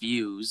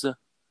 refuse.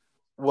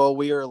 Well,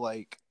 we are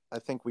like, I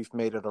think we've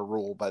made it a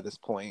rule by this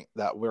point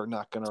that we're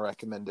not going to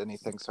recommend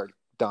anything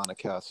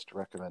Sardonicast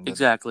recommended.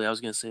 Exactly, I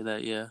was gonna say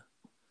that, yeah.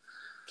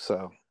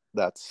 So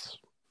that's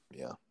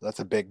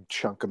a big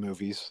chunk of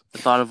movies. I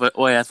thought of it.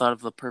 Wait, I thought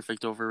of the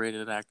perfect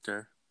overrated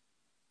actor.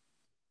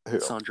 Who?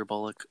 Sandra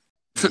Bullock.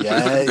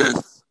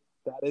 Yes.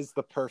 That is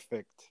the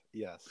perfect.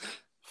 Yes.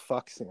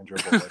 Fuck Sandra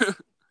Bullock.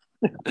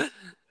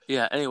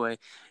 Yeah, anyway.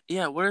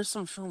 Yeah, what are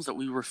some films that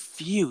we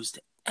refuse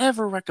to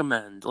ever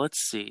recommend? Let's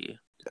see.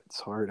 It's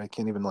hard. I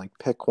can't even like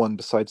pick one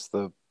besides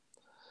the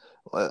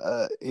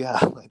yeah,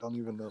 I don't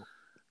even know.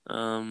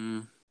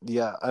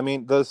 Yeah, I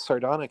mean the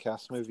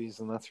Sardonicast movies,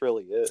 and that's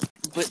really it.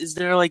 But is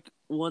there like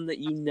one that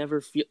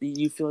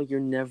you feel like you're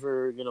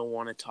never gonna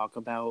want to talk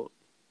about?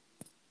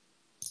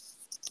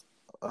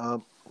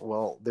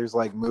 Well, there's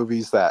like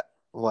movies that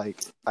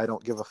like I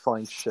don't give a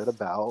flying shit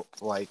about.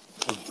 Like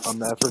I'm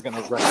never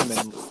gonna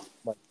recommend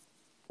like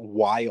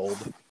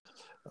Wild.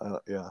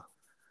 Yeah.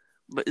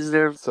 But is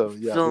there a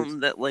yeah,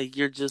 film that like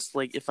you're just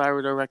like if I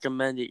were to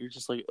recommend it, you're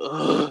just like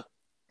ugh?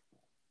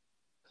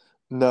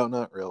 No,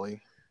 not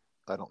really.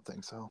 I don't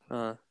think so.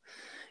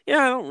 Yeah,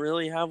 I don't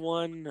really have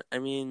one. I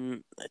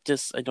mean,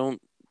 I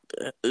don't.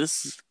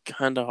 This is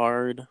kind of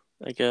hard,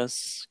 I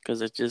guess,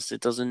 because it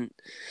doesn't.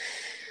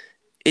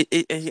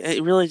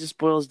 It really just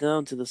boils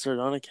down to the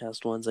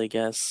Sardonicast ones, I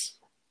guess.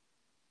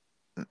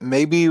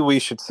 Maybe we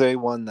should say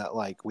one that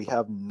like we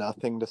have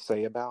nothing to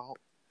say about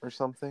or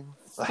something.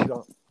 I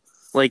don't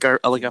like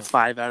a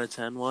 5 out of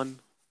 10 one.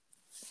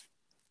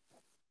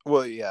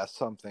 Well, yeah,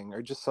 something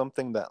or just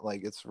something that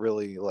like it's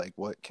really like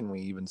what can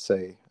we even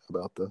say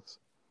about this?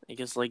 I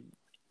guess like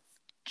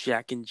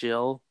Jack and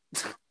Jill.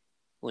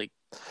 Like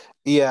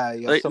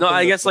yeah. no,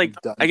 I guess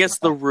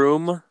The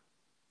Room,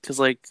 because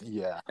like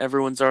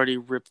everyone's already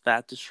ripped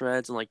that to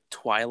shreds, and like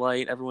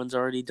Twilight, everyone's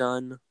already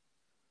done.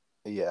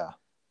 Yeah.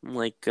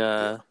 Like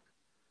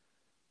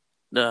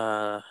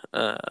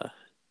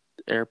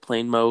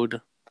Airplane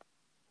Mode.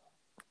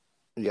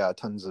 Yeah,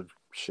 tons of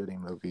shitty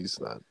movies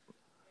that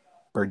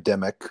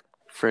Birdemic.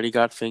 Freddy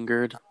Got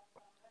Fingered.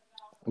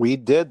 We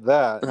did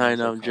that. I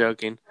know, I'm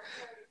joking.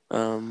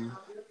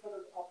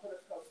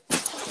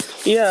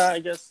 Yeah, I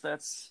guess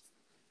that's.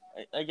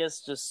 I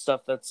guess just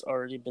stuff that's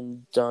already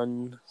been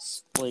done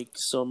like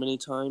so many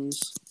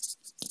times.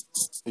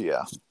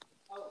 Yeah.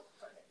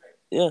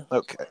 Yeah.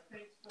 Okay.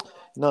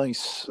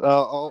 Nice.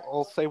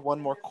 I'll say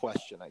one more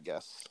question, I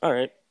guess. All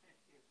right.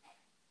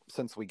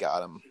 Since we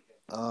got him.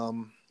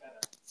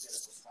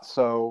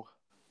 So,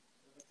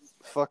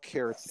 fuck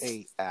Carrots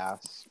 8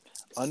 asks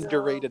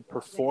underrated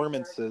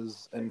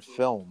performances in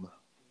film.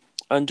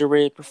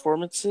 Underrated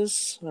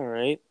performances? All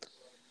right.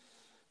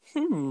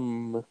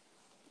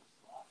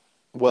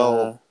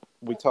 Well,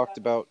 we talked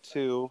about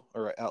 2,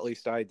 or at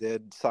least I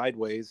did.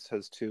 Sideways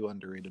has 2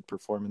 underrated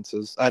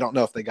performances. I don't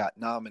know if they got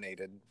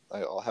nominated.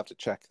 I'll have to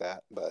check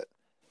that, but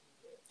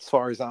as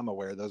far as I'm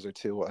aware, those are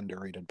 2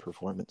 underrated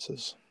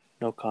performances.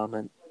 No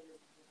comment.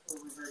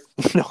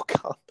 No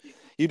comment.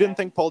 You didn't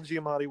think Paul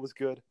Giamatti was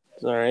good?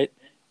 All right.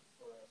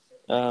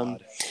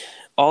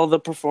 All the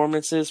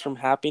performances from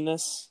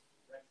Happiness.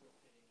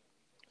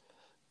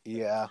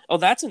 Yeah. Oh,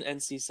 that's an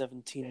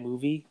NC-17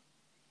 movie.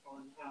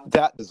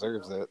 That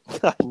deserves it.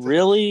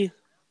 Really?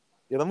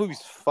 Yeah, the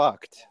movie's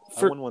fucked.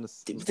 I wouldn't want to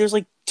see it. There's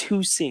like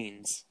 2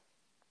 scenes.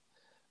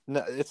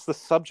 No, it's the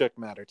subject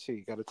matter too.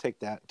 You got to take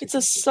that into It's a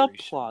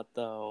subplot,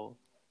 though.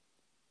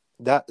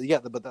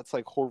 but that's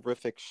like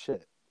horrific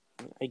shit.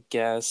 I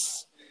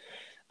guess.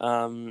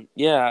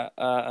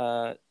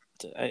 Yeah.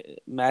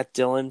 Matt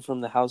Dillon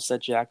from the house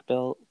that Jack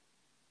built.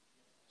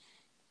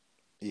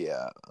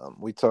 Yeah,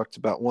 we talked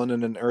about one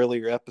in an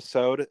earlier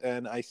episode,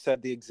 and I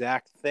said the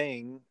exact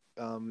thing.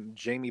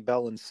 Jamie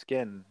Bell in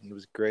Skin, he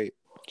was great.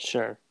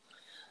 Sure.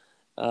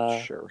 Uh,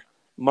 Sure.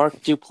 Mark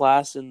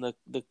Duplass in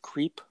the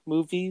Creep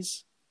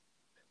movies.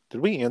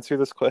 Did we answer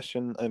this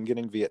question? I'm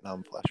getting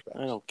Vietnam I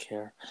flashbacks. don't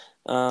care.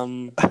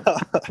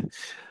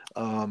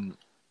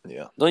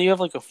 Yeah, Don't you have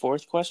like a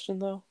fourth question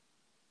though?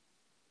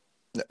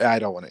 I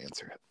don't want to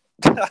answer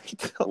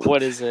it.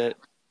 What is it?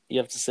 You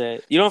have to say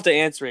it. You don't have to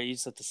answer it. You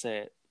just have to say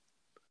it.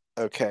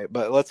 Okay,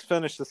 but let's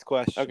finish this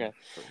question Okay.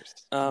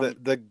 first. Um.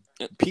 The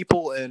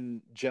people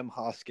in Jim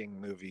Hosking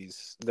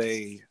movies,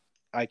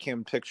 I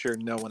can picture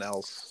no one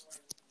else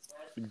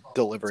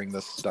delivering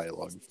this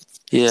dialogue.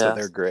 So Yeah.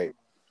 they're great.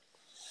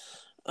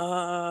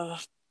 Uh.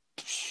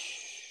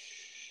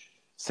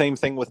 Same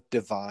thing with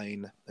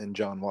Divine in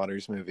John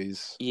Waters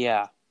movies.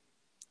 Yeah.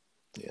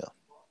 Yeah.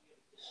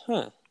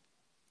 Huh.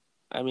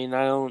 I mean,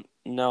 I don't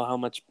know how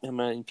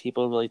many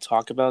people really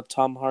talk about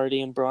Tom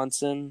Hardy and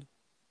Bronson.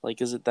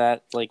 Like, is it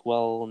that like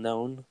well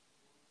known?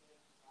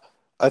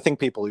 I think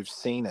people who've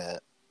seen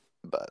it,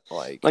 but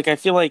like Like, I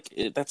feel like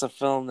that's a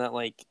film that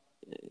like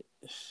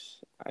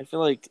I feel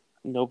like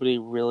nobody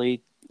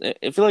really.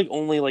 I feel like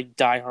only like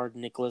diehard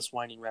Nicholas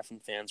Winding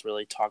Refn fans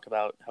really talk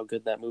about how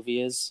good that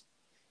movie is.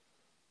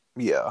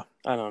 yeah.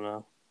 I don't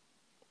know.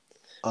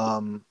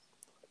 Um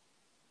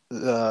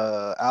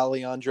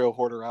Alejandro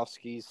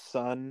Jodorowsky's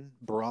son,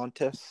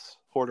 Brontis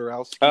Oh,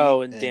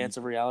 Jodorowsky, and and Dance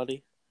of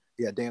Reality.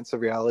 yeah, Dance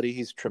of Reality,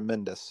 he's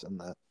tremendous in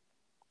that.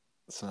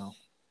 So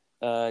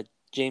Uh,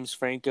 James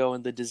Franco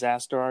and the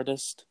Disaster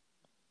Artist.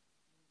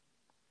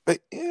 but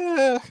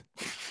yeah,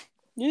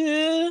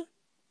 Yeah,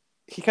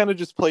 he kind of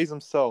just plays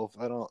himself.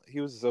 He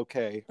was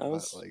okay, I but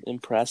was like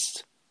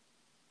impressed.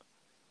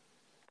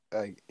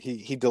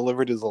 he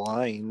delivered his I thought it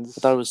lines.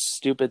 was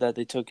stupid that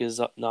they took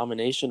his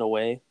nomination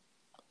away.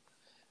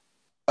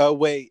 Oh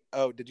wait,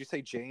 oh, did you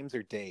say James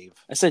or Dave?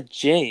 I said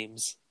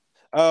James.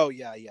 Oh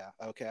yeah, yeah.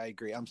 Okay, I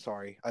agree. I'm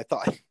sorry. I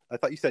thought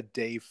you said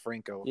Dave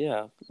Franco.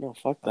 Yeah, no,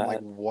 fuck I'm like,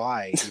 that.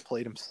 why? He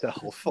played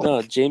himself. No,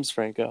 Like, James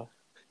Franco.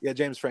 yeah,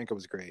 James Franco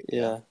was great.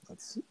 Yeah, Yeah, yeah,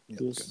 he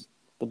good. was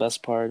the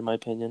best part, in my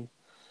opinion.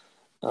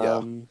 Yeah,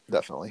 Um,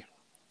 definitely.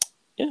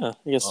 yeah,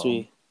 I guess Um,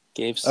 we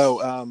gave. oh,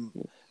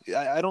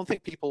 I don't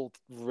think people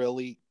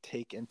really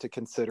take into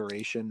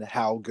consideration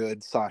how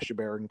good Sacha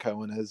Baron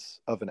Cohen is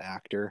of an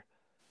actor.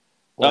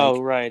 Oh,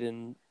 Like, right,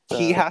 and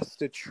he has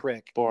to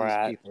trick these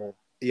Borat. people.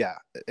 Yeah,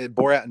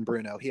 Borat and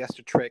Bruno. He has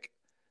to trick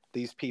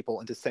these people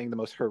into saying the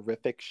most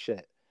horrific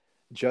shit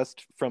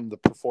just from the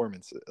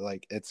performance.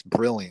 Like, it's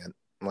brilliant.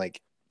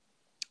 Like,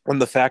 and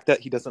the fact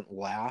that he doesn't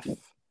laugh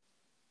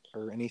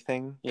or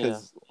anything, Yeah.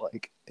 because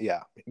like,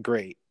 yeah,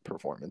 great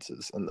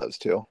performances in those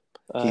two.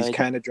 He's Uh,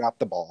 kind of dropped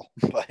the ball,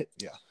 but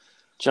yeah,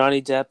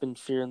 Johnny Depp in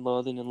Fear and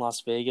Loathing in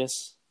Las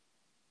Vegas.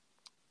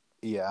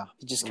 yeah.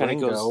 He just kind of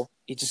goes. Ringo,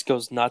 He just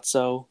goes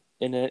nutso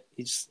in it.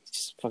 He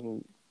just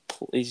fucking.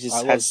 He I just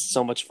love has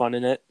so much fun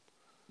in it.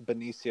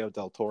 Benicio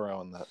del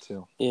Toro in that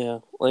too. Yeah,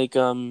 like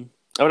I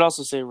would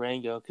also say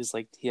Rango because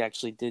like he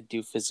actually did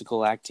do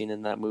physical acting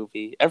in that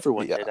movie.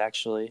 Everyone Yeah, did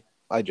actually.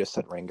 I just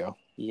said Ringo.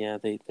 Yeah,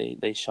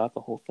 they shot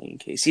the whole thing in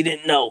case you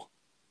didn't know.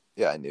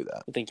 Yeah, I knew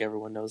that. I think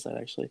everyone knows that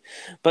actually,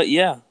 but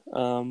yeah,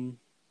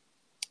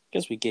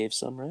 guess we gave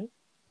some right.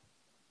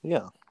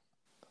 Yeah.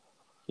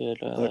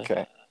 Good.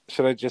 Okay.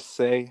 Should I just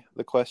say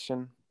the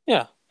question?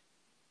 Yeah.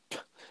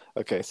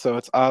 Okay, so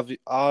it's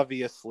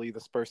obviously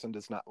this person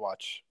does not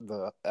watch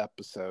the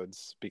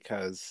episodes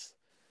because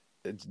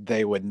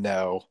they would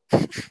know.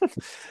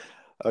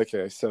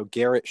 Okay, so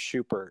Garrett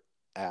Schubert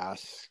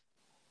asks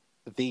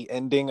the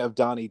ending of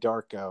Donnie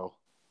Darko.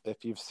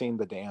 If you've seen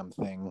the damn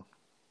thing,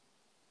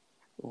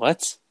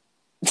 What?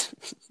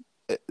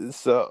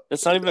 so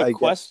That's not even a I get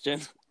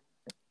question.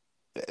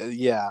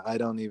 yeah. I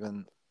don't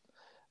even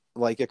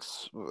like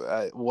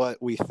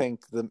what we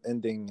think the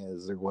ending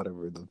is or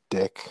whatever. The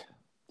dick.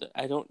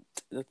 I don't.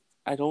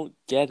 I don't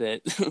get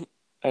it.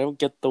 I don't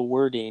get the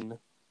wording.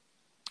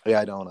 Yeah,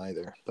 I don't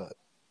either. But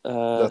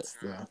Uh, that's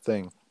the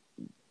thing.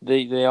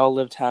 they all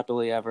lived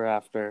happily ever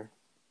after.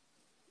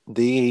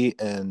 The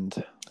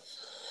end.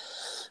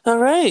 All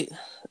right.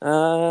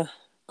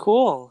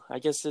 Cool. I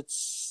guess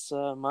it's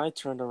my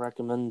turn to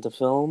recommend the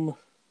film.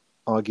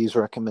 Augie's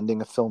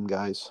recommending a film,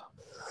 guys.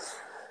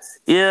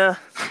 Yeah.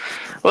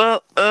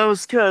 Well, I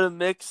was kind of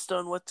mixed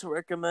on what to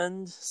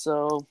recommend,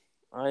 so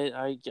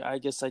I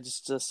guess I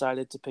just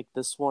decided to pick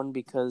this one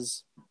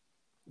because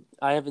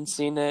I haven't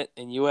seen it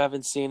and you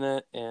haven't seen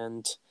it,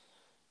 and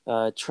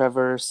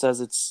Trevor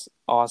says it's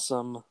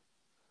awesome,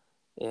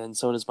 and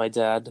so does my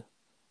dad.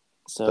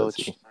 So Does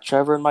he?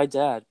 Trevor and my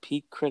dad,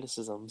 peak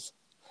criticisms.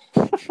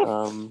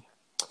 Um,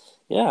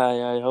 yeah,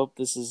 I hope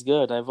this is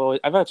good. I've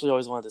actually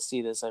always wanted to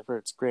see this. I've heard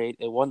it's great.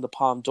 It won the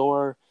Palme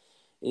d'Or.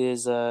 It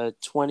is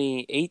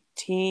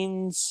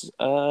 2018's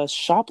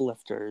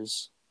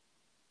Shoplifters.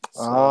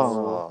 So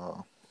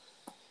Oh,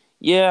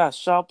 Yeah,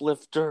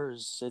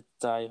 Shoplifters.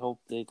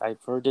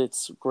 I've heard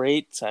it's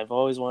great. I've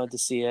always wanted to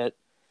see it,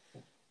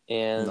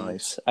 and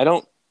Nice. I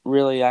don't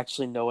really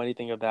actually know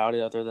anything about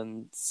it other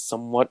than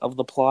somewhat of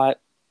the plot.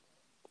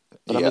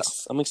 But Yeah.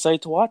 I'm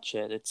excited to watch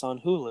it. It's on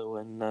Hulu,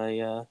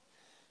 and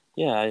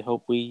yeah, I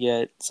hope we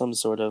get some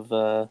sort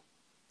of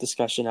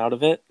discussion out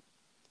of it.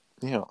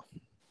 Yeah.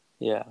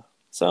 Yeah.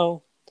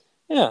 So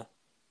yeah, Nice.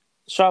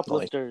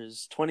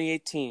 Shoplifters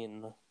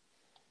 2018,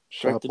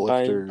 directed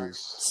by Shoplifters.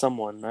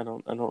 someone. I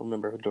don't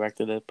remember who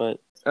directed it, but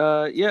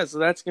yeah. So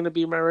that's gonna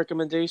be my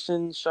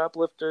recommendation,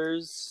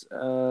 Shoplifters.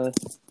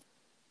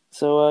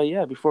 So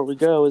yeah. Before we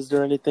go, is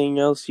there anything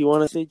else you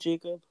want to say,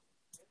 Jacob?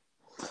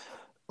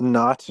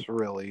 Not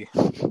really.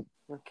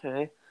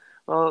 Okay.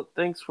 Well,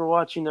 thanks for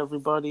watching,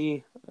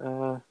 everybody.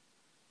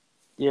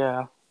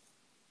 Yeah.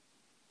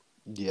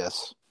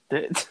 Yes.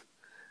 I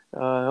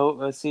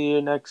hope I see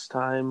you next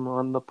time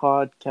on the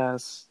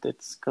podcast.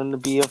 It's going to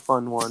be a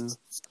fun one.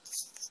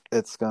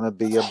 It's gonna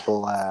be a It's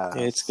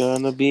blast.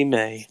 going to be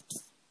May.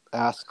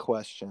 Ask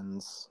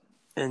questions.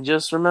 And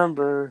just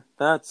remember,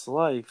 that's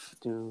life.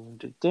 You,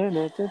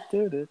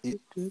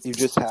 you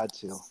just had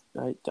to.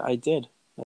 I did.